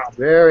current problem?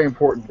 Very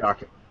important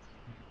documents.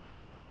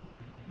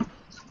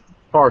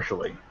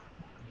 Partially.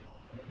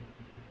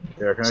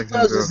 They're She connected.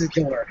 closes the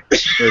door.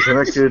 They're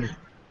connected.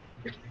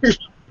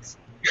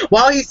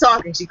 While he's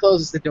talking, she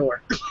closes the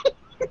door.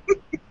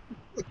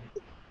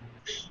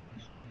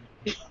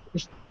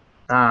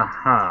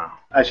 I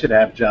should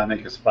have John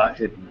make a spot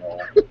hidden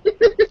roll.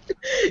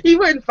 He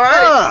wouldn't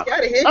find it. He's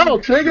got it hidden. I'll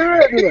take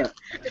it into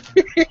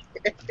that.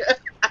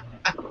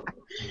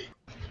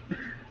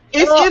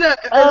 It's in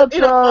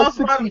a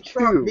off-bottom 62.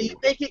 trunk. Do you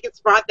think he can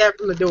spot that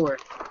from the door?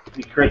 If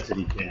he crits it,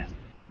 he can.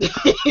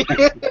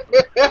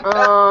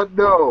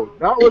 No,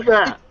 not with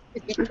that.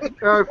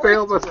 I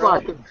failed my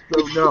spot,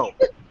 so no.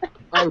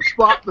 I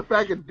spot the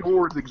fact that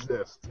doors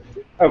exist.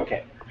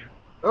 Okay.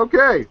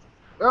 Okay.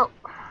 Well,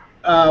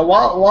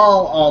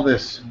 while all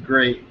this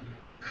great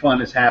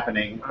fun is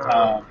happening,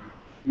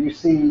 you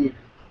see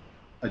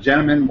a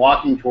gentleman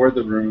walking toward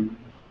the room.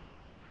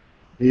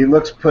 He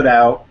looks put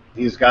out.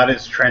 He's got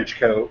his trench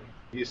coat.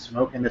 He's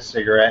smoking a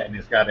cigarette, and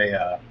he's got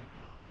a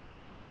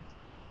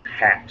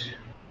hat.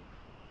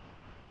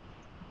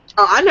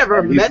 Oh, I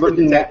never He's met the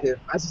looking detective.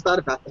 I just thought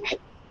about that.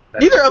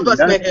 Neither of us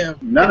met him.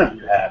 None of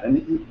you have.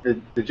 And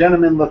the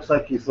gentleman looks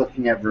like he's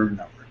looking at room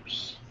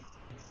numbers.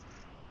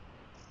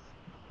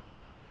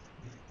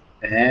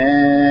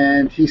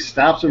 And he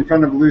stops in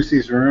front of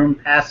Lucy's room,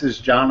 passes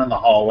John in the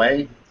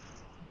hallway,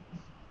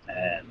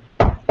 and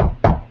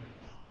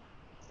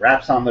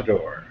raps on the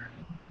door.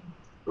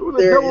 who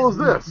the hell is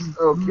this?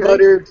 Okay.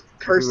 Muttered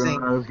cursing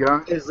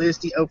Guy. as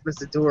Lucy opens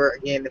the door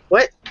again.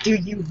 What do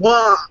you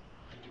want?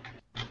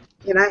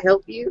 Can I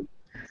help you?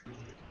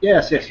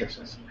 Yes.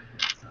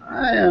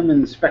 I am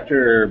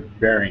Inspector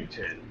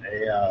Barrington.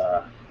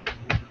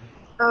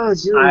 Oh, I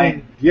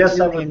Julian. guess I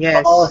Julian, would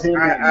yes. call him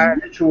a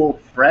mutual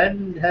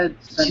friend had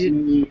sent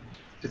me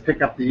to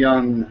pick up the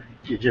young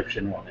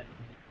Egyptian woman.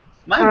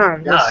 My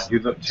God, you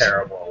look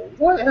terrible.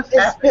 What has It's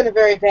happened? been a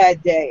very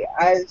bad day.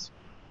 Just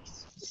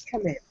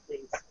come in,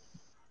 please.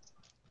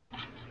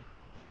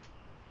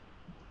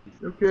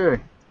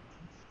 Okay.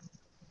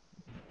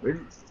 Do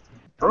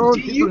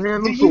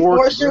you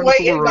force your way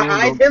in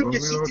behind him?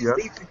 Because she just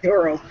leaves the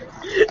door open.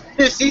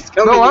 She's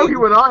coming No, I'm in.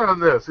 keeping an eye on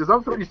this, because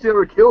I'm pretty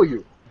sure to kill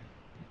you.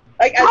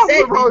 Like I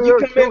said, I'm you gonna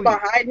come kill in you.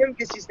 behind him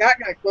because she's not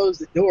going to close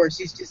the door.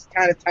 She's just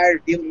kind of tired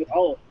of dealing with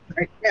all of it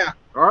right now.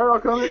 Alright, I'll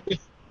come in.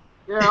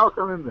 Yeah, I'll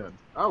come in then.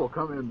 I will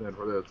come in then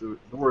for this. The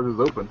door is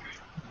open.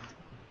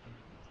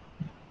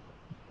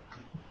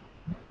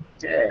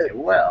 Okay,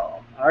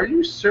 well, are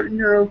you certain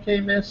you're okay,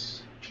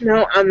 miss?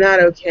 No, I'm not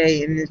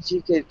okay, and if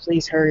you could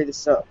please hurry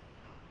this up.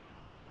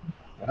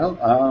 Well,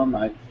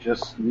 I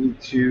just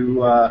need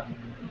to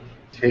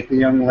take the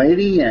young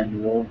lady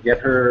and we'll get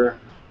her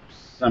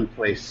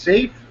someplace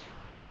safe.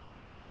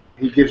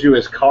 He gives you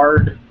his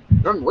card.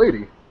 Young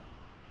lady?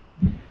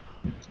 She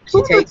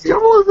Who the takes it.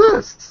 devil is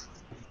this?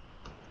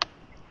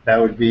 That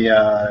would be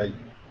the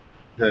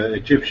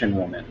Egyptian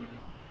woman.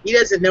 He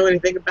doesn't know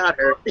anything about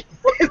her.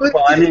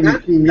 Well, I mean,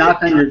 if he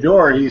knocked on your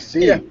door, he's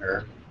seeing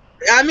her.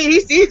 I mean, he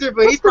sees her,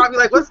 but he's probably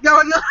like, "What's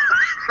going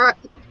on?"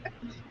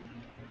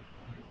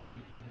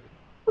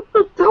 What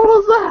the hell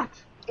is that?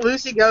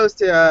 Lucy goes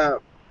to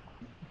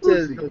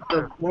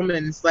the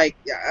woman. It's like,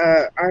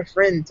 our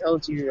friend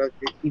told you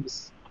that he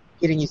was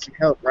getting you some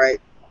help, right?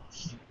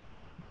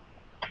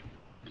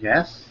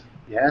 Yes.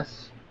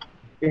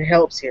 Your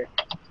help's here.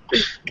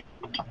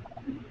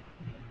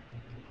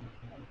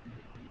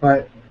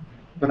 But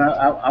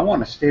I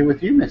want to stay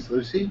with you, Miss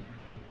Lucy.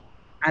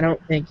 I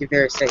don't think you're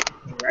very safe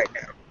with me right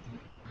now.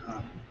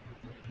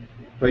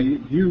 But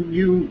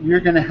you're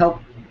going to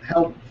help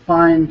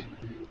find.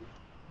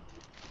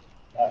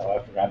 Oh, I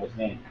forgot his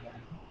name.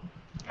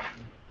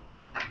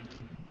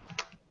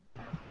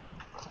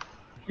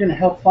 You're going to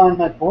help find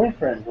my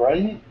boyfriend,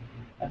 right?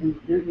 I mean,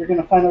 you're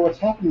going to find out what's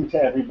happening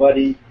to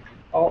everybody,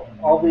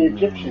 all the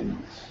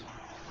Egyptians.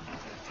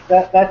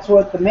 That's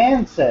what the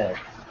man said.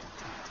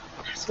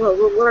 That's what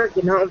we're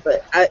working on,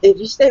 but if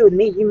you stay with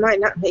me, you might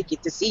not make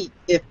it to see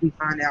if we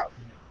find out.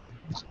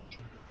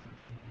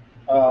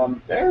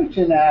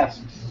 Barrington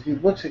asks, he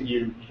looks at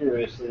you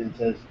curiously and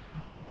says,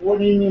 "What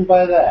do you mean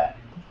by that?"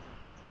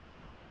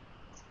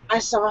 I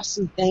saw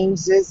some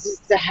things. It's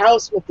the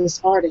house with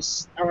this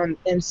artist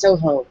in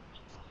Soho.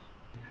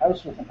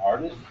 House with an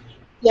artist?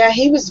 Yeah,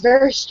 he was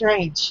very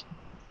strange.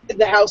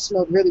 The house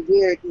smelled really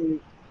weird, and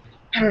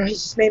I don't know, he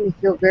just made me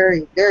feel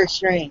very, very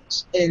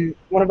strange. And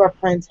one of our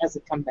friends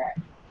hasn't come back.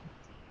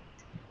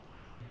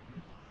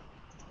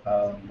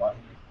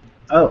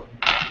 Oh,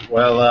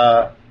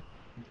 well,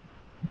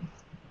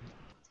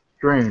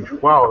 Strange,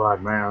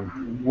 wild-eyed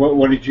man.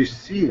 what did you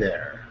see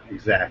there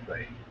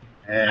exactly?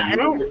 And I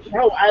don't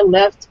know. I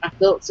left. I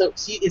felt so.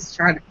 She is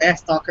trying to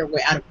fast talk her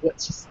way out of what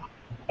she saw.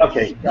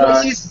 okay,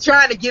 She's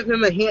trying to give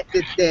him a hint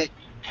that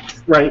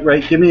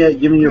right. Give me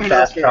your Come on,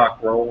 fast Oscar. talk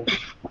roll.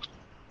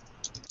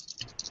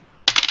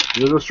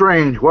 You're a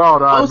strange,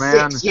 wild-eyed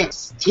man.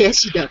 06, yes,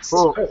 she does.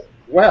 Oh,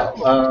 Well,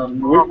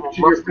 which of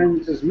your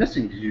friends is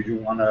missing? Do you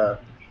want to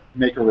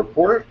make a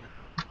report?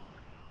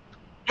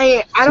 Hey,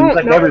 I Seems don't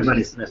like know.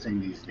 everybody's missing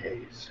these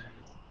days.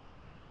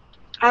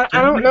 I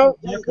don't know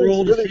if Luck anything's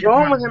roll to really see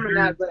wrong if with him or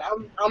not, but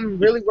I'm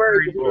really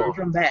worried that he didn't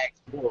come back.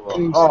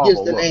 And she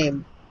gives the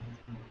name.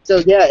 So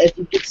yeah, if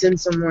you could send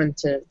someone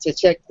to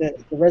check the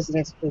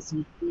residence because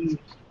he's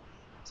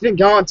been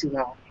gone too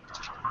long.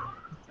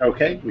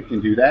 Okay, we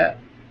can do that.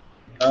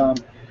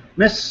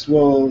 Miss,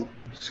 we'll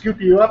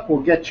scoop you up.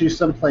 We'll get you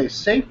someplace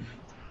safe.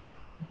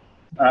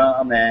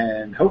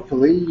 And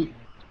hopefully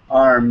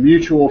our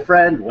mutual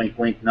friend, wink,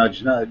 wink,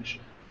 nudge, nudge,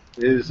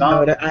 is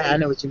on. I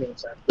know what you mean,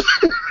 sir.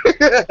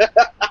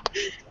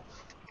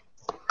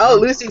 Oh,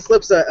 Lucy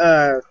slips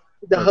the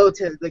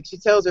hotel. Like she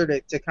tells her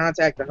to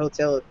contact the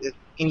hotel if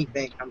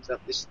anything comes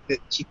up that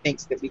she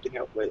thinks that we can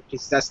help with,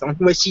 because that's the only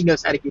way she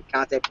knows how to get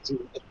contact with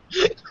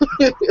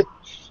you.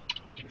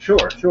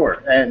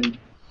 Sure. And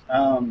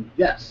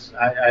yes,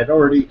 I'd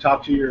already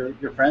talked to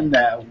your friend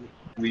that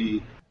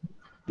we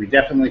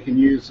definitely can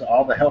use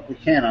all the help we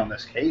can on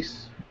this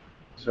case.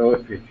 So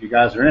if you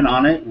guys are in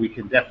on it, we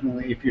can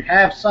definitely, if you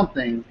have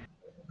something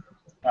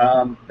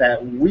that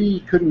we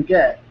couldn't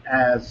get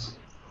as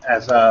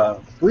a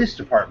police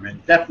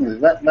department, definitely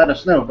let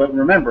us know. But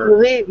remember,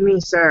 Believe me,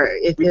 sir,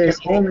 if we there's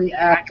can only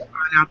act. find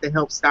out to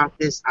help stop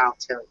this, I'll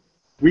tell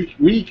you.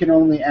 We can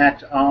only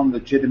act on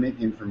legitimate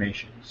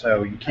information.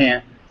 So you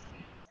can't.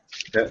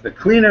 The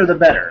cleaner, the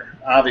better.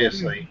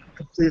 Obviously,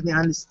 Completely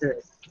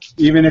understood.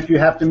 even if you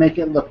have to make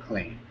it look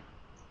clean.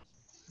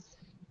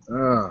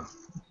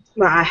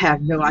 Well, I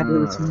have no idea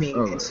what you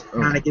mean. It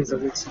kind of gives a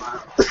weak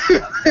smile.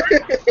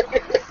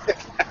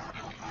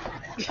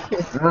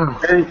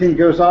 Everything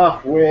goes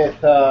off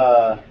with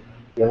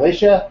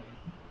Alicia.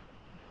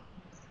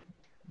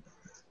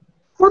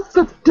 What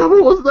the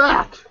devil was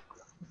that?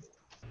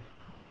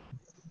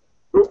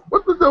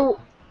 What the devil?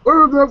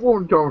 Where did that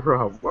woman come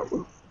from? What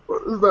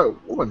is that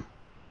woman?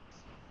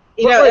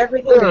 You know,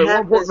 everything that what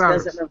happens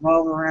matters? doesn't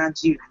revolve around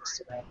you,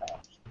 Mr.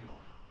 Randolph.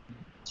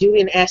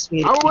 Julian asked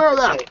me to I'm keep aware her of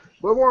that. safe.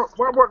 But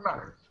what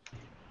matters?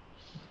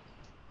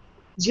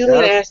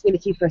 Julian Yes? asked me to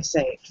keep her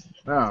safe,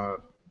 Uh,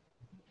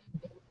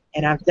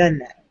 and I've done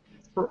that.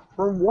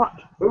 from what?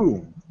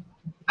 Who?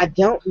 I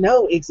don't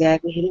know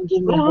exactly. He didn't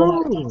give me a whole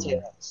lot of Oh.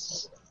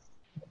 details.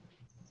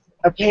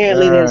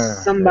 Apparently,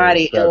 there's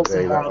somebody yeah, else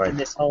that involved way. in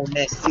this whole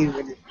mess, too.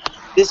 And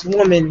this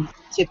woman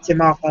tipped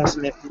him off on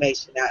some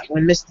information. Now,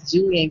 when Mr.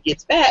 Julian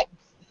gets back,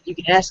 you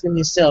can ask him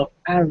yourself,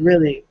 I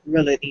really,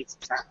 really need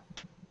some time.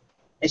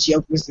 And she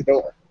opens the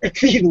door.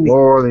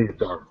 More of these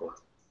dark ones.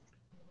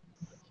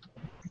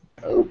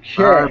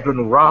 Okay. I've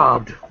been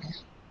robbed.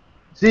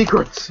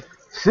 Secrets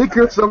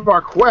of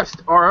our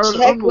quest are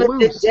Check on the with the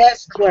loose.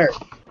 desk clerk.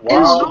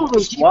 While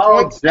She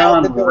points out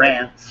John the door.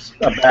 rants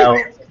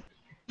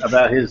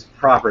about his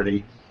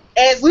property,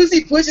 As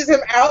Lucy pushes him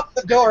out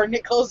the door,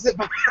 Nick closes it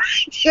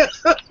behind him.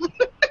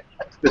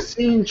 the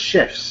scene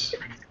shifts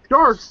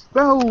Dark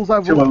spells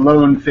I've to a learned.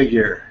 lone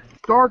figure.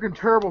 Dark and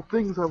terrible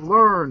things I've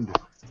learned.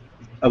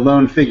 A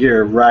lone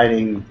figure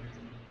riding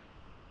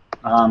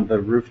on the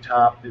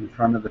rooftop in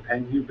front of the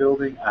Penhue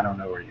building. I don't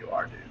know where you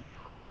are,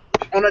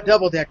 dude. On a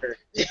double decker.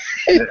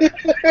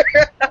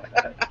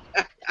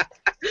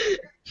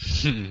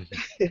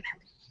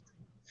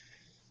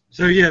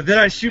 So yeah, then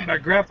I shoot my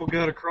grapple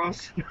gun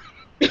across.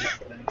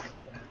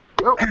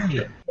 Well,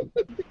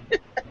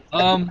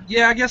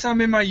 Yeah, I guess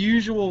I'm in my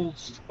usual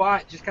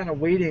spot, just kind of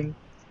waiting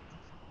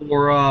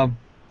for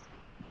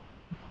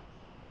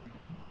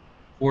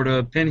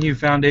the Penhue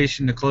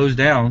Foundation to close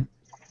down.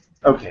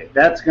 Okay,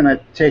 that's going to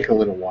take a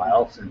little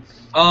while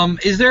since.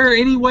 Is there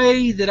any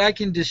way that I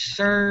can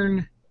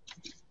discern?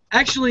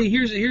 Actually,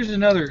 here's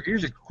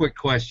a quick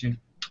question.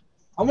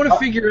 I want to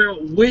figure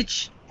out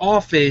which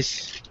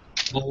office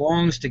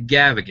belongs to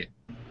Gavigan.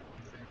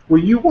 Well,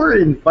 you were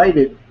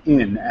invited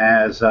in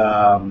as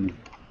under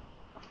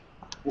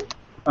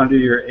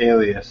your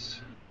alias,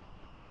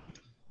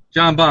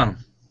 John Bonham.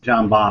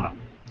 John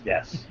Bonham.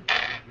 Yes,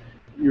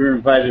 you were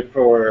invited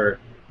for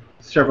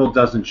several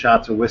dozen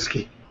shots of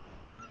whiskey.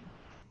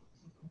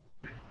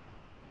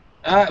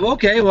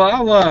 Okay,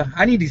 well,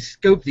 I need to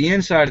scope the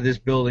inside of this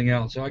building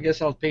out, so I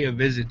guess I'll pay a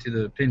visit to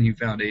the Penhue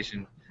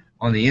Foundation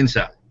on the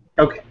inside.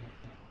 Okay.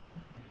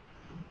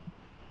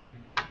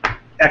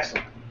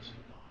 Excellent.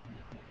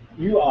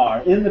 You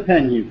are in the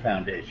Penhue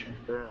Foundation.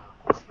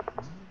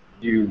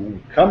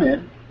 You come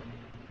in.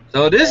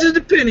 So this is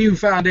the Penhue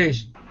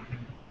Foundation.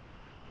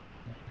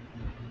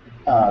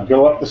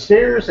 Go up the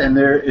stairs, and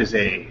there's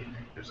a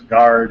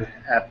guard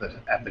at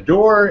the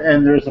door,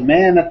 and there's a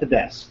man at the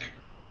desk.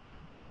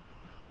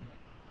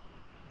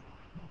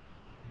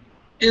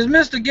 Is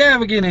Mr.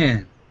 Gavigan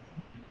in?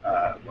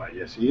 Why,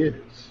 yes, he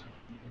is.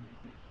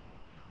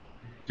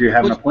 Do you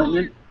have an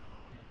appointment?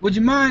 Would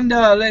you mind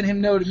letting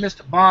him know that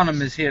Mr.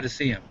 Bonham is here to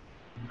see him?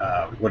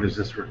 What is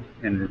this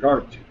in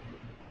regard to?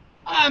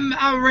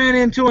 I ran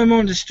into him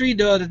on the street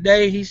the other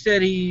day. He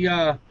said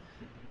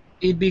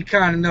he'd be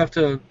kind enough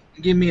to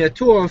give me a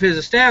tour of his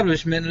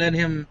establishment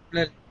and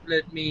let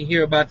me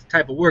hear about the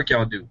type of work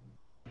y'all do.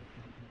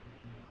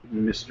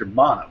 Mr.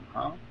 Bonham,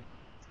 huh?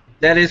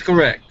 That is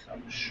correct.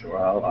 I'm sure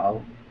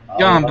I'll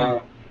John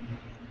Bonham.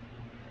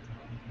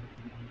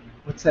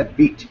 What's that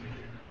beat?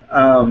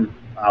 When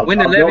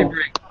the levee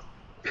break.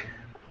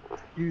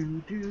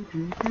 No,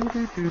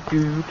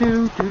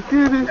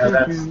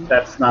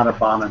 that's not a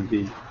Bonham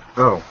beat.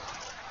 Oh.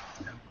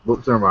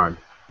 Whoops, never mind.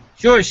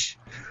 Shush.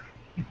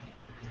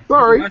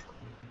 Sorry.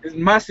 It's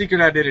my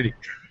secret identity.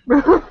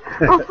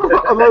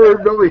 Another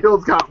Beverly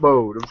Hills Cop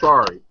mode. I'm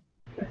sorry.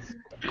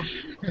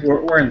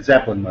 We're in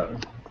Zeppelin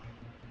mode.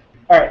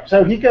 All right,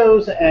 so he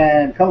goes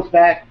and comes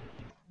back,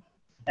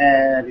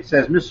 and he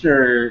says,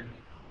 Mr.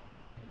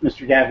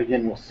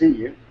 Gavigan will see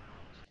you.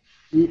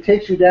 He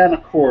takes you down a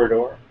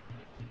corridor,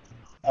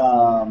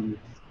 and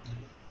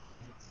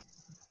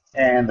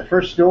the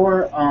first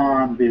door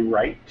on the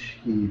right,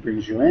 he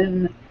brings you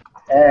in,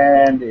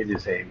 and it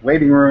is a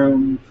waiting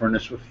room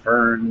furnished with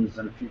ferns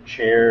and a few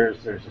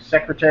chairs. There's a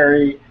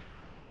secretary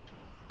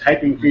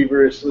typing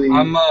feverishly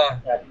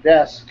at the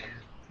desk.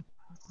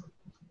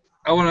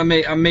 I'm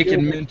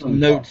making mental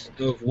notes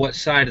of what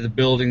side of the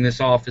building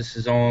this office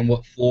is on,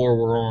 what floor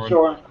we're on.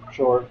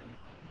 Sure.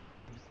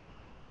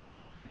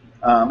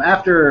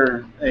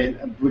 After an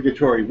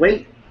obligatory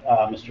wait,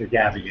 Mr.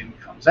 Gavigan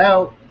comes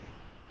out,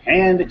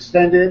 hand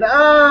extended.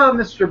 Ah,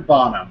 Mr.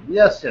 Bonham.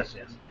 Yes.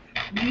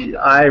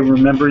 I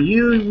remember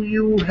you.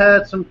 You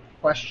had some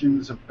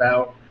questions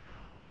about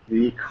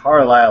the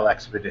Carlisle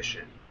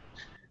expedition.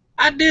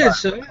 I did,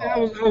 sir. I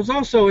was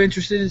also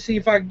interested in see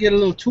if I could get a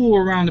little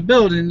tour around the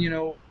building. You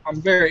know, I'm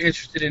very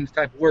interested in the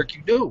type of work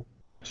you do.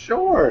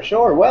 Sure.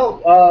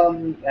 Well,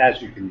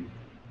 as you can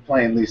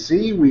plainly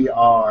see,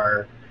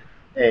 the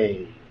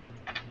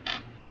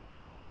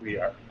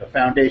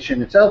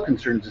Foundation itself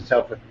concerns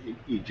itself with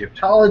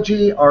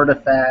Egyptology,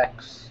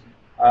 artifacts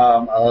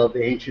of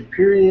the ancient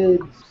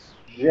periods.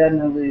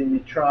 Generally, we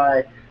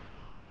try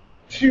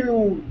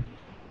to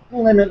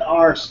limit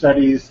our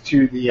studies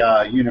to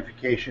the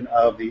unification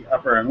of the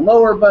upper and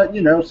lower, but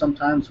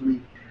sometimes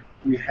we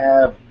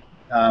have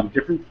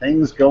different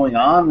things going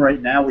on.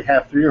 Right now, we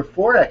have 3 or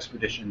 4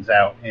 expeditions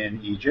out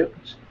in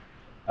Egypt.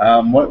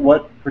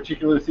 What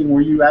particular thing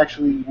were you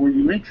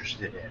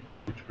interested in?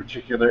 Which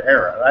particular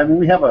era? I mean,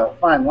 we have a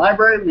fine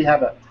library.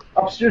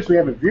 Upstairs we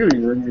have a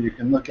viewing room where you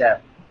can look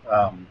at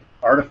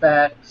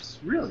artifacts.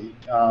 Really,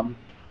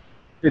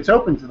 it's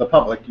open to the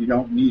public. You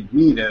don't need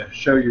me to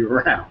show you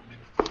around.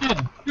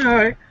 Oh, all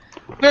right.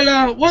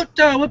 Well,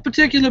 what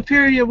particular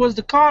period was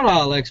the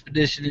Carlisle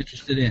expedition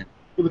interested in?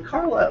 Well, the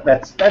Carlisle,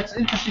 that's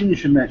interesting you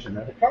should mention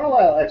that. The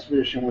Carlisle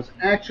expedition was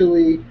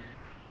actually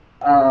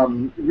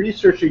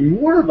researching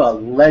more of a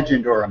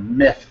legend or a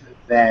myth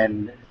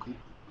than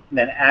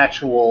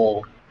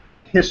actual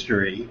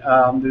history.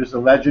 There's a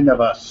legend of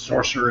a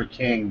sorcerer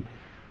king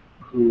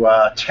who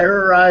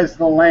terrorized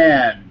the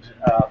land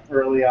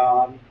early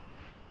on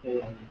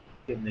in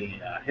the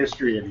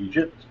history of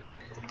Egypt.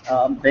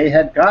 They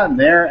had gotten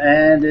there,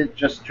 and it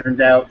just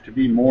turned out to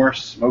be more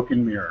smoke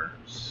and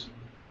mirrors.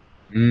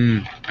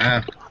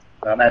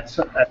 At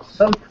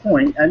some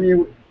point, I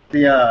mean,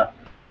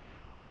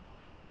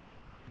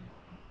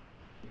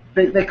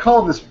 they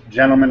call this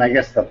gentleman, I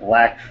guess, the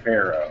Black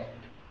Pharaoh.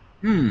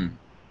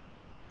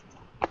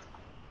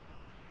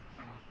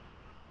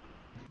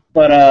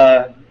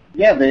 But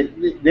yeah,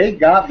 they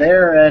got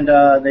there, and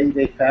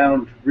they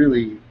found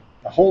really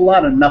a whole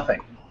lot of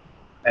nothing.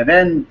 And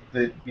then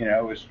it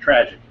was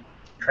tragic.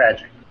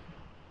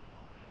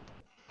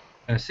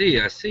 I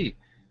see.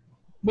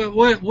 But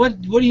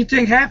what do you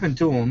think happened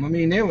to them? I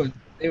mean, they were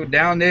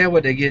down there.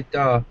 Would they get?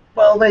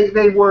 Well,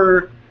 they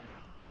were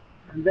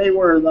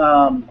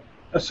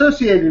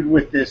associated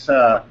with this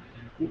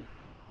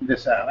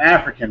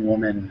African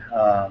woman.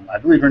 I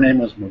believe her name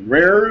was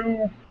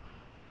Mereru.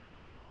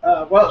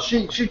 Well,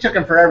 she took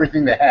them for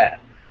everything they had.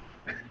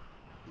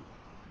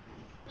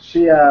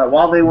 She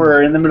while they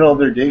were in the middle of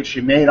their dig, she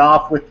made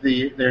off with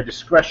their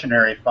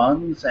discretionary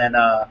funds, and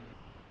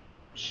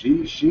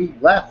she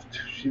left.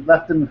 She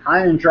left them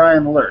high and dry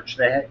in the lurch.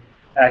 They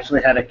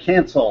actually had to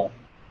cancel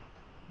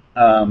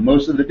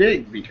most of the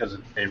dig because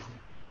they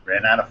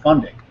ran out of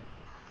funding.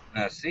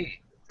 I see.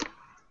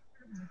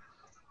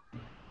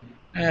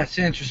 That's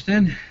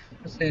interesting.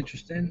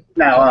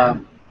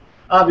 Now,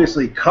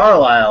 obviously,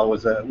 Carlisle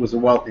was a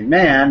wealthy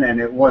man, and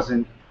it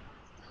wasn't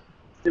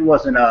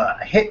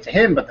a hit to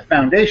him, but the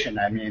foundation.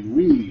 I mean,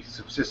 we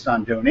subsist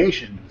on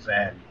donations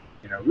and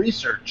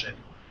research, and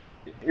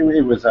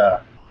it was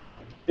a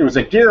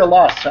dear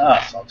loss to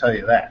us. I'll tell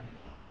you that.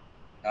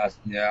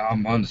 Yeah, I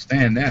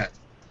understand that.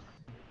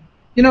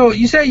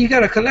 You say you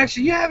got a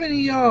collection. You have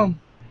any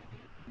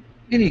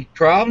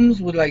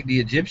problems with like the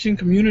Egyptian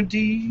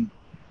community?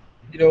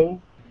 you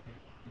know,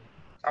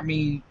 I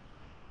mean,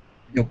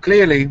 you know,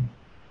 clearly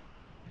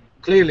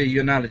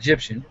you're not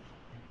Egyptian.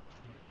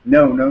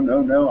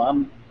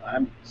 No.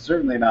 I'm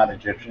certainly not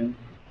Egyptian.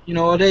 You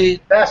know, they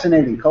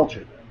Fascinating culture,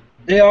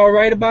 though. they all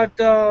right about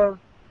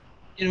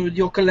you know,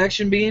 your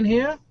collection being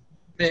here.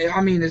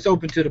 I mean, it's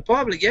open to the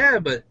public, yeah,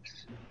 but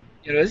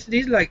you know,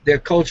 these like they're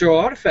cultural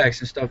artifacts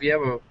and stuff. You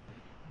have a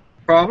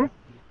problem?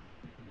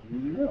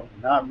 No,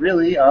 not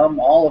really.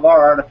 All of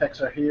our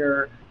artifacts are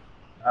here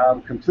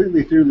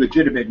completely through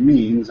legitimate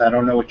means. I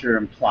don't know what you're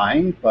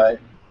implying, but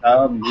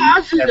I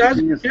was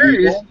everything is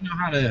curious, legal. you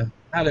know,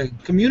 how the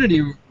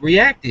community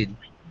reacted.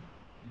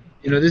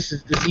 You know, this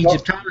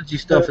Egyptology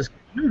stuff is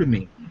new to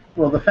me.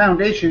 Well, the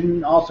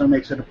foundation also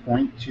makes it a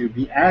point to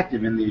be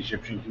active in the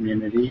Egyptian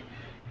community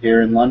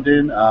here in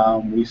London.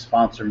 We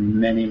sponsor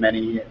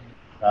many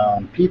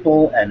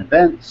people and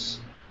events.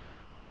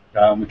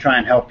 We try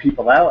and help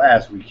people out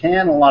as we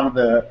can. A lot of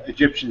the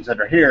Egyptians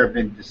that are here have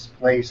been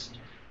displaced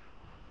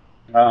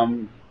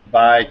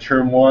by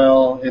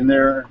turmoil in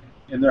their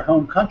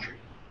home country.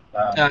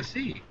 I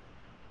see.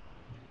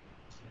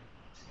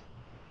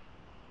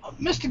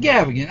 Mr.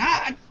 Gavigan,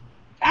 I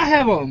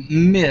have a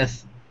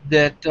myth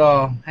that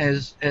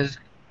has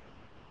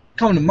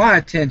come to my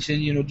attention,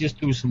 you know, just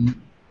through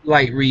some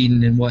light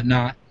reading and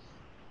whatnot.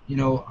 You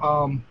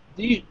know,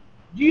 do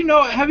you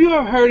know? Have you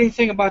ever heard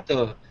anything about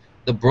the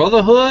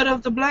Brotherhood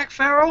of the Black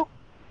Pharaoh?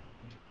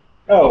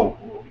 Oh,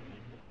 of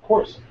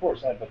course,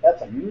 but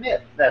that's a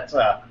myth. That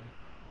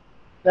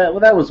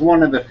was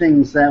one of the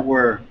things that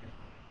was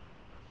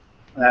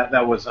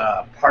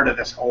part of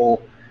this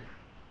whole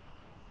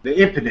the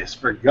impetus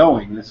for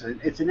going.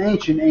 It's an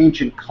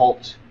ancient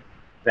cult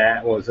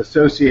that was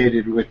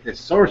associated with this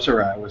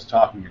sorcerer I was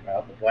talking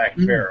about, the Black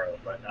Pharaoh.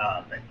 But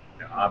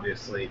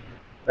obviously,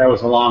 that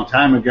was a long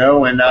time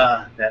ago, and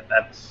that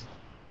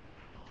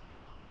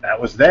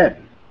was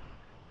then.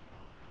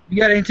 You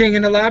got anything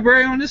in the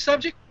library on this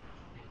subject?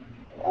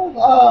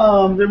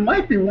 Well, there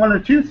might be one or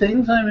two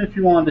things. I mean, if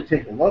you wanted to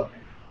take a look.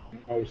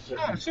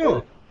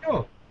 Sure.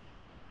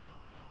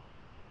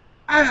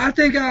 I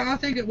think.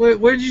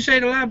 Where did you say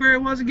the library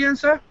was again,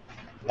 sir?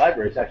 The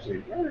library is actually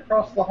right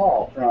across the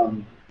hall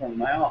from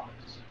my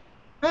office.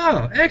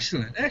 Oh,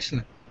 excellent.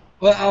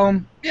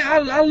 Well, yeah,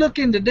 I'll look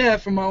into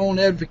that for my own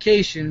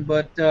edification,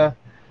 but I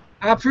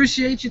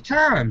appreciate your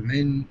time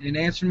in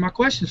answering my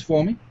questions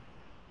for me.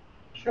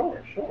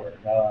 Sure.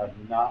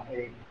 Not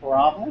a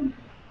problem.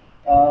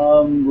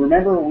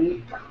 Remember,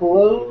 we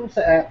close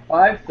at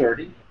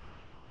 5:30.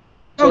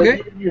 So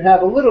Okay. You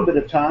have a little bit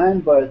of time,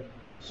 but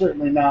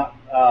certainly not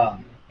a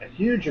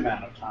huge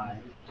amount of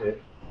time to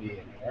be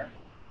in here.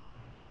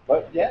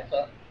 But yes,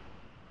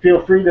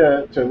 feel free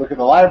to look at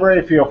the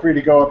library. Feel free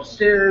to go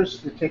upstairs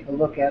to take a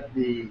look at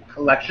the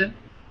collection.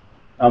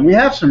 We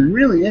have some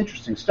really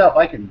interesting stuff.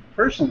 I can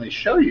personally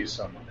show you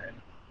some of it.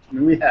 I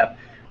mean, we have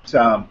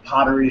some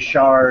pottery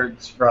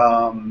shards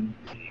from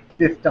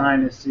the 5th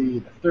Dynasty,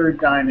 the 3rd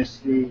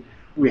Dynasty.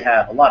 We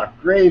have a lot of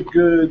grave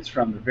goods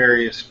from the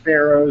various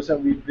pharaohs that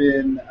we've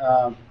been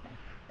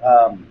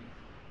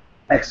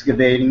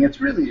excavating.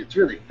 It's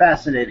really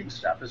fascinating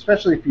stuff,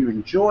 especially if you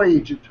enjoy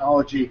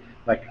Egyptology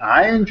like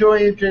I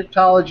enjoy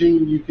Egyptology.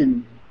 You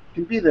can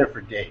be there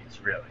for days,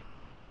 really.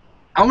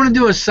 I want to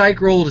do a psych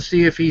roll to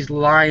see if he's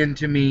lying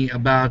to me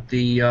about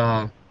the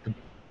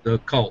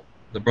cult,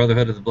 the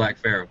Brotherhood of the Black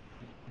Pharaoh.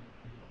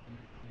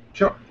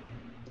 Sure.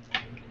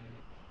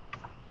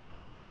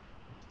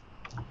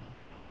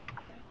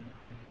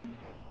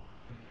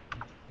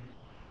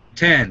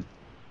 Ten.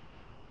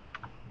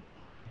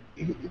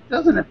 It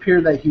doesn't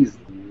appear that he's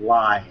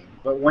lying,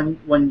 but when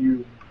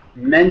you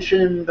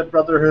mention the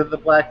Brotherhood of the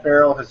Black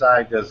Pharaoh, his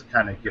eye does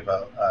kind of give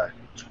a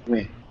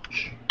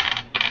twinge.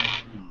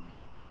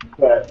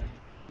 But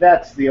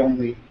that's the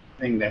only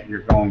thing that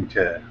you're going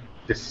to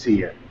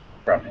see it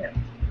from him.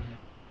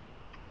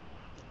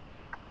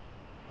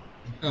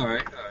 All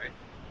right.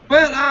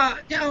 Well,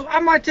 you know, I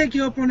might take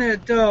you up on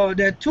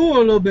that tour a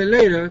little bit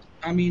later.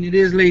 I mean, it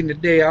is late in the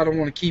day. I don't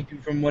want to keep you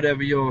from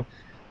whatever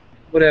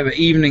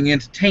evening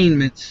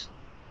entertainments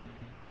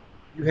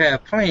you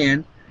have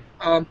planned.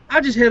 I'll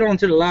just head on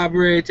to the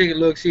library, take a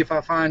look, see if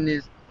I find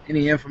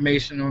any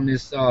information on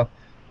this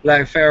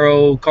Black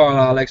Pharaoh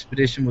Carlisle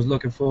expedition was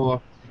looking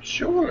for.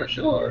 Sure.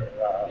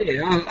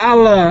 Yeah,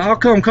 I'll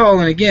come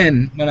calling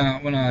again when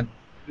I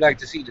like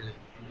to see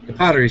the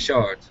pottery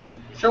shards.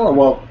 Sure.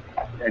 Well,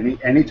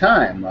 any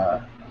time,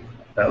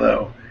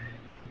 fellow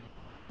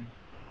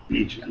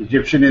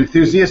Egyptian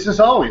enthusiast is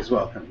always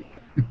welcome.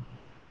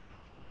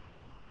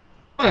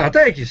 Well,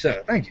 thank you,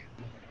 sir. Thank you.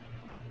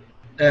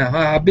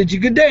 I'll bid you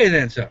good day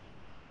then, sir.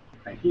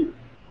 Thank you.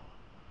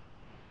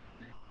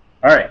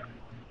 All right.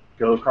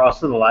 Go across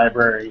to the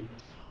library.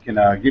 You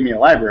can give me a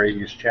library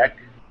use check.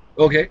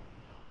 Okay.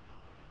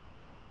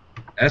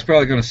 That's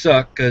probably going to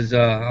suck because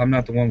I'm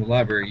not the one with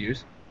library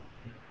use.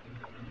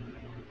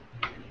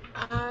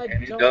 I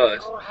And it don't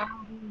does. know how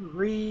to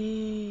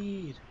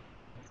read.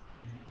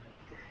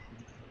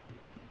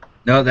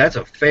 No, that's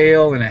a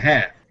fail and a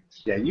half.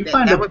 Yeah, you That,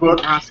 find that a would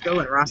book. be Roscoe,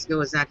 and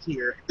Roscoe is not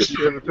here.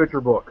 You have a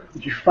picture book.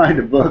 You find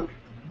a book,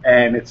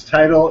 and its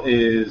title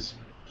is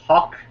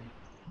Hawk,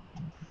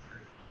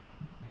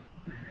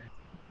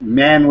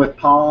 Man with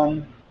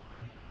Palm,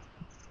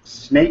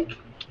 Snake,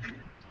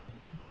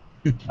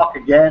 Hawk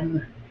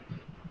Again,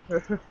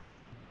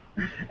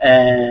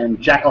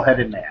 and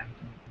Jackal-Headed Man.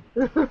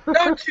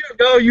 Don't you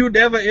know you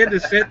never end a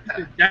sentence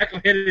with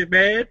jackal-headed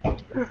man?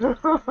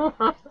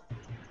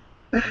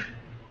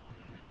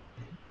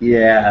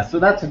 Yeah, so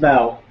that's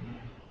about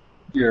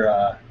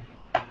your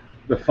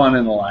the fun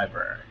in the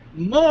library.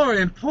 More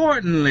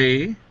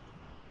importantly,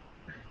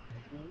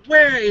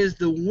 where is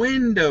the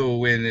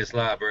window in this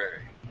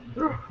library?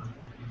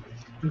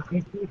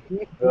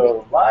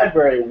 The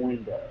library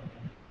window.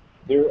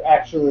 There are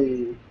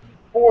actually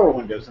 4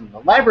 windows in the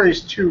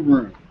library's 2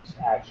 rooms,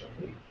 actually,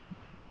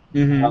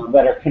 Mm-hmm.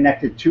 that are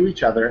connected to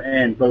each other,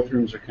 and both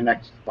rooms are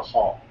connected to the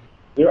hall.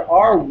 There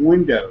are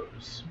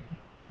windows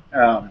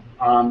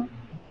on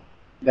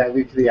that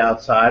lead to the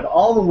outside.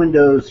 All the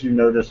windows you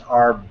notice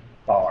are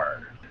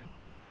barred.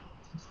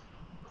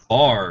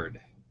 Barred.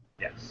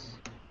 Yes.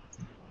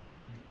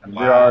 And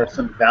there are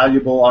some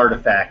valuable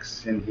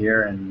artifacts in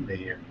here, and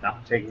they are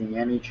not taking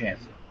any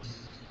chances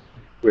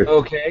with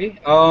Okay.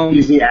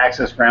 easy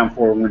access ground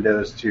floor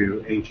windows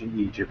to ancient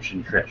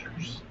Egyptian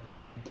treasures.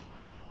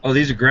 Oh,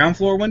 these are ground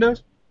floor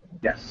windows?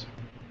 Yes.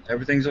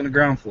 Everything's on the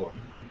ground floor.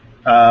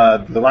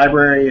 The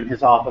library and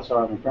his office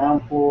are on the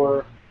ground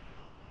floor.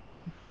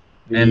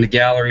 And the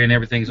gallery and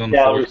everything's on the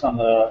gallery's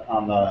floor.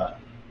 on the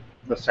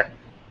second,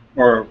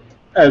 or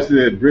as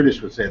the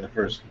British would say, the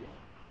first floor.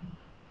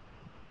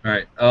 All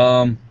right.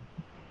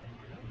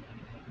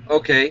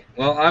 Okay.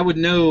 Well, I would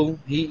know.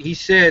 He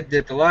said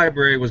that the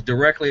library was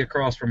directly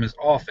across from his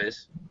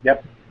office.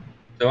 Yep.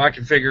 So I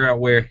can figure out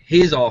where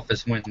his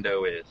office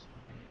window is.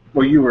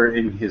 Well, you were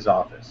in his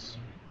office.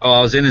 Oh, I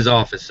was in his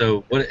office.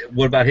 So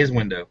what about his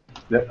window?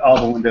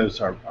 All the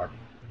windows are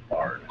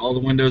barred. All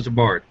the windows are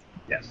barred.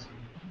 Yes.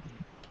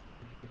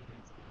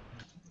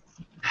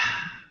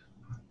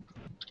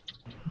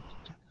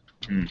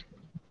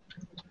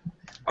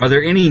 Are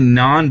there any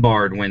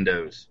non-barred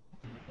windows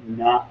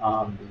Not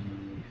on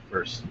the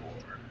first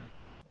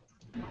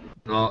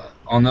floor.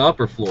 on the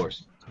upper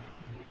floors?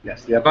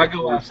 Yes. The If I upper go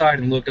floor. outside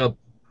and look up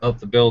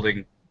the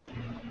building,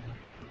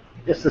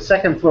 Yes, the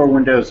second floor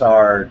windows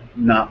are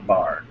not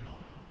barred.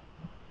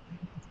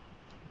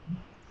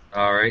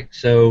 all right.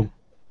 So,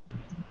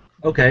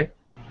 okay.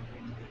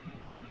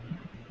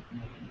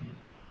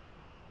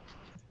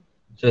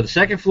 So the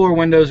second floor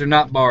windows are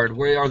not barred.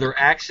 Where are there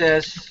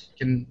access?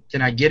 Can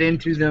I get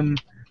into them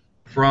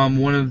from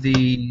one of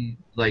the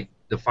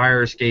the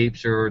fire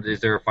escapes, or is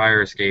there a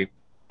fire escape?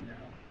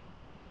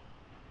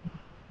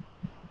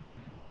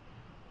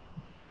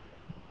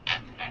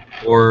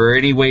 Or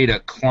any way to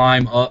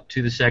climb up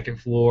to the second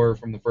floor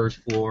from the first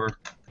floor?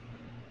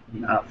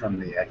 Not from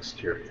the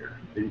exterior.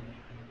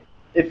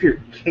 If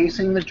you're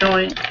casing the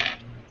joint,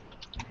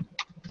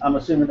 I'm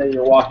assuming that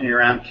you're walking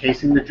around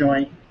casing the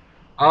joint.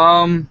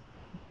 I'm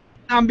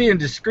being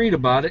discreet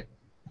about it.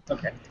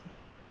 Okay.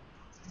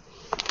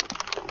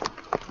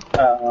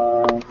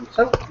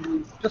 So,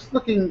 just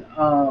looking,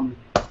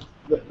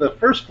 the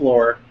first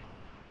floor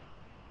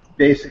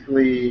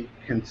basically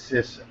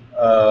consists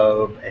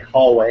of a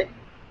hallway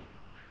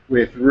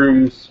with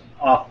rooms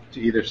off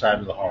to either side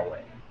of the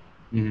hallway.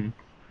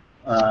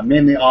 Mm-hmm.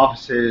 Mainly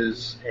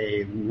offices,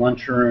 a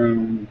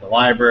lunchroom, the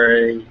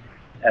library,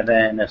 and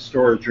then a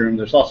storage room.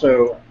 There's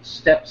also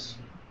steps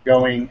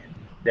going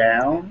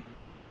down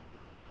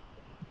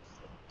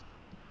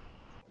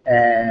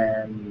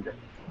and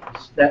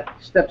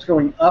steps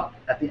going up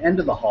at the end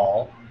of the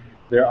hall.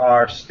 There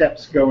are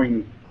steps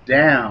going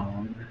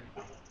down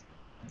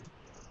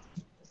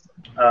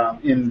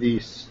in the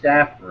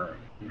staff room.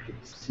 You can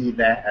see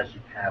that as you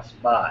pass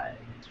by.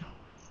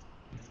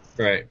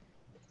 Right.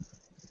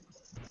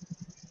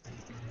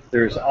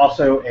 There's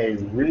also a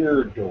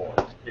rear door.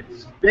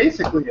 It's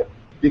basically a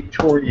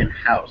Victorian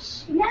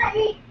house.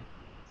 Okay.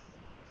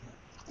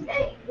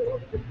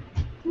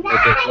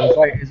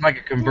 So it's like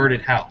a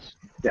converted house.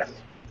 Yes.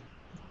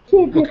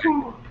 Okay.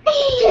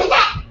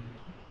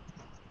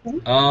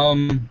 Good. All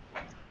right.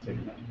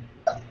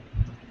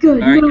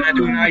 Can I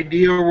do an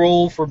idea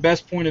roll for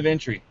best point of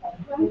entry?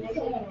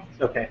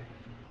 Okay.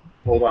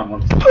 Hold on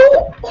one second.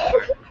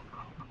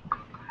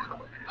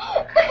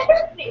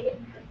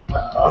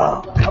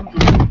 Oh, come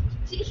on.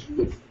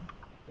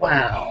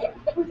 Wow.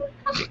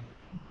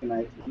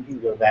 You can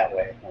go that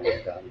way when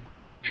we're done.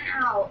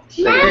 Ouch.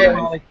 Yeah,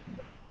 Molly.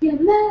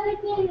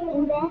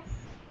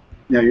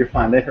 No, you're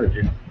fine. They heard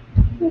you.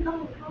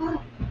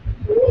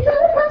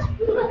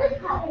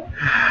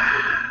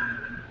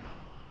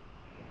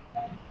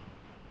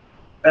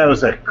 That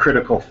was a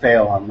critical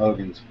fail on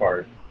Logan's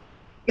part.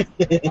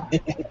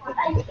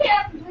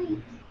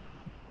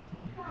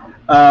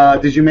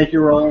 Did you make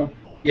your roll?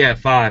 Yeah,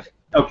 5.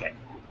 Okay.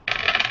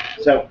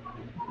 So,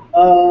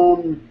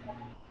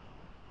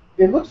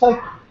 it looks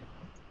like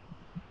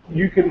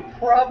you could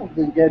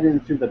probably get in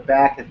through the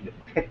back if you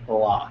pick the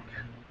lock.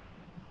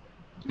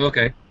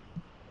 Okay.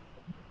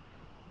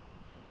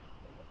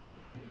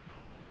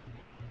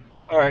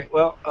 All right.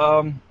 Well,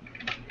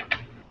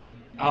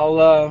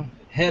 I'll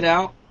head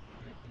out.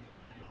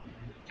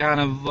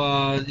 Kind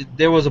of.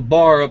 There was a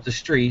bar up the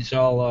street,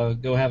 so I'll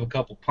go have a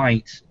couple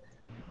pints,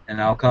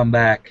 and I'll come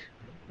back.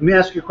 Let me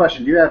ask you a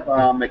question. Do you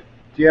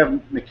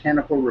have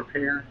mechanical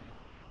repair?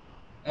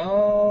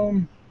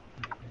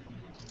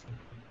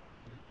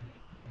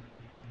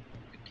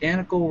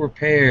 Mechanical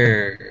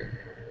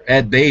repair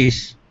at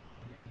base.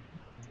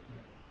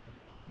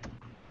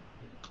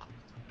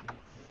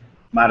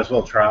 Might as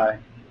well try.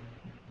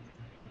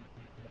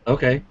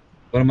 Okay.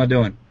 What am I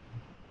doing?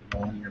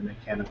 Rolling your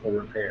mechanical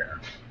repair.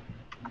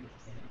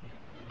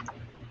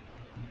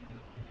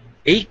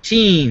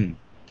 18.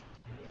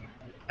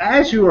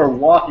 As you are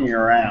walking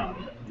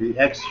around the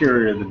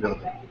exterior of the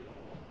building,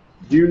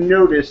 you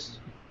notice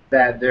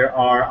that there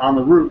are on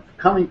the roof,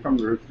 coming from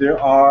the roof,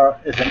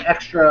 is an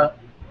extra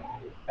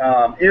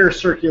air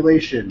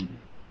circulation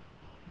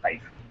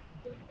pipe.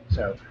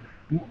 So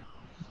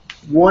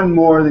one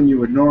more than you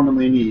would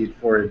normally need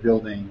for a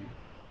building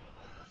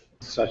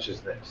such as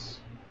this.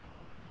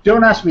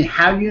 Don't ask me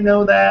how you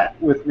know that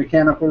with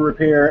mechanical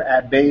repair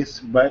at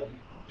base, but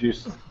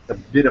just a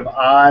bit of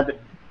odd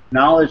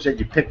knowledge that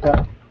you picked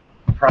up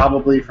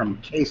probably from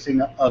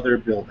casing other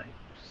buildings.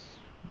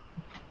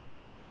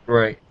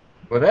 Right.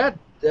 Well, that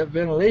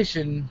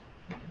ventilation,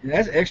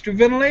 that's extra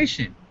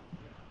ventilation.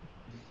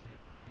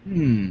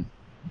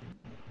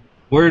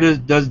 Where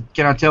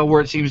can I tell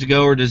where it seems to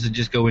go, or does it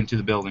just go into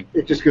the building?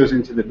 It just goes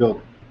into the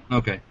building.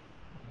 Okay.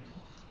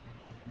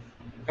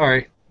 All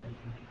right.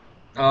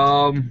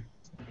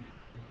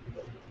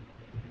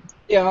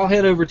 Yeah, I'll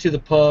head over to the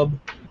pub.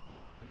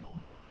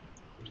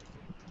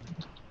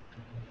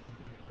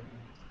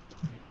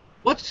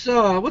 What's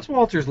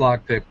Walter's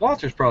lockpick?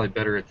 Walter's probably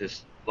better at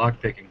this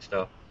lockpicking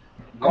stuff.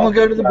 I'm gonna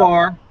go to the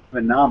bar.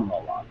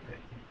 Phenomenal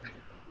lockpick.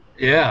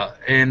 Yeah,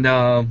 and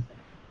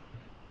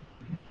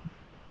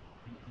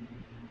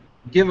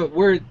give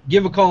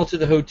a call to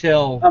the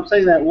hotel. I'm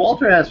saying that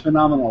Walter has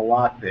phenomenal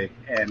lockpick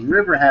and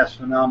River has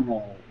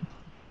phenomenal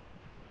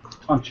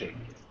punching.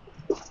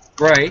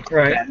 Right.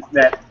 And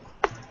that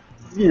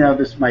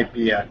this might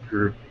be a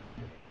group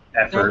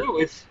effort. No,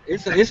 it's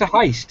a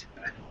heist.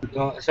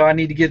 So I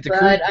need to get the crew.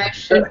 But I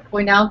should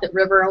point out that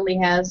River only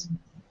has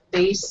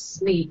base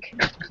sneak.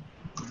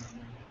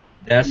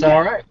 That's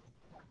all right.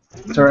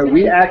 So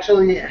we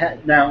actually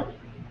now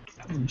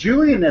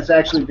Julian has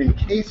actually been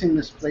casing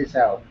this place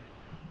out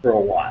for a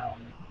while,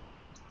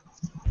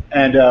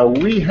 and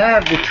we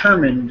have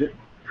determined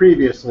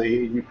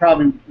previously, you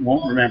probably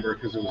won't remember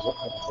because it was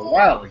a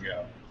while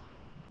ago,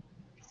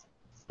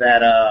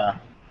 that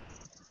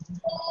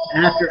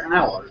after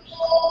hours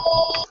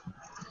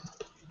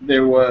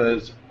there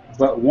was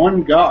but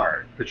one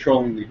guard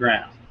patrolling the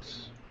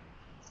grounds,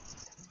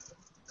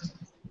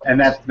 and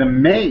that the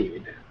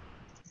maid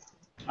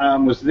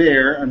was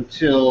there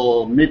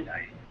until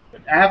midnight.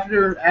 But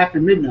after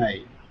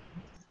midnight,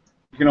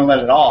 you're going to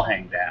let it all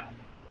hang down.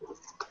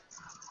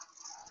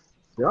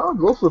 Yeah,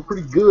 he's also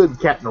pretty good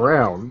catting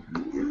around.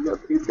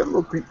 He's got a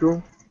little creep to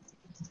him.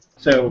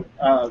 So,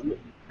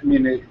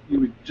 you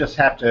would just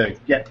have to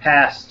get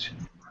past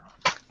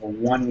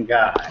one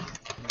guy.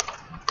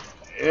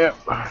 Yep.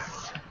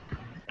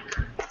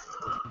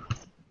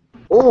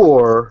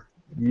 Or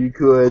you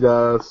could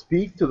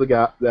speak to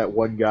that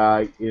one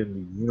guy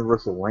in the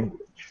universal language.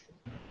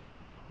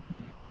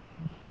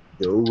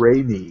 Do,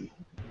 re, mi.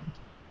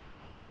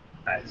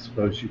 I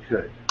suppose you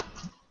could.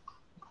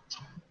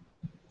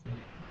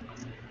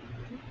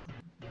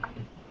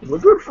 My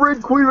good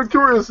friend Queen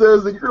Victoria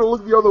says that you're going to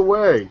look the other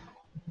way.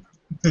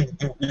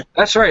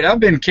 That's right. I've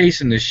been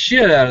casing the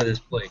shit out of this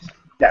place.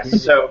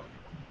 Yes. So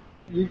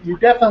you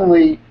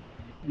definitely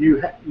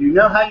you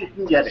know how you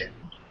can get in,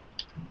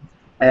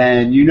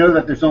 and you know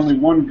that there's only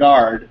one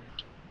guard,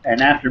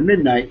 and after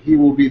midnight he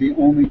will be the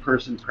only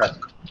person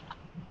present.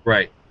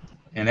 Right.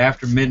 And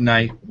after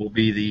midnight will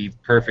be the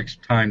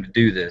perfect time to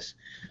do this.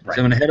 Right.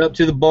 So I'm going to head up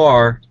to the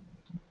bar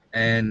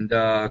and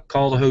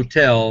call the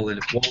hotel, and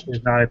if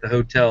Walter's not at the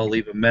hotel,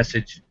 leave a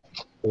message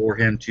for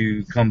him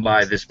to come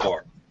by this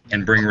bar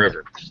and bring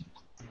River.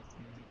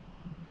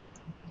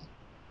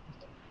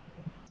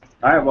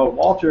 All right. Well,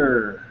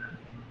 Walter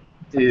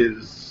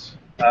is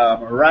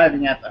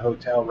arriving at the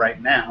hotel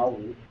right now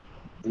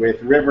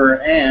with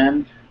River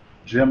and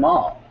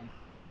Jamal.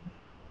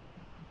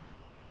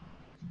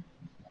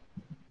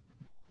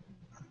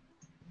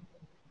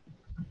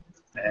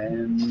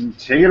 And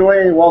take it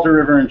away, Walter,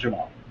 River, and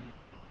Jamal.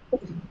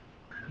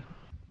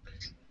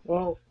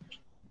 Well,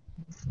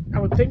 I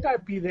would think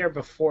I'd be there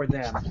before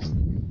them.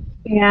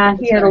 Yeah,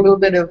 he had a little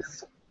bit of.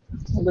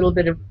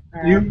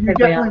 You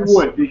headway on definitely this.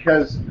 would,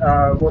 because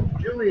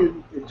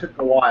Julian, it took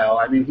a while.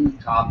 I mean, he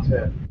talked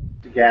to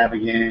Gab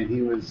again.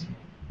 He was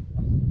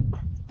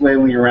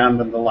flailing around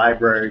in the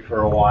library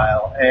for a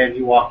while, and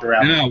he walked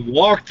around. And I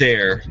walked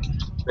there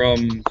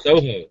from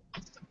Soho.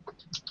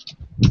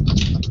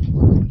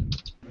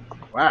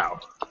 Wow.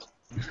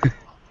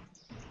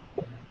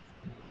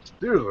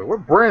 Seriously,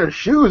 what brand of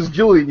shoes is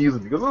Julian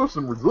using? Because those are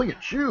some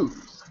resilient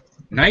shoes.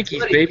 Nikes,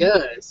 What he baby.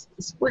 does.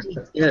 It's what he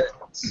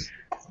does.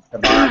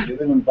 Come on, you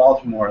live in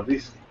Baltimore. At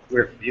least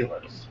we're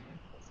feelers.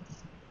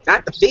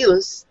 Not the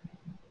feelers.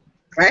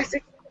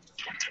 Classic.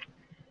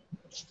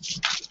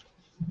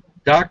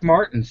 Doc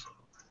Martens.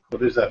 Well,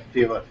 there's a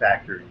Fila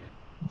factory.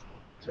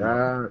 But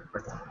the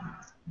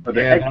Yeah, but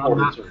I'm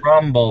headquarters not are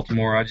from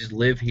Baltimore. I just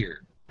live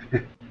here.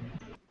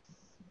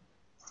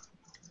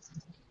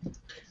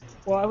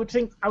 Well, I would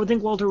think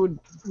Walter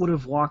would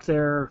have walked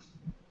there,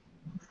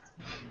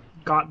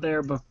 got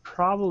there, but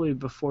probably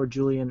before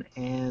Julian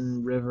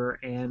and River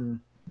and.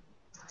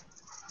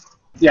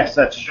 Yes,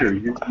 that's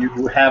true.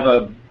 You have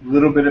a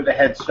little bit of a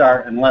head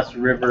start unless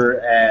River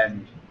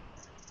and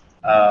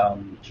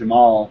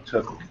Jamal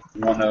took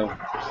one of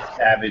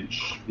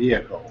Savage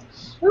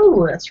vehicles.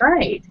 Ooh, that's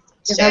right.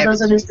 He had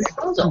those at his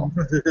disposal.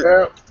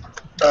 Yeah.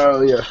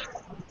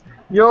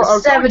 You know, I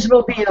was Savage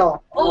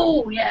Mobile.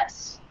 Oh,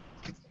 yes.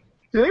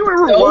 Did anyone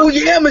ever Oh watch?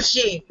 yeah,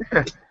 machine.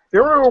 Did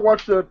anyone ever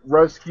watch that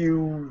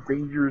Rescue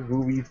Rangers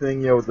movie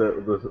thing? You know,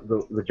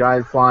 the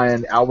giant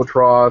flying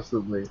albatross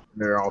and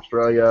they're in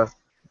Australia.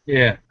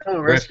 Yeah. Oh,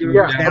 Rescue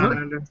Yeah. Down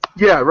Under.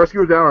 Yeah,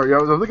 Rescue Down Under. Yeah,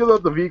 I was thinking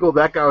about the vehicle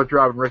that guy was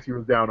driving. Rescue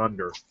was Down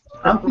Under.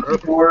 I'm thinking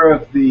more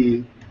of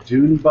the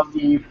Dune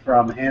buggy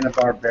from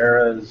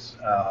Hanna-Barbera's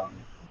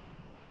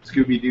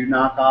Scooby-Doo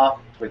knockoff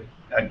with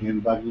a Dune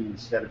buggy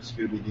instead of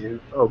Scooby-Doo.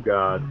 Oh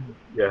God.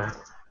 Yeah.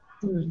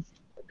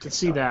 Could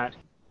see that.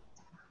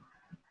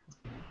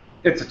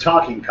 It's a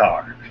talking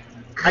car.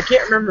 I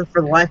can't remember for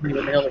the life of me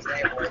what the hell his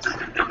name was.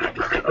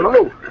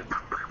 Hello.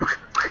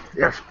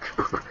 Yes.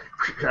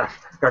 Yes.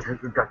 Got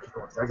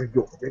to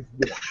go.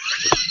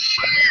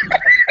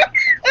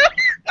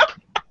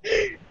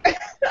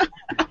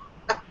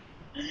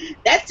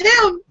 That's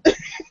him.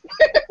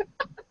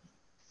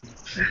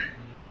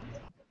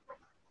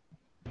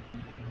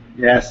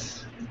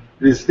 Yes,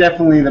 it is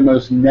definitely the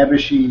most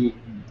nebbishy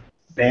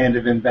band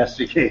of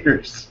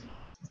investigators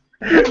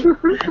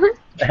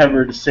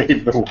ever to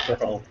save the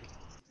world.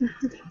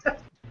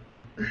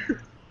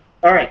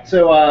 All right,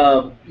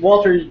 so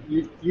Walter,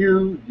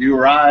 you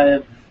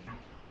arrive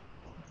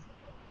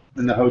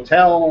in the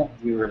hotel.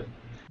 We were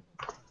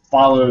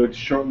followed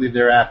shortly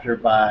thereafter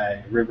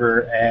by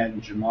River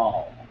and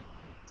Jamal.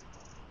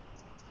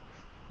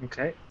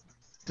 Okay.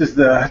 This is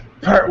the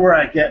part where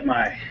I get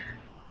my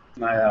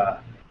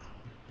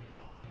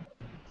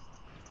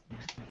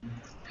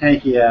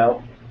hanky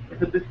out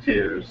with the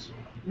tears.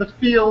 The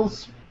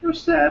feels for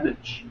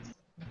Savage.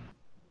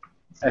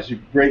 As you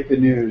break the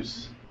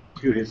news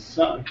to his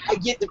son. I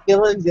get the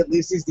feeling that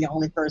Lucy's the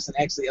only person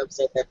actually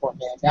upset that poor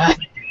man died.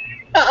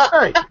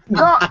 Hey,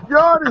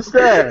 John is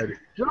sad.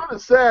 John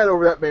is sad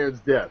over that man's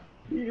death.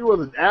 He was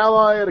an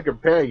ally and a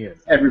companion.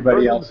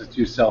 Everybody else is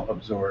too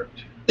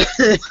self-absorbed.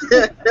 It's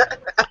a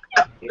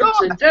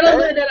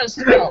gentleman and a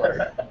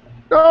scholar.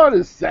 John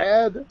is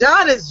sad.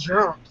 John is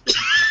drunk.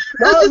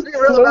 Let's just be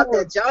real about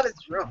that. John is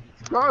drunk.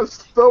 John is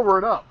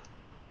sobering up.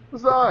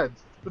 Besides,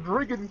 the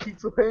drinking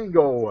keeps the pain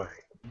go away.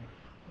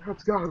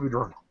 That's gotta be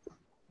drunk.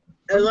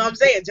 That's what I'm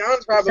saying.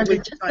 John's probably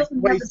It just like doesn't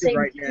have the wasted same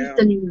right taste now.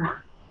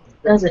 anymore,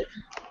 does it?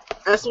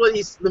 That's what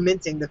he's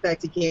lamenting, the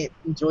fact he can't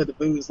enjoy the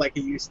booze like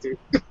he used to.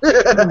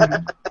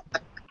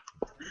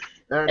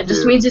 It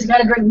just means he's got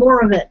to drink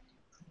more of it.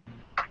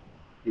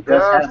 He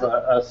does have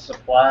a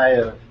supply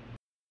of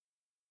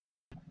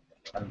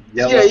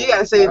yellow. Yeah, you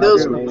gotta save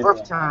those for carbonated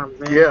rough times,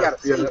 man. Yeah, You gotta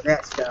yeah, save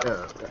that stuff.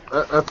 Yeah,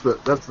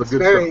 that's the good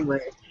Very stuff.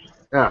 rare.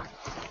 Yeah,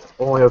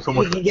 only have so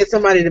You much. can get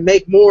somebody to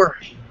make more.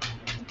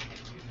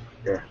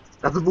 Yeah,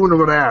 that's the boon I'm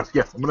gonna ask.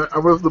 Yeah, I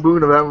was the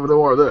boon of having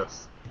more of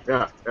this.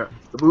 Yeah.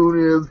 The boon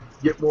is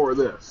get more of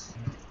this.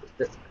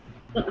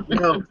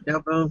 No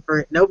boon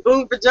for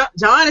John.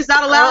 John is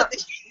not allowed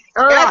to.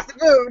 That's the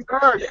boon.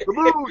 Alright,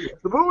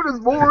 the boon is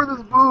more of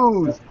this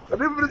booze.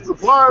 An infinite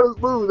supply of this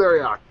booze,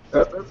 Ariok.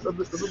 That's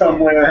the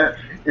Somewhere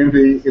in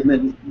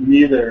the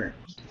neither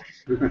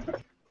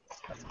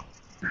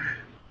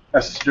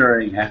a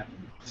stirring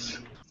happens.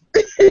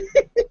 That's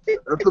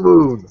the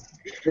boon.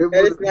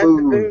 That is not the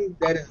boon.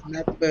 That is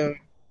not the boon.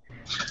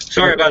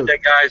 Sorry about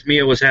that, guys.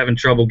 Mia was having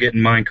trouble getting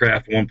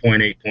Minecraft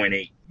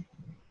 1.8.8.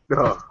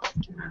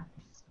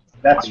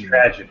 That's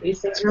tragic.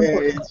 These things are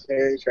important. It's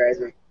very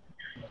tragic.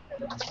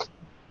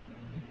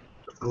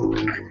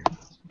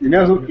 You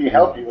know who can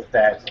help you with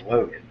that? It's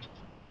Logan.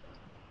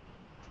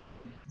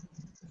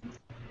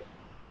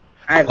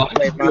 I haven't Well, I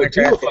played could do it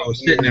too if I Minecraft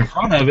was in sitting in years.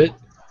 front of it.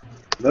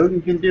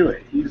 Logan can do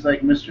it. He's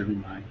like Mr.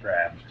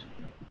 Minecraft.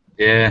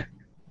 Yeah.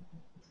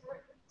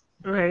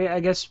 Okay, I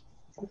guess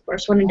Of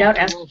course, when in doubt,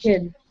 ask a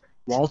kid.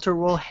 Walter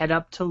will head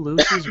up to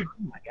Lucy's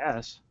room, I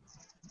guess.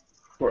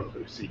 Poor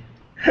Lucy.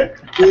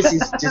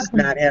 Lucy's just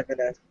not having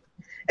a.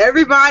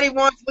 Everybody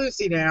wants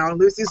Lucy now.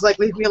 Lucy's like,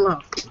 leave me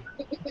alone. She's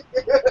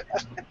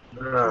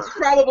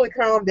probably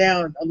calmed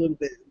down a little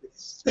bit.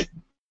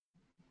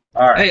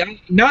 All right.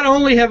 Hey, not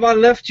only have I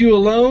left you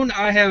alone,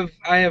 I have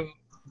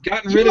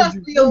gotten You rid left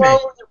of me your alone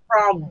roommate. with your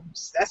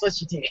problems. That's what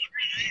you did.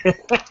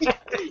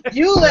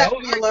 You left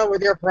me alone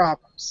with your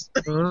problems.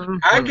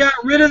 I got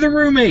rid of the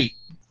roommate.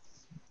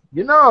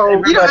 You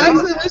know,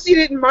 actually, Lucy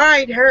didn't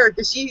mind her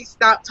because she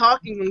stopped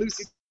talking when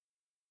Lucy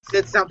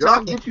said stop John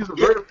talking. gets you some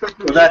very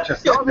effective. Well, that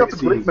just John's got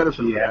some great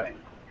medicine. yeah.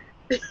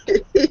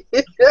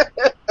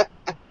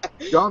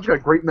 John's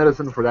got great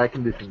medicine for that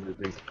condition,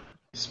 Lucy.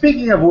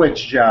 Speaking of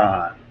which,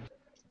 John,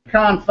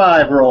 Con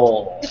 5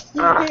 roll.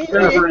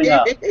 Delivering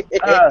up.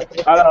 I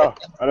know,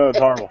 it's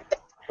horrible.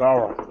 It's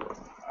horrible.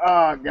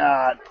 Oh,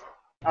 God.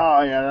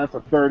 Oh, yeah, that's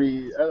a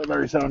 30,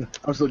 37.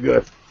 I'm still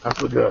good.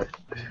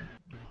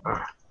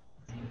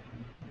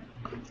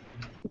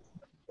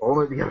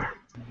 Hold it together.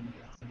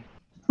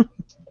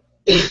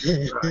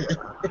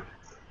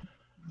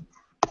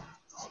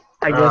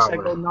 I guess I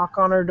go knock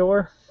on her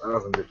door. That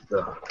wasn't good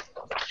stuff.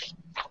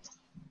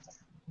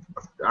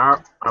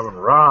 I've been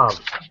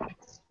robbed.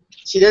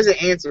 She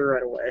doesn't answer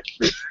right away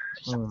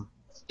Hmm.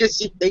 because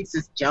she thinks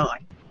it's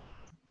John.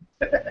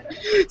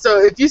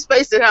 So if you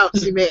space it out,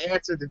 she may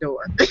answer the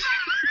door.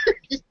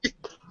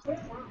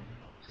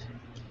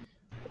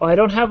 Well, I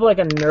don't have like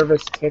a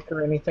nervous tick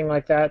or anything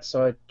like that,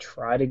 so I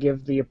try to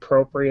give the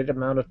appropriate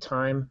amount of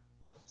time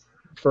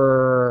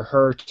for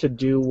her to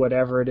do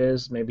whatever it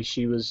is. Maybe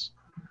she was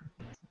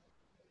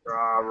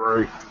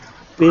Robbery.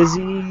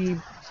 busy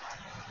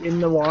in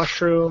the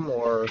washroom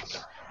or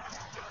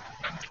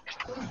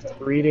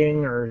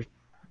reading or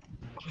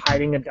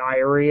hiding a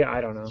diary.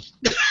 I don't know.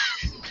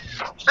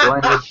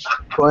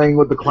 Playing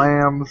with the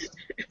clams.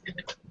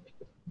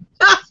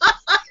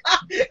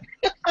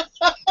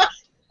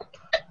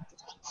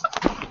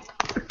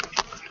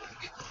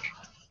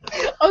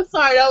 I'm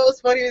sorry, that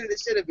was funnier than it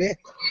should have been.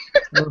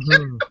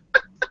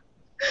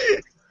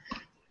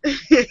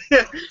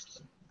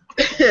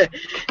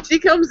 She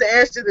comes to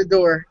answer the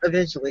door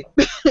eventually.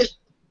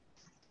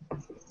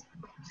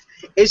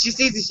 And she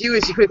sees it's you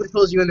and she quickly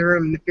pulls you in the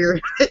room in the fear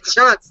that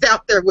John's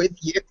out there with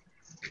you.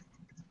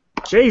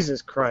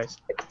 Jesus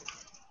Christ.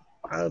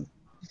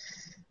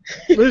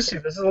 Lucy,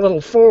 this is a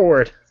little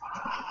forward.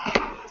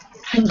 I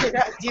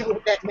cannot deal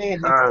with that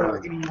man next door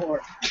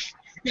anymore.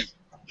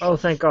 Oh,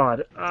 thank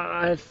God.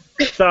 I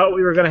thought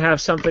we were going to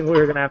have something we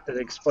were going to have to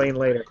explain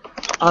later.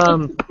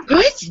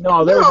 What?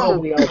 No, there was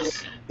nobody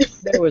else.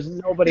 There was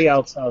nobody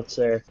else out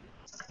there.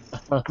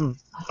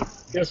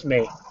 Just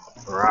me.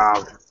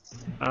 Robbed.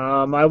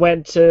 I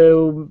went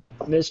to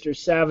Mr.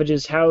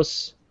 Savage's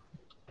house,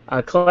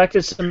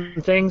 collected some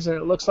things, and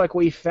it looks like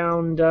we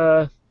found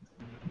a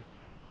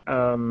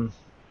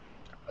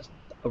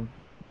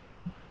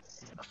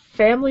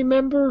family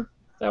member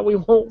that we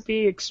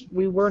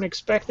weren't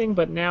expecting,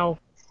 but now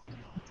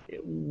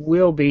it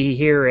will be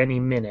here any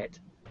minute.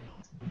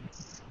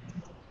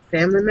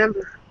 Family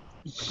member?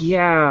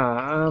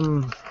 Yeah,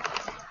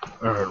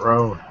 Alright,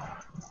 Rowan.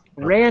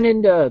 ran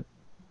into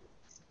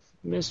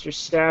Mr.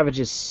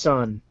 Savage's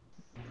son.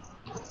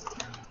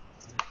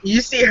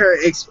 You see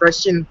her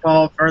expression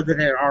fall further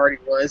than it already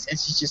was, and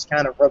she just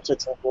kind of rubs her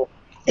temple,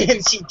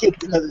 and she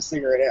gets another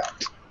cigarette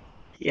out.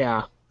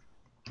 Yeah.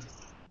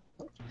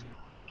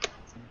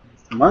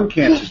 Lung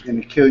cancer's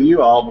going to kill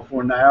you all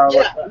before now.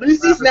 Yeah,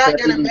 Lucy's not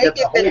going to make it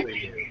there.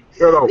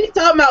 Shut up. We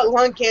talking about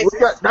lung cancer. We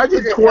got It's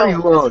good 1920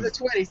 health. lungs. This is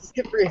the 20s. It's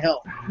good for your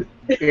health.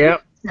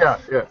 Yep. Yeah.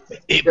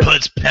 It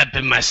puts pep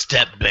in my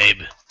step, babe.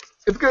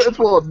 It's good. It's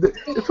full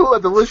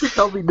of delicious,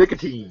 healthy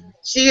nicotine.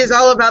 She is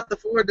all about the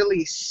Fleur de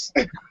Lis.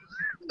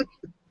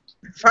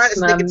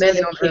 Finest My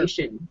nicotine on earth.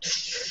 medication.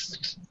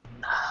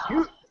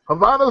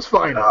 Havana's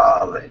fine.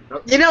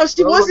 You know,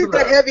 she wasn't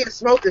that heavy a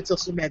smoker until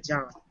she met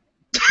John.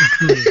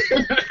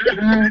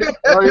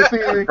 Oh, you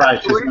see,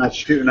 Surprised she's not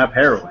shooting up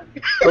heroin.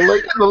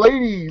 the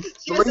ladies.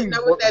 She the doesn't ladies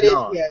know what want that is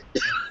John. yet.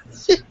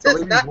 She does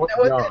ladies not know want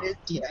what John. that is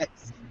yet.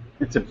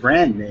 It's a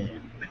brand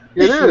name.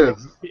 It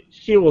is.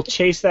 She will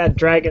chase that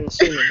dragon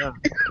soon enough.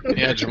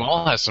 Yeah,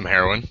 Jamal has some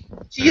heroin.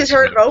 She has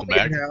heard medical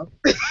opium bag. now.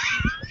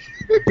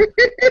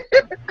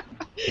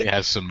 He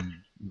has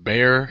some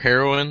bear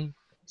heroin.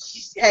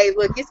 Hey,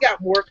 look, he's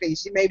got morphine.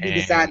 She may be And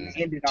deciding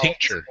to end it all.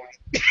 tincture.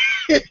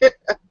 At this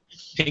point.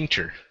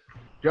 Tincture.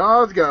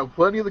 John's got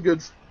plenty of the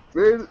good.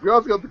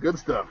 John's got the good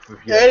stuff.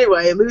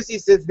 Anyway, Lucy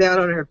sits down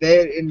on her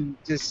bed and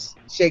just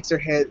shakes her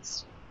head.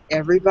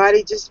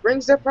 Everybody just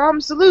brings their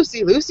problems to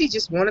Lucy. Lucy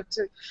just wanted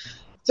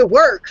to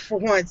work for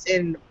once,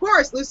 and of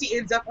course, Lucy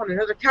ends up on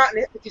another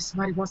continent because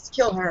somebody wants to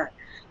kill her.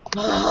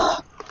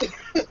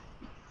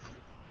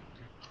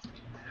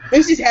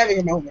 Lucy's having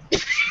a moment.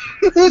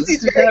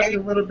 Lucy's having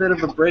a little bit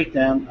of a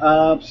breakdown.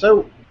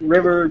 So,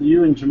 River,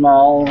 you and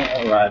Jamal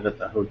arrive at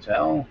the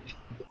hotel.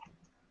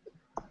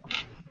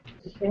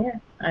 Yeah,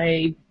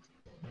 I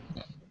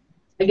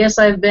guess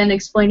I've been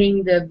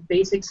explaining the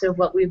basics of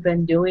what we've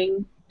been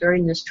doing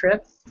during this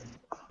trip.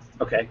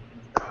 Okay.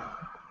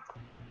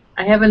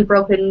 I haven't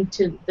broken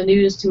to the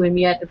news to him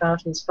yet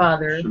about his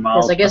father,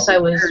 because I guess I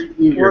was very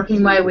eager to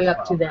working my see way his up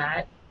to father.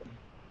 that.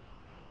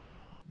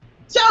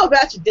 Tell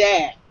about your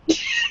dad.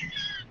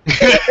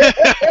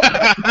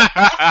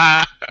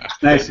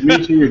 Nice to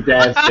meet you. Your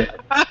dad's dead.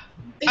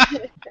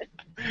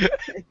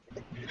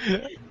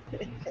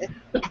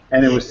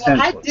 And it was Well,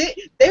 I senseless. did.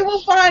 They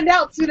will find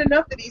out soon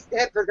enough that he's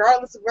dead,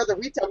 regardless of whether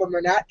we tell them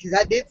or not, because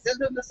I did send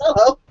them to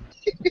Soho.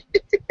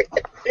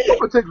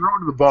 gonna take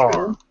Rowan to the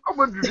bar. I'm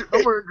gonna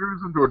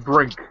introduce him to a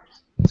drink.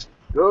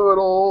 Good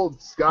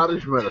old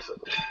Scottish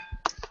medicine.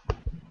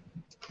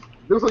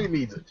 Looks like he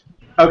needs it.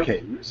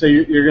 Okay, so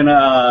you're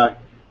gonna.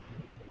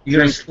 You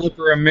gonna slip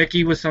her a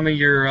Mickey with some of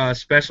your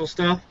special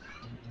stuff?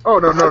 Oh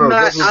no! I'm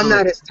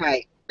not his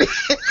type.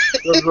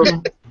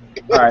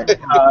 All right,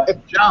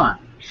 John.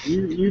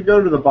 You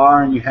go to the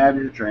bar and you have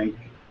your drink,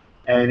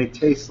 and it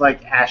tastes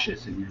like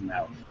ashes in your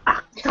mouth.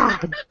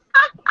 God.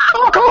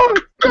 Oh God!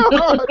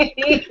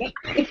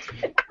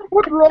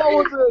 What's wrong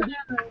with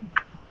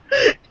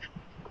it?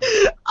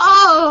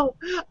 Oh,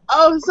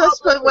 such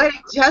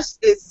poetic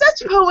justice.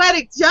 Such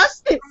poetic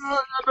justice.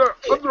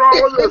 What's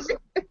wrong with this?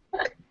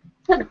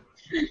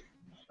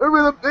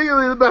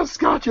 The best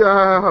scotch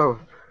I have.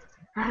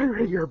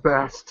 Harry, your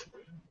best.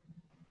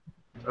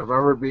 I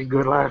remember it being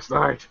good last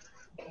night.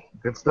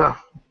 Good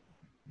stuff.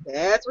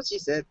 That's what she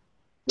said.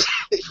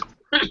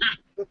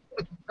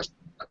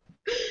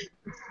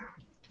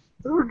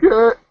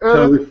 Okay.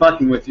 Totally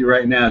fucking with you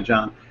right now,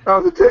 John.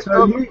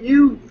 So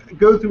you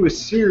go through a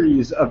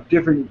series of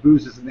different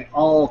boozes, and they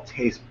all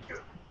taste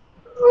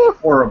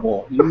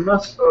horrible. You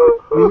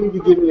need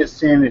to give me a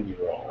sanity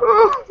roll.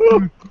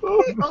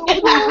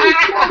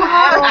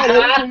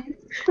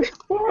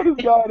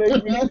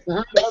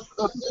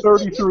 That's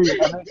 33.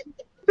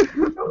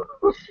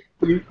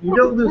 You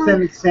don't lose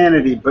any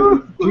sanity, but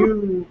you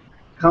do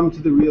come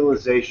to the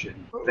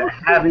realization that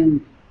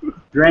having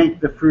drank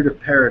the fruit of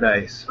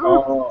paradise,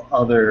 all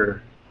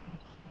other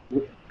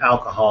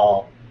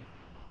alcohol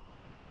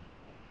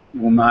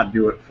will not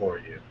do it for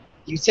you.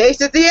 You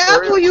tasted the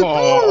apple, you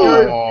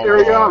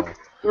fool!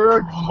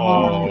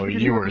 Oh,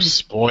 you were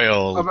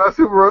spoiled. I'm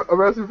asking for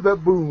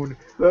that boon.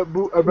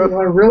 You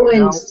are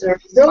ruined, sir.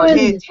 I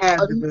can't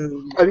have the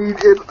boon.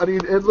 I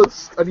need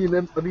endless. We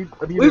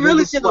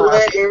really should have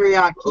let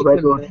Ariok keep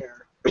him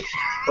there.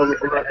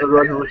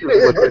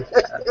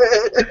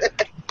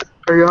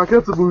 Ariok,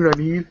 that's the boon I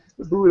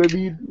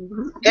need.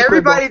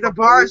 Everybody at the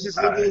bar is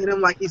just looking at him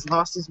like he's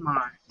lost his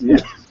mind.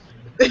 Yes.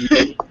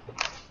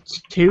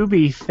 To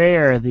be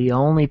fair, the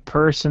only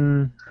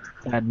person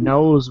that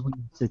knows we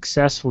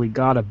successfully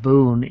got a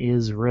boon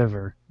is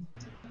River.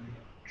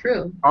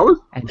 True.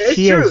 And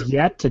she has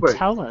yet to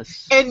tell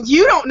us. And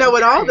you don't know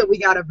at all that we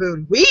got a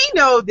boon. We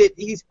know that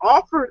he's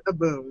offered a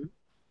boon.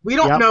 We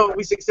don't know if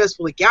we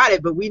successfully got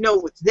it, but we know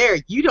what's there.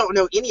 You don't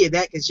know any of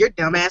that because your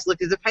dumbass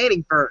looked at the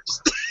painting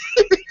first.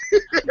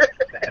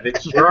 That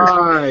is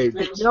right.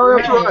 No,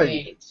 that's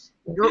right.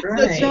 So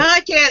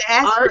John can't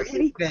ask for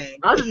anything.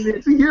 I didn't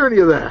even hear any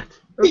of that.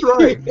 That's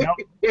right.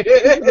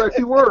 It's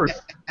actually worse.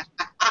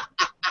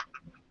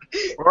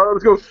 All right,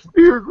 let's go.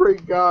 Dear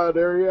great God,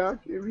 Ariok,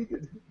 if you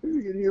can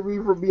hear me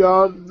from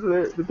beyond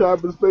the time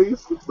and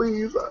space,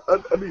 please. I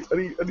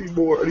need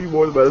more. I need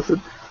more of the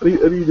medicine. I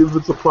need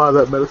to supply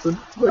that medicine.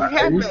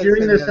 Are you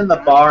doing this in the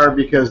bar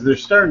because they're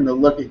starting to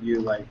look at you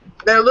like?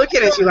 They're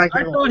looking at you like.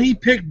 I thought he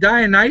picked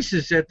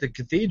Dionysus at the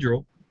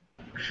cathedral.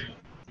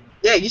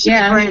 Yeah, you should be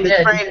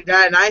praying to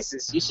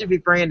Dionysus. You should be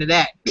praying to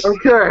that.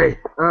 Okay.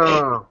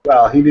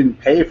 Well, he didn't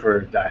pay for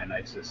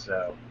Dionysus,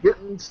 so.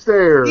 Getting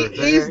stared.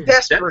 He's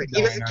desperate.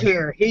 He doesn't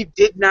care. He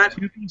did not.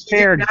 To be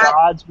fair,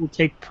 gods will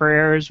take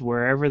prayers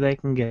wherever they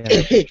can get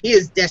it. He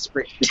is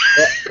desperate.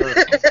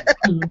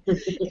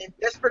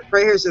 Desperate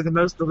prayers are the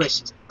most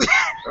delicious.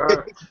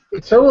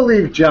 So we'll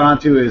leave John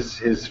to his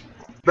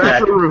back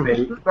to the room.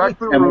 Fate, back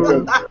to the and room.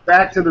 we'll go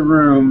back to the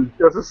room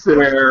where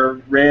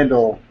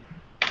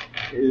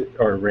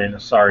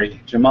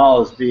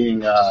Jamal is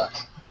being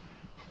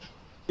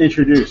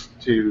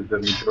introduced to the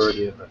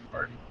majority of the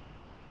party.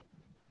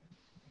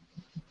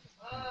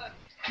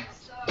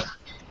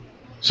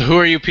 So who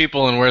are you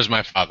people and where's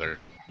my father?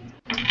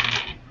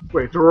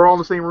 Wait, so we're all in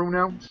the same room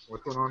now?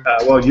 What's going on?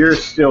 Well, you're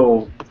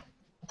still...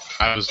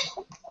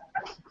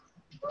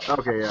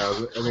 Okay, yeah,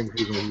 I think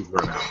he's going to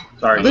right now.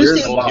 Sorry,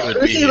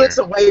 Lucy looks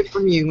away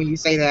from you when you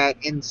say that,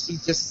 and she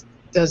just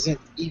doesn't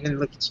even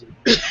look at you.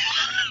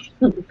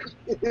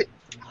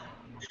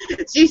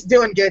 She's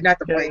doing good not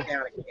to play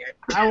down again.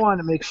 I wanted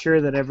to make sure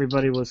that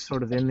everybody was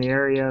sort of in the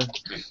area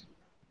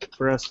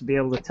for us to be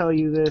able to tell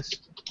you this.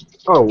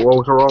 Oh,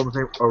 well, so we're all in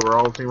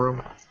the same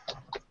room?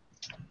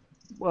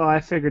 Well,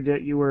 I figured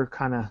that you were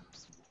kind of...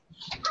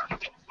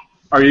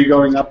 Are you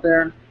going up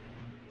there?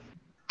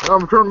 I'm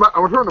returning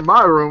to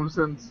my room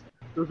since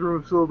this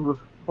room is filled with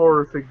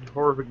horrific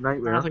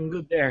nightmares. Nothing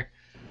good there.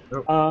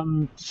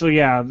 Nope. So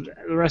yeah,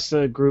 the rest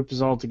of the group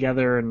is all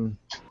together, and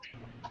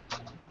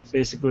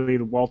basically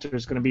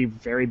Walter's going to be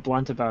very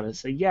blunt about it.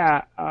 So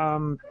yeah,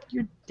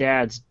 your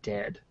dad's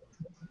dead.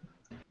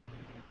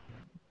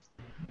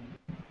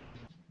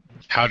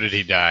 How did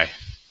he die?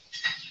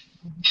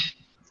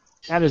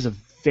 That is a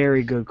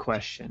very good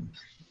question.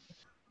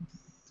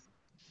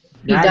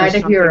 He died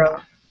a hero.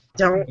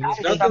 Don't.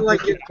 Nothing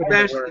like getting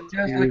smashed in the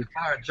chest like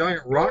a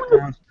giant rock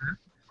monster.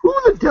 Who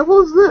the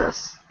devil is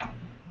this?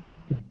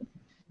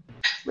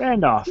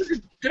 Randolph. Who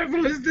the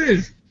devil is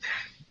this?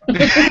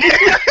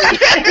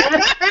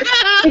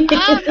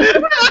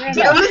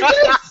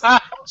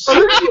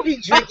 Should you be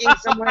drinking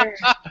somewhere?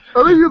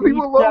 Are these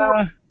people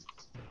alone?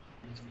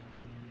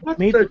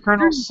 Meet the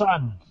Colonel's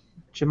son,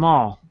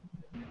 Jamal.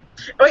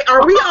 Wait,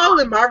 are we all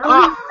in my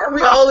room? Are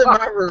we all in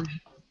my room?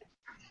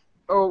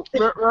 Oh,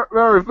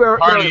 very.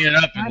 Partying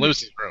up in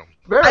Lucy's room.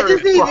 I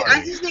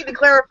just need to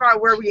clarify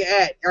where we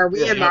at. Are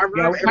we in my room?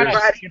 Yeah, we kind of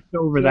Everybody? skipped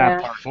over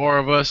that part. 4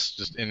 of us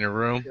just in your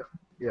room.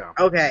 Yeah.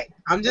 Okay,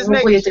 I'm just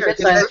Hopefully making it's a sure good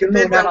size because that room,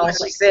 depends on not all what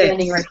she like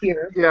standing says. right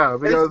here. Yeah,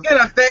 because It's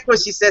gonna affect what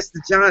she says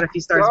to John if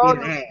he starts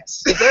being an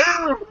ass.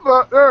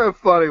 very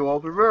funny,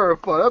 Walter. Very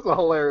funny. That's a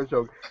hilarious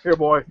joke. Here,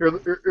 boy.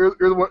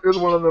 Here's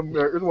one of them.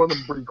 Here's one of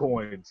them free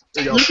coins.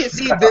 Here you You can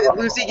see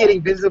Lucy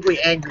getting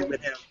visibly angry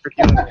with him for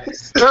doing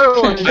this.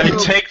 go.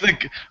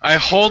 I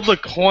hold the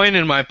coin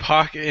in my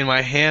pocket, in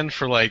my hand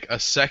for like a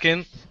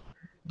second,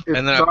 It's and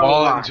then I not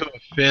ball a it lie. into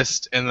a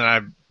fist, and then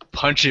I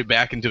punch it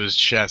back into his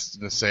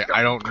chest and say,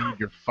 "I don't need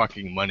your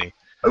fucking money."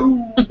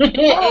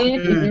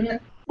 Mm.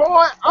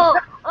 Boy, I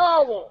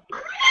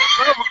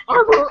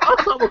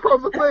saw him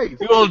across the face.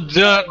 You will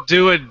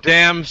do a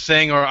damn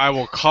thing, or I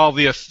will call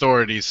the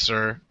authorities,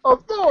 sir.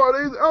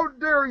 Authorities, how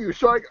dare you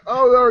strike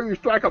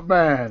a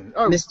man?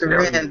 How Mr.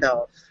 dare you.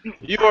 Randolph.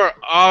 You are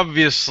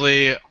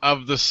obviously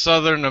of the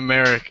Southern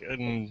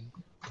American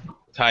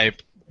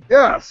type,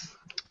 Yes,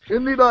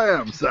 indeed I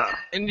am, sir.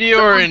 and you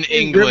are in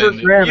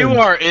England. Grammar. You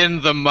are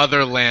in the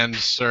motherland,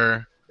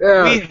 sir.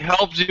 Yeah. We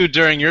helped you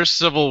during your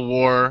Civil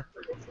War,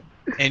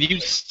 and you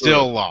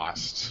still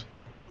lost.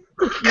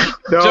 No,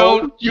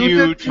 Don't you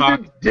you did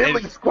talk-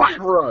 diddly squat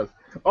for us.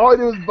 All I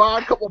did was buy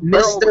a couple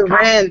barrels Mr. of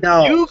cotton.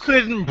 Randolph. You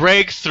couldn't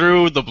break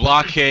through the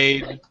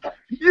blockade.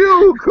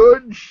 You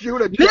couldn't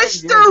shoot a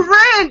Mr.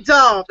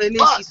 Randolph! And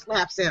then she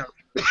slaps him.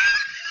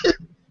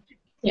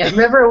 Yeah,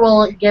 River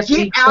will get to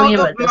Get claim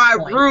out at of this my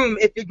point. room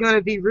if you're going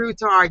to be rude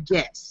to our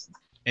guests.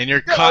 And your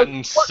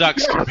cotton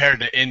sucks compared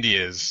to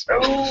India's.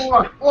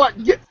 What?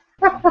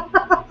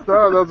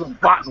 Sorry, those are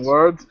fighting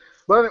words.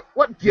 But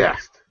what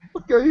guest?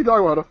 What guest are you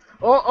talking about?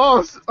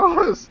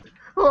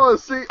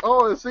 See.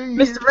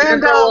 Mr.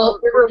 Randolph,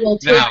 River will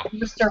take Now,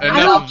 Mr. enough I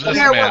Randolph. don't of this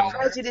care man. what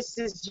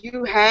prejudices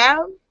you have.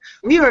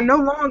 We are no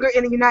longer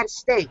in the United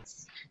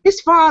States. His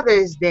father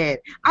is dead.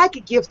 I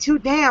could give 2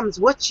 damns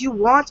what you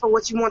want or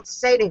what you want to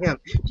say to him.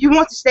 If you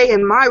want to stay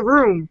in my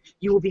room,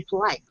 you will be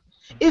polite.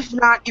 If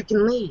not, you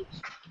can leave.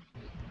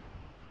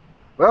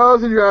 Well,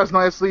 since you asked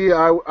nicely,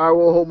 I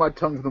will hold my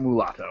tongue to the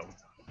mulatto.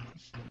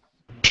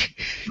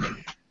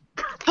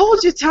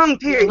 Hold your tongue,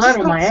 period. You're Just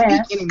on my don't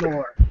ass. speak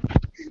anymore.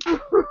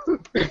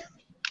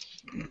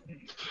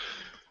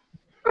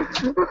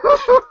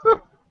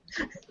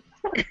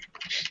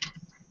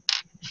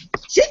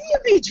 Shouldn't you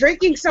be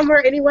drinking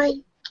somewhere anyway?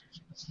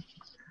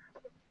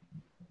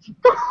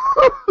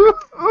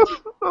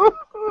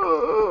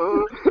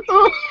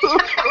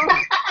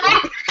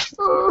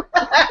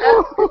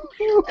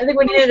 I think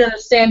we needed a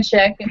stand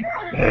check.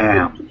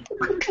 Damn.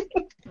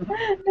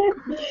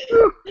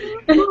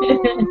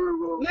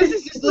 Liz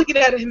is just looking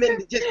at him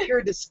in just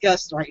pure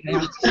disgust right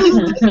now. She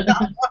does not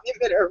want him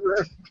in her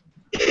room.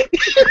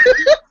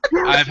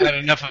 I've had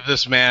enough of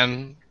this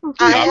man.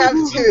 I have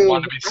too.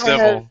 Want to be I have-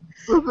 civil.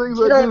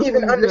 You don't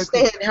even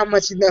understand how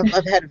much enough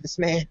I've had of this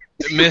man.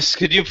 Miss,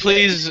 could you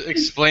please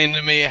explain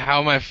to me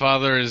how my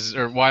father is,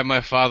 or why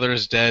my father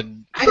is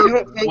dead? I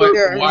don't think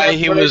there are Why enough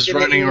he words was in the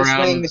running English around-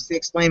 language to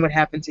explain what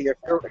happened to your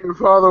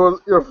father.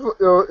 Your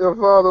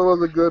father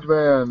was a good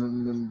man.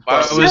 And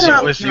Why Shut was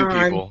up, it with you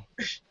John. people?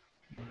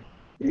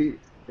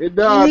 he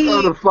died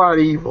trying to fight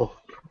evil.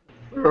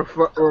 We're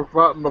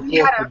fighting the We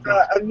had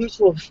force. a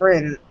mutual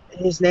friend.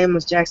 His name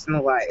was Jackson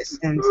Elias,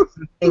 and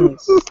some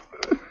things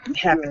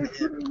happened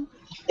to him.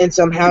 And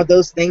somehow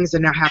those things are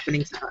now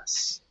happening to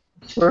us.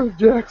 Where's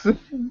Jackson?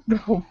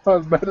 No, my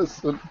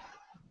medicine.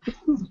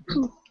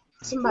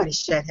 Somebody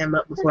shut him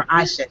up before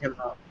I shut him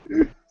up.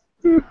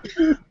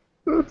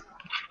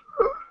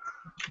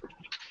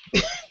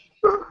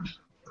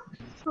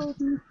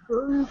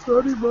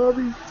 Sorry,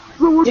 Bobby.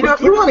 You know,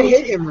 if you want to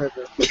hit him,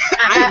 River,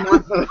 I'm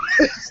not going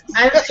to.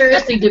 I'm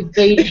seriously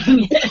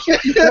debating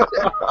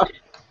it.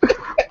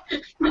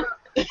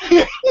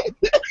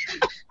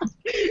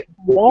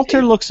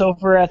 Walter looks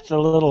over at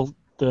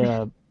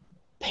the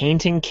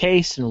painting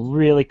case and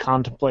really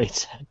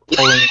contemplates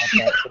pulling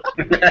out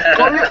that.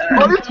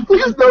 Audience,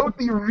 please note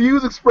the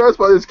views expressed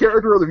by this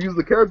character are the views of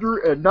the character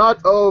and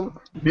not of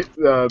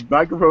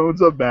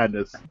Microphones of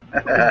Madness.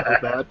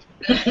 That.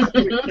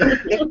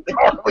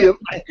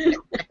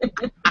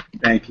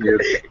 Thank you.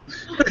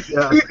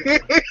 Yeah,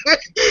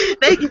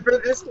 Thank you for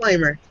the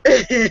disclaimer.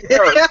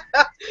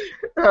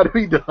 had to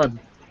be done.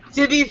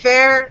 To be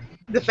fair,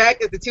 the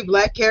fact that the two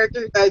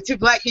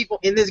black people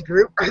in this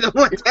group are the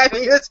ones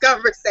having this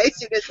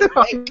conversation is the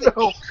Oh, thing.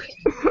 no.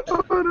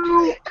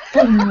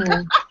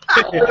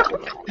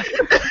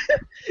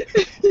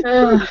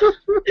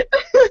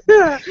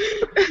 Uh,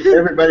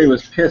 Everybody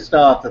was pissed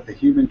off that the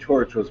Human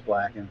Torch was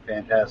black in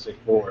Fantastic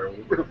Four.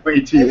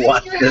 Wait till you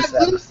watch this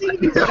episode.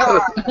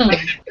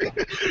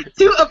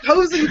 Two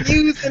opposing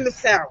views in the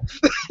South.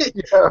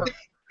 Yeah.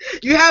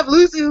 You have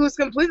Lucy, who's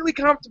completely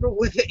comfortable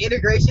with the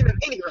integration of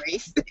any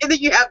race, and then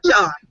you have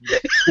John.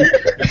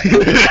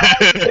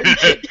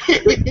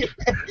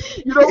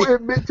 You don't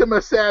admit to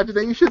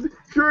miscegenation.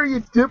 Sure,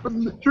 you dip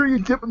in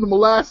the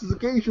molasses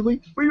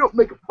occasionally, but you don't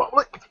make it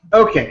public.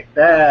 Okay,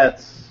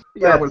 that's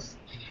getting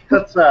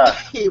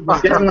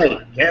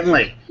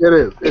late. It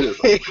is.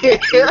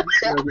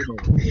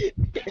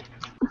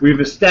 We've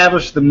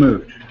established the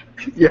mood.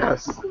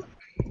 Yes.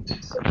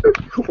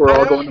 We're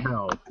all going to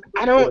hell.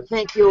 I don't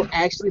think you'll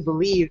actually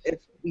believe if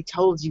we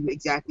told you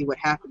exactly what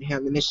happened to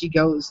him, and then she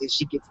goes and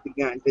she gets the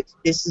gun. But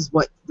this is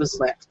what was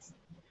left.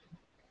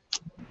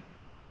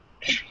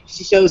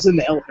 She shows him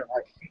the elephant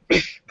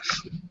rifle.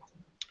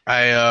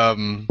 I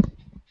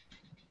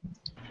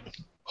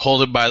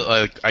hold it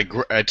by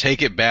I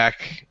take it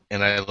back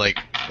and I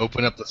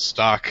open up the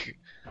stock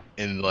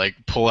and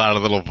pull out a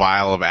little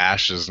vial of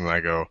ashes and I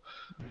go,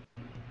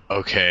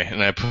 okay,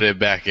 and I put it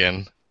back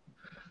in.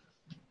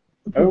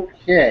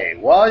 Okay,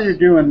 while you're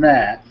doing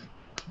that,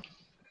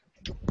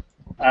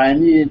 I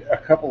need a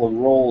couple of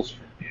rolls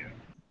from you.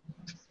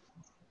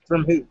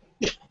 From who?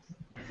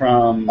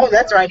 From Oh,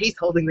 that's right. He's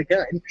holding the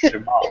gun.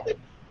 Jamal.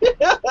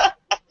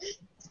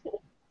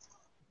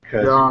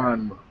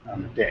 John.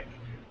 I'm a dick.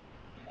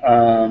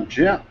 Not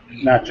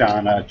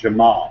John,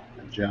 Jamal.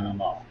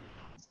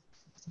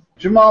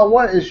 Jamal,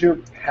 what is your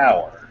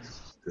power?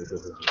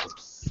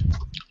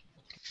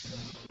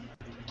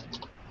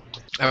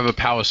 I have a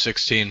power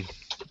 16.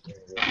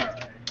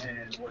 Alright,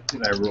 and what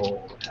did I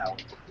roll? Power?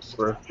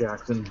 Breath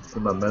Jackson,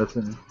 then my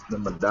medicine,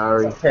 then my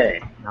diary.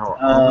 Okay.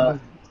 Now,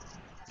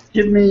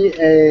 Give me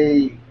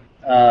a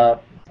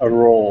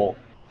roll.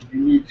 You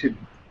need to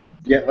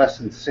get less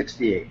than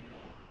 68.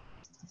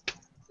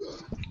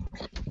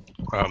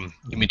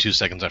 Give me 2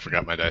 seconds. I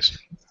forgot my dice.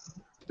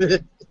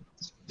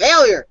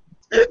 Failure.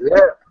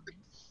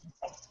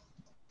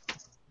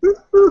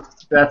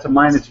 That's a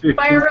minus 15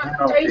 Fire up the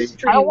penalty. dice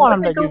tree. I don't want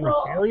him to Let me give go a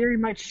roll. failure. He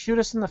might shoot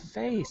us in the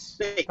face.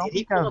 Wait, Don't did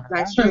he be pull up that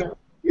dumb. string?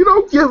 you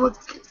don't give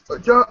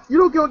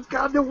a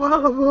goddamn one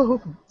of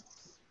them.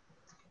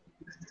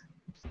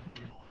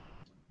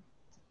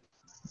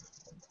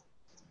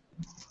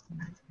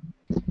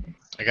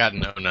 I got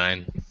an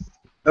 09.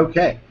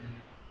 Okay.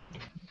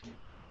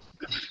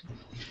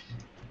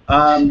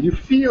 You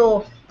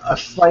feel a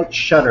slight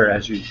shudder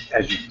as you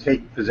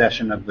take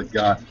possession of the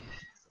gun.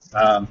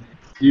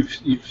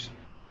 You've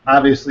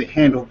obviously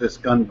handled this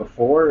gun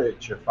before.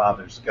 It's your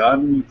father's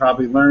gun. You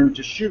probably learned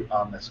to shoot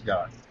on this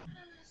gun.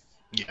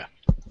 Yeah.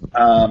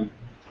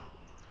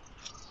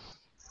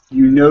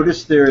 You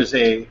notice there is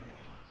a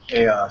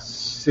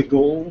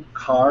sigil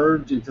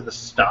carved into the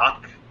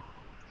stock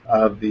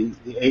of the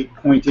 8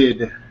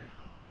 pointed,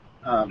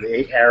 the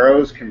 8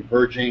 arrows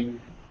converging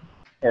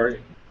or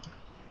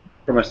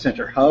from a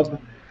center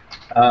hub.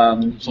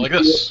 So like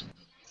this.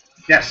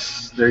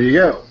 Yes, there you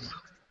go.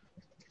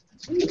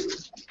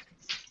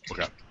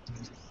 Okay.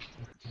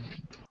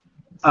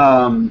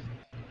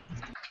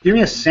 Give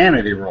me a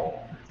sanity roll.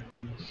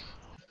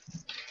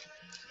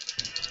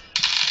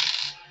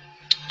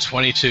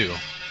 22.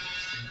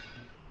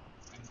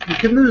 You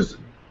can lose.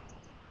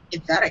 Is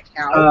that a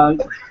cow?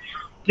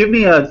 Give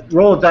me a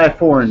roll of die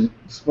 4 and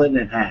split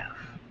it in half.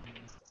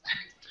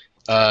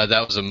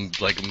 That was a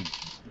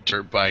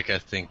dirt bike, I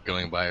think,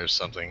 going by or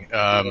something.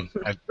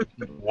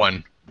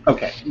 1.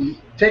 Okay.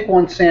 Take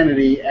 1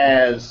 sanity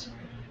as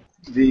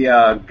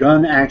the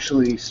gun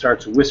actually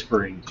starts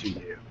whispering to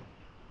you.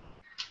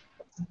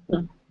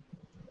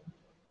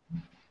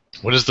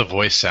 What does the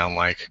voice sound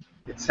like?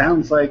 It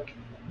sounds like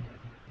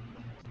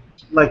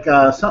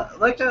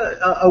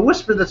a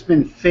whisper that's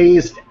been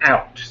phased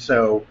out.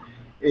 So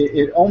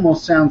it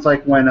almost sounds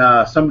like when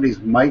somebody's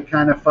mic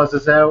kind of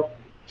fuzzes out.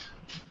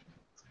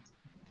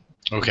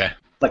 Okay.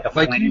 Like a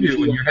Like you do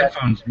when flangy your effect.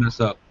 headphones mess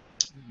up.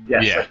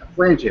 Yes, Yeah. like a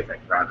flangy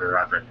effect.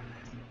 Roger.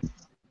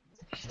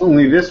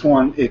 Only this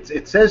one,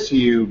 it says to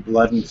you,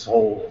 blood and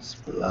souls,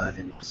 blood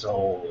and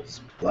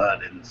souls,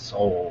 blood and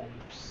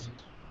souls.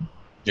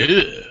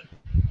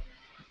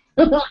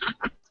 Ugh.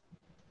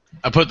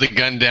 I put the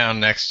gun down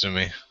next to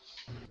me.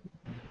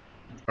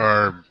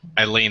 Or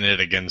I lean it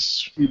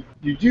against.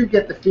 You do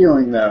get the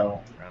feeling,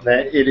 though,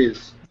 that it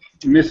is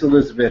Miss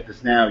Elizabeth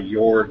is now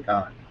your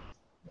gun.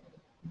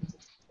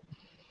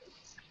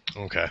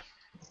 Okay.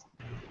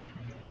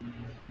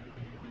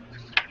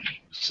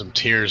 Some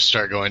tears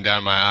start going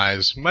down my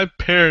eyes. My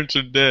parents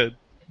are dead.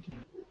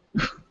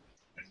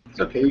 It's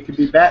okay, you could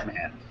be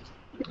Batman.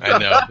 I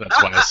know,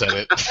 that's why I said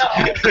it.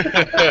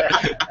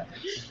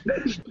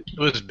 It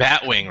was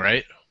Batwing,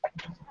 right?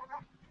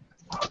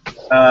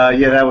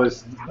 Yeah, that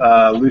was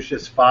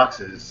Lucius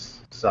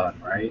Fox's son,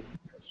 right?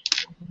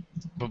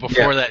 But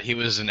before that, he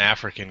was an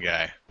African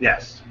guy.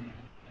 Yes.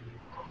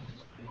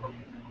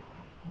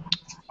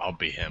 I'll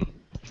be him.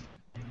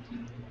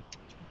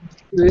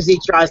 Lucy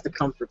tries to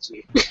comfort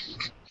you.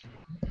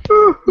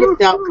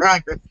 Without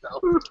crying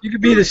herself. You could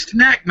be the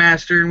snack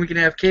master and we can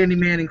have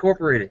Candyman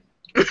Incorporated.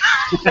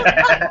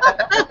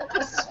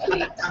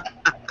 Sweet.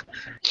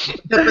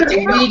 But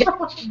the League,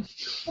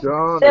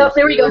 John.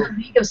 There we go. The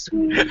League of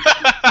Sweet.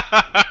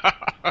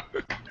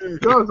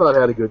 John's not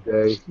had a good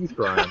day. He's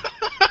crying.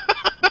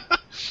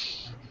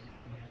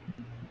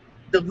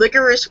 the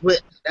Licorice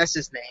Whip. That's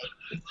his name.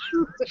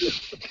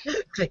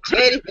 The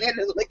Candyman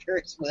and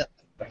Licorice Whip.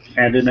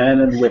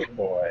 Candyman and Whip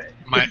Boy.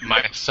 My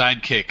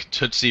sidekick,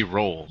 Tootsie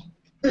Roll.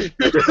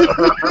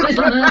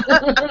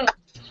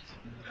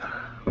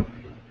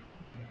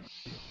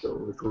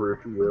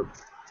 Licorice Whip.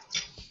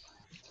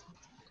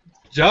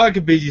 John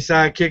could be your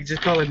sidekick.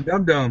 Just call him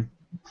Dum Dum.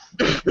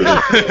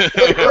 Yeah,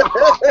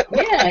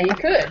 you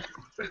could.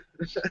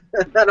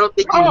 I don't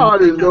think Oh,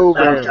 there's no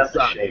John's man got the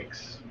inside.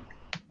 shakes.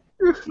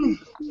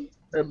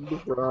 And the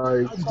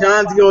fries.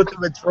 John's going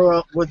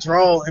through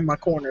withdrawal in my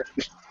corner.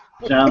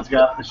 John's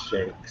got the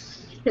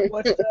shakes.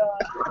 What,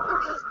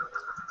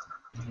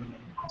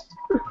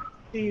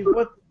 Steve,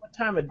 what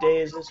time of day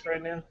is this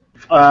right now?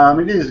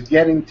 It is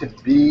getting to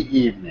be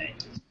evening,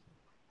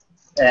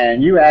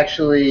 and you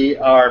actually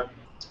are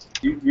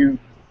you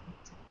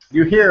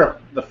hear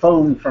the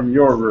phone from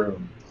your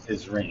room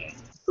is ringing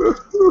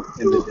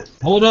in the distance.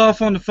 Hold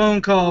off on the phone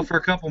call for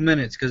a couple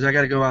minutes because I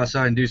got to go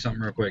outside and do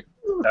something real quick.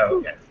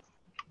 Okay.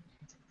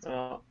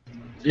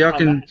 Y'all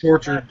can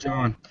torture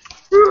John.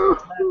 On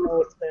that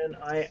note, then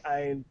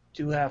I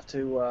do have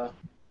to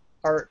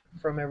part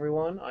from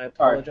everyone. I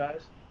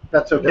apologize.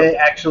 That's okay.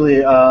 Actually,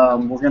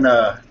 we're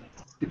gonna.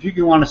 If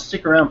you want to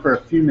stick around for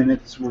a few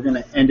minutes, we're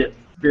gonna end it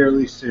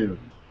fairly soon.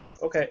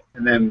 Okay.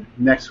 And then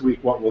next week,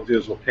 what we'll do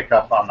is we'll pick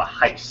up on the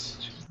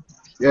heist.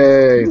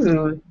 Yay.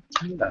 Fun.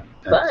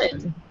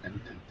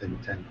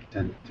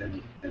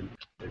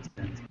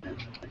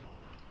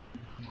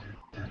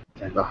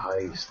 The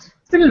heist.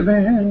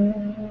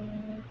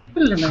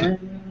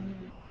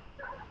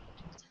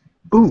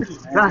 Ooh,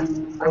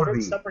 God, I would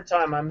be. Supper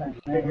time. I'm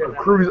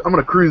Cruise. I'm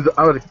gonna cruise.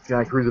 Can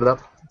I cruise it up?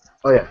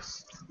 Oh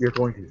yes, you're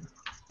going to.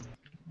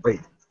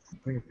 Wait, I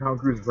think Town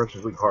Cruise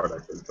versus League Hard.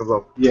 Actually, it comes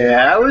up.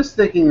 Yeah, I was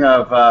thinking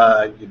of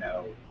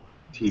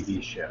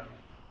TV show,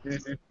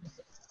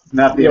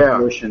 not the Yeah.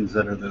 abortions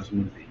that are those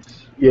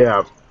movies.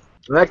 Yeah.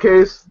 In that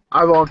case,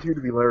 I volunteer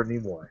to be Leonard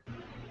Nimoy.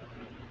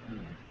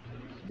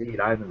 Indeed,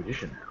 I am the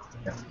magician now.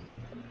 Yeah.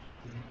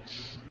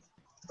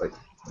 Like,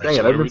 dang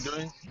it, What I've are we been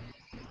doing?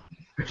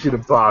 Mission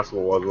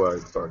Impossible was what I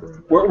started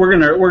doing. We're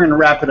gonna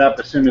wrap it up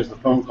as soon as the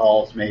phone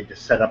call is made to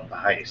set up the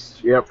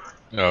heist. Yep.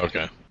 Oh,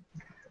 okay.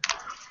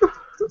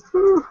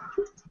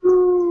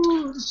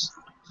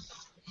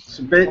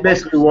 So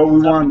basically, what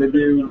we wanted to the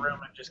do. room and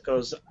just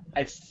goes,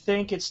 I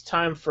think it's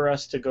time for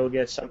us to go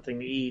get something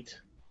to eat.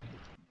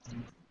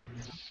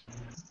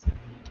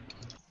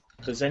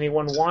 Does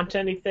anyone want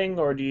anything,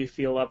 or do you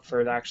feel up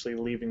for actually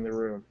leaving the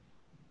room?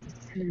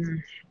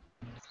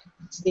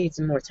 Just need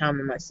some more time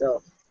to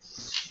myself.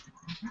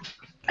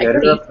 Get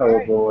it up,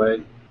 oh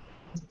boy.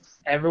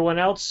 Everyone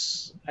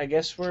else, I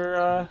guess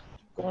we're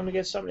going to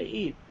get something to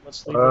eat.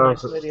 Let's leave the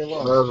nice lady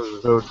alone. Life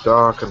is so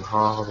dark and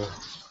horrible.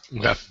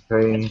 Yeah.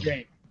 Pain.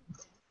 Okay.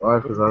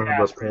 Life is nothing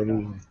but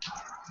pain.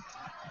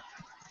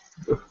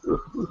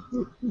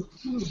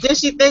 Then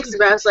she thinks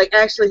about it. It's like,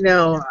 actually,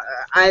 no,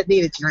 I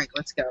need a drink.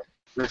 Let's go.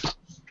 We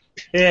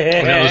got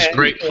this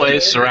great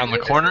place around the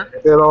corner.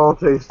 It all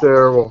tastes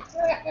terrible.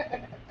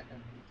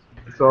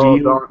 It's Do all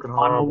you dark and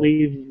want to horrible.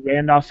 leave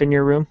Randolph in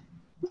your room?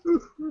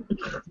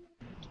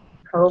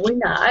 Probably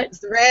not.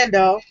 It's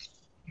Randolph.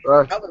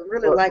 Right. I would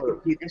really like if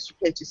you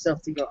extricate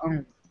yourself to your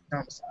own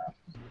domicile.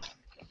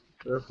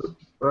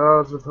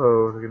 Well, I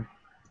suppose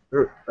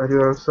I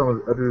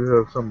do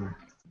have some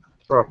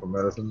proper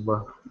medicine,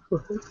 but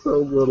so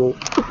little.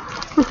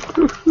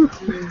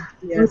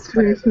 Yes,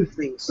 whatever,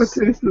 please. I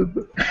tasted.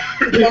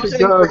 Don't say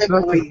God, whatever,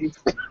 nothing. please.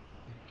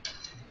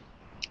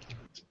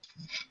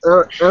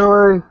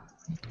 Anyway,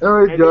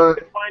 Maybe you John.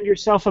 could find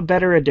yourself a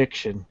better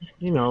addiction.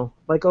 You know,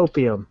 like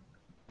opium.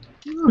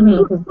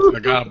 I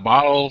got a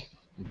bottle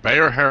of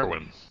Bayer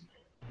heroin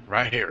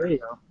right There here.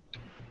 you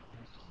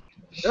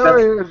go.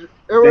 Anyway,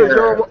 Bear,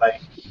 John.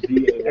 like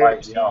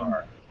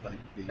B-A-Y-E-R. Like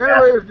the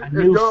Anyway, A if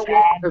new John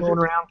fad going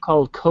around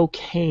called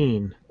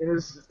cocaine. in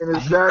his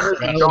sadness,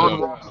 That's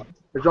John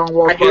I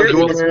walks by hear the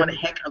it is doorman. one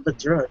heck of a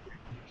drug.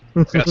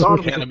 Got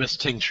some cannabis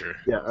tincture.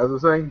 Yeah, as I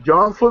was saying,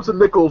 John flips a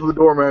nickel to the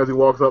doorman as he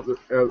walks out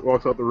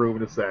the room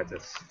in his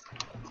sadness.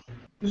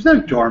 There's no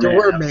doorman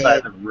Doorman.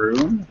 outside the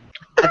room.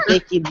 I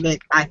think he meant.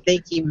 I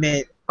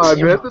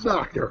met the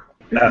doctor.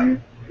 No.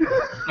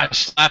 I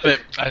slap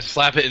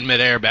it in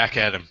midair back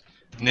at him.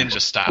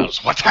 Ninja styles.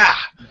 Wata!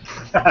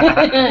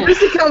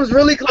 Lucy comes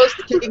really close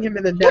to kicking him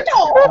in the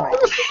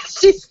nuts.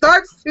 She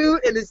starts to,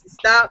 and then she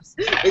stops,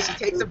 and she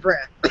takes a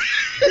breath.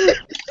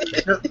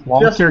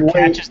 Walter wait.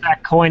 catches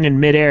that coin in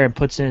midair and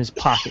puts it in his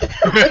pocket.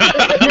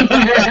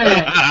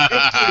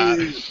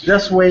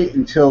 Just wait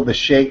until the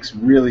shakes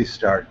really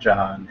start,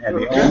 John, and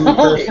the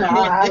only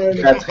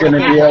person that's going to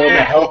be able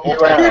to help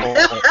you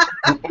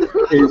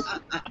out is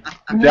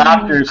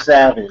Dr.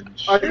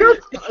 Savage I do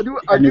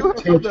and have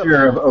his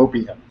tincture of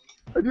opium.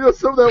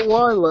 some of that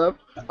wine left.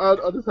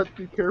 I'll just have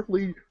to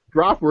carefully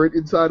drop it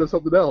inside of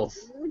something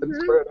else. and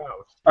spread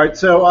out. All right,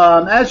 so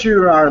as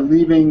you are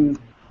leaving,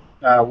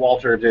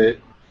 Walter,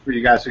 for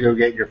you guys to go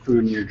get your food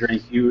and your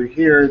drink, you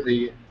hear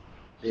the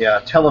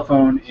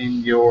telephone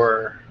in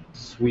your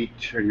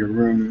suite or your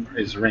room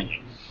is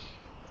ringing.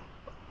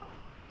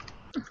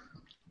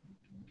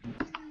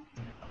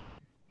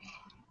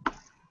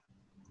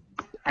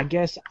 I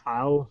guess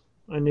I'll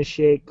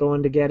initiate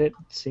going to get it,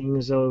 seeing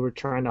as though we're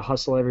trying to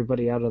hustle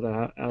everybody out of the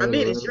out I of the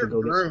mean, room it's your to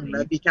go get room. something.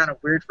 That'd be kind of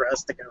weird for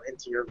us to go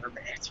into your room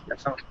and answer your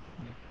phone.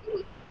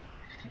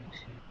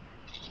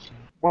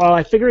 Well,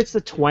 I figure it's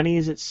the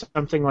 20s. It's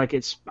something like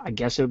I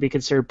guess it would be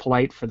considered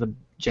polite for the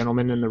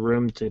gentleman in the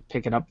room to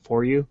pick it up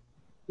for you.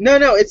 No,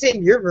 it's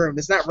in your room.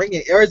 It's not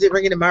ringing. Or is it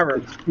ringing in my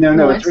room?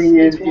 No, it's ringing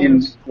it's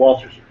in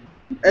Walter's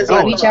room. That's Oh.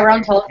 what I Reach thought. out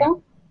on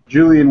telephone?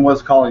 Julian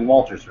was calling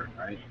Walter's room,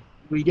 right?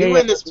 We Yeah, do yeah,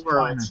 in this that's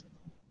world.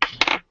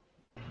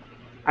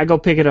 I go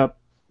pick it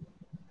up.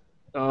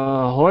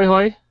 Hoy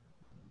hoy.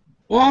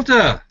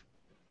 Walter!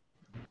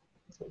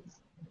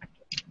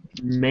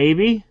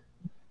 Maybe.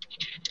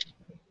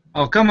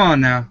 Oh, come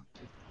on now.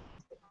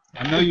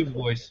 I know your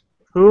voice.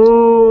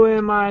 Who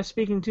am I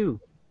speaking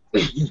to?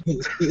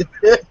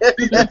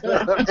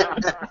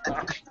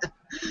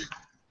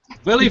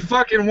 Willy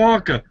fucking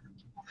Wonka.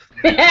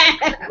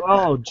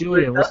 Oh,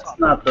 Julian. What's That's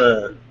not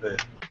the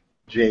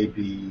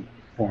JB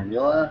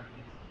formula.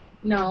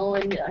 No,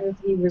 and I don't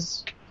think he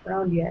was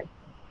around yet.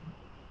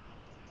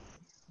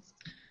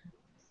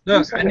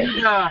 Look, I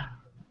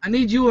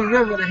need you and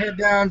River to head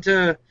down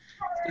to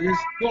this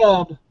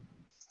club.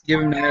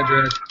 Give him the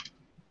address.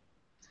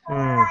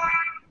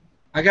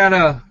 I got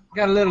a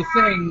little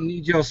thing.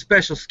 Need your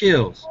special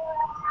skills.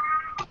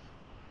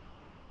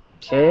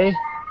 Okay.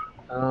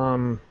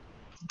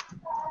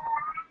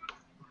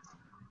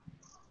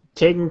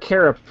 Taking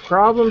care of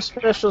problem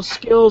special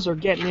skills or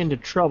getting into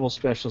trouble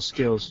special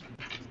skills?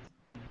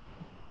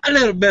 A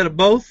little bit of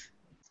both.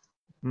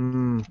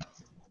 We're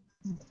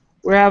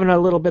having a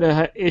little bit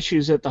of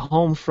issues at the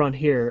home front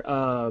here.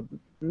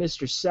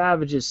 Mr.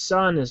 Savage's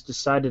son has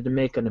decided to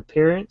make an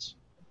appearance.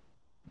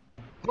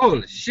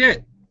 Holy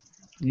shit.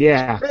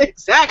 Yeah.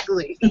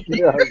 Exactly.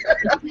 Yeah.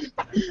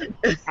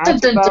 That's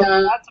Dun, dun,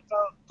 about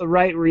dun. the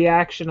right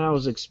reaction I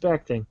was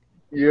expecting.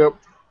 Yep.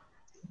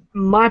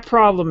 My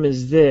problem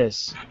is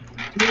this.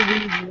 Do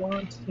we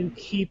want to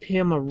keep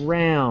him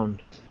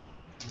around?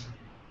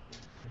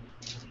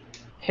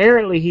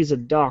 Apparently he's a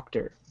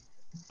doctor.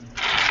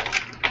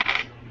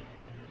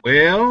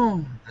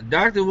 Well, a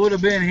doctor would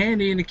have been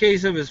handy in the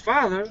case of his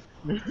father.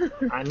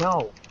 I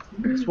know.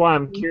 That's why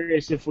I'm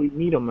curious if we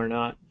need him or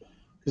not.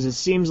 Because it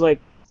seems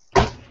like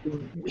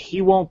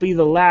he won't be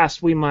the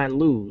last we might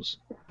lose.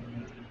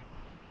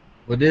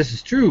 Well, this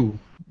is true.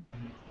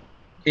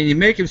 Can you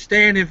make him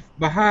stand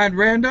behind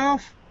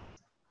Randolph?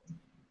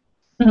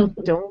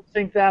 Don't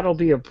think that'll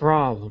be a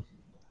problem.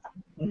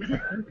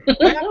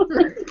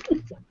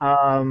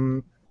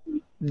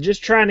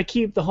 Just trying to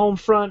keep the home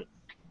front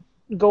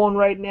going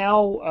right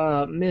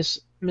now. Miss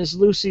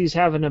Lucy's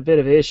having a bit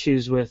of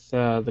issues with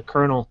the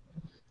Colonel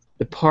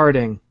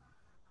departing.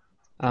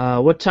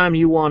 What time do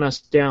you want us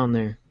down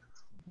there?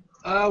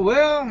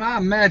 Well, I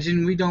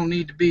imagine we don't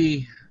need to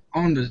be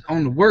on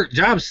the work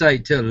job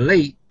site till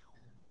late,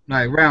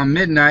 like around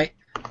midnight.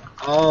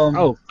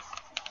 Oh,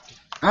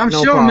 I'm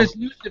no sure problem. Miss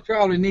Lucy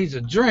probably needs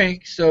a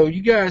drink, so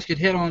you guys could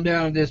head on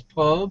down to this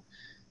pub,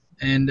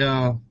 and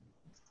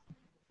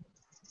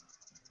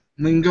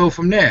we can go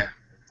from there.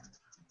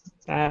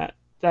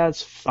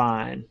 that's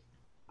fine.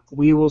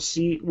 We'll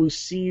see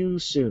you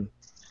soon.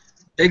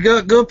 They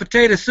got good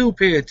potato soup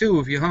here too,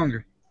 if you're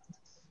hungry.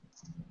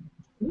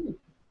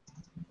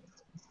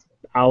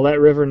 I'll let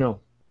River know.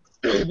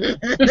 Really?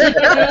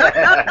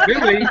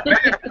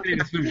 Bad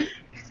potato soup.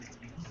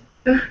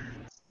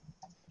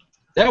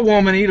 That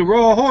woman eat a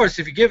raw horse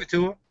if you give it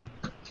to her.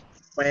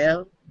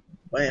 Well.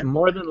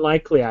 More than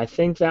likely, I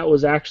think that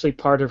was actually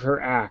part of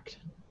her act.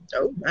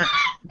 Oh, my.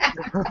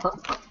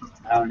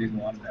 I don't even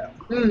want to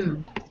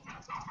know.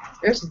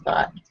 There's a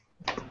thought.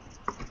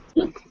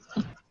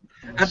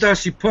 I thought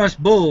she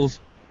punched bulls.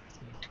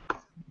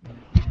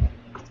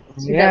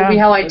 So that would be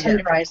how I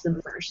tenderize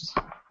them first.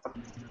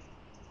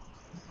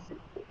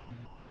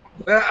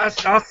 Well,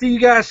 I'll see you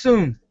guys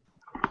soon.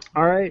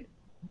 All right.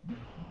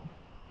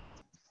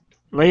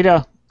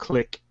 Later.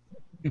 Click.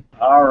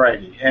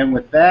 Alrighty, and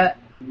with that,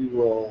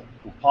 we'll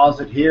pause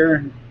it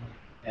here,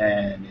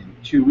 and in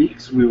 2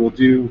 weeks we will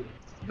do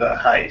the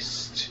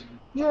heist.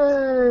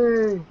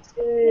 Yay!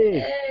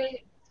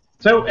 Hey.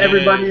 So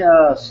everybody,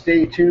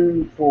 stay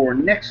tuned for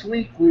next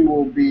week. We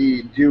will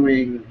be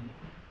doing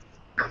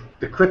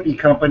the Clippy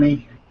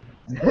Company.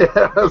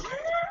 Yes.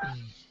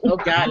 Oh,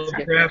 God.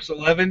 Skipper. Perhaps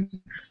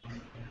 11.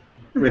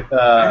 With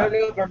I don't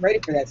know if I'm ready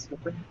for that,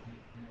 Skipper.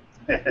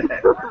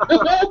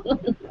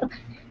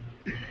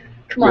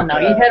 Come on now,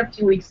 you had a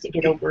few weeks to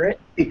get over it.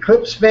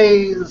 Eclipse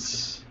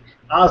Phase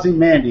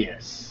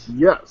Ozymandias.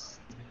 Yes.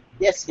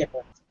 Yes,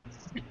 Skipper.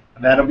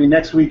 That'll be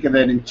next week, and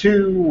then in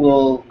 2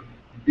 will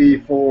be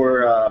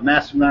for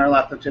Master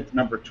Nyarlathotep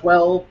number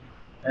 12.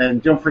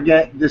 And don't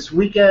forget, this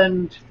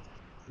weekend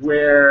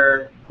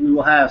where we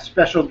will have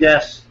special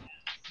guests.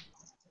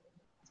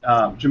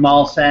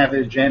 Jamal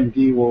Savage,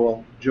 MD,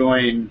 will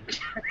join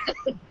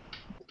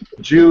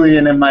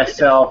Julian and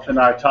myself in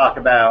our talk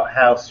about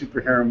how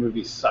superhero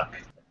movies suck.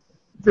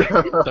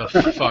 What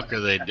the fuck are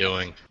they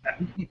doing?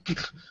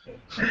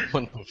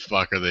 What the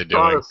fuck are they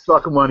Trying doing? to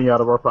suck money out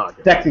of our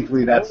pocket.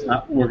 Technically, that's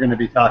not. We're going to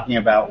be talking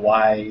about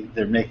why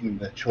they're making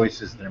the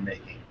choices they're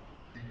making.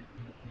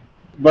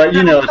 But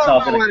you know, it's all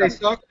going to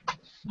come.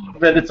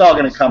 But it's all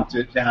going to come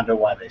down to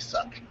why they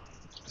suck.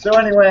 So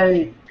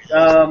anyway,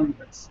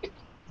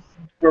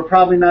 we're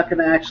probably not going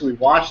to actually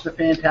watch the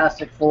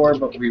Fantastic Four,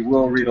 but we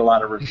will read a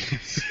lot of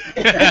reviews.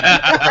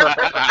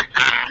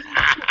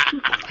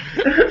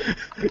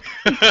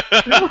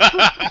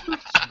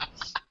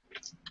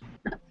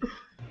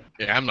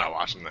 Yeah, I'm not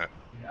watching that.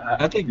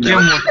 I think Jim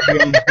wants to be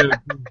on too.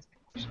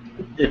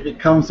 If it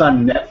comes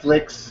on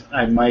Netflix,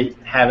 I might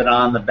have it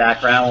on the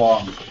background while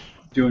I'm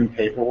doing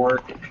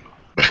paperwork.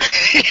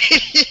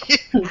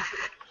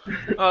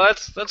 Oh,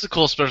 that's a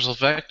cool special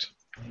effect.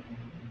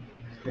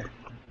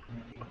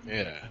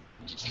 Yeah.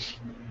 It's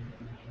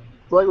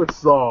like with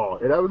Saw.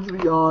 It happens to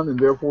be on, and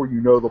therefore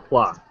you know the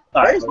plot.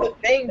 All right, Where's the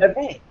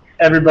thing?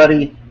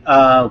 everybody,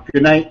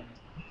 good night,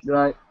 Good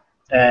night.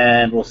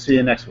 and we'll see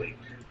you next week.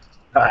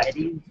 Bye.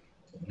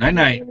 Night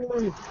night.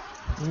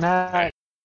 Night.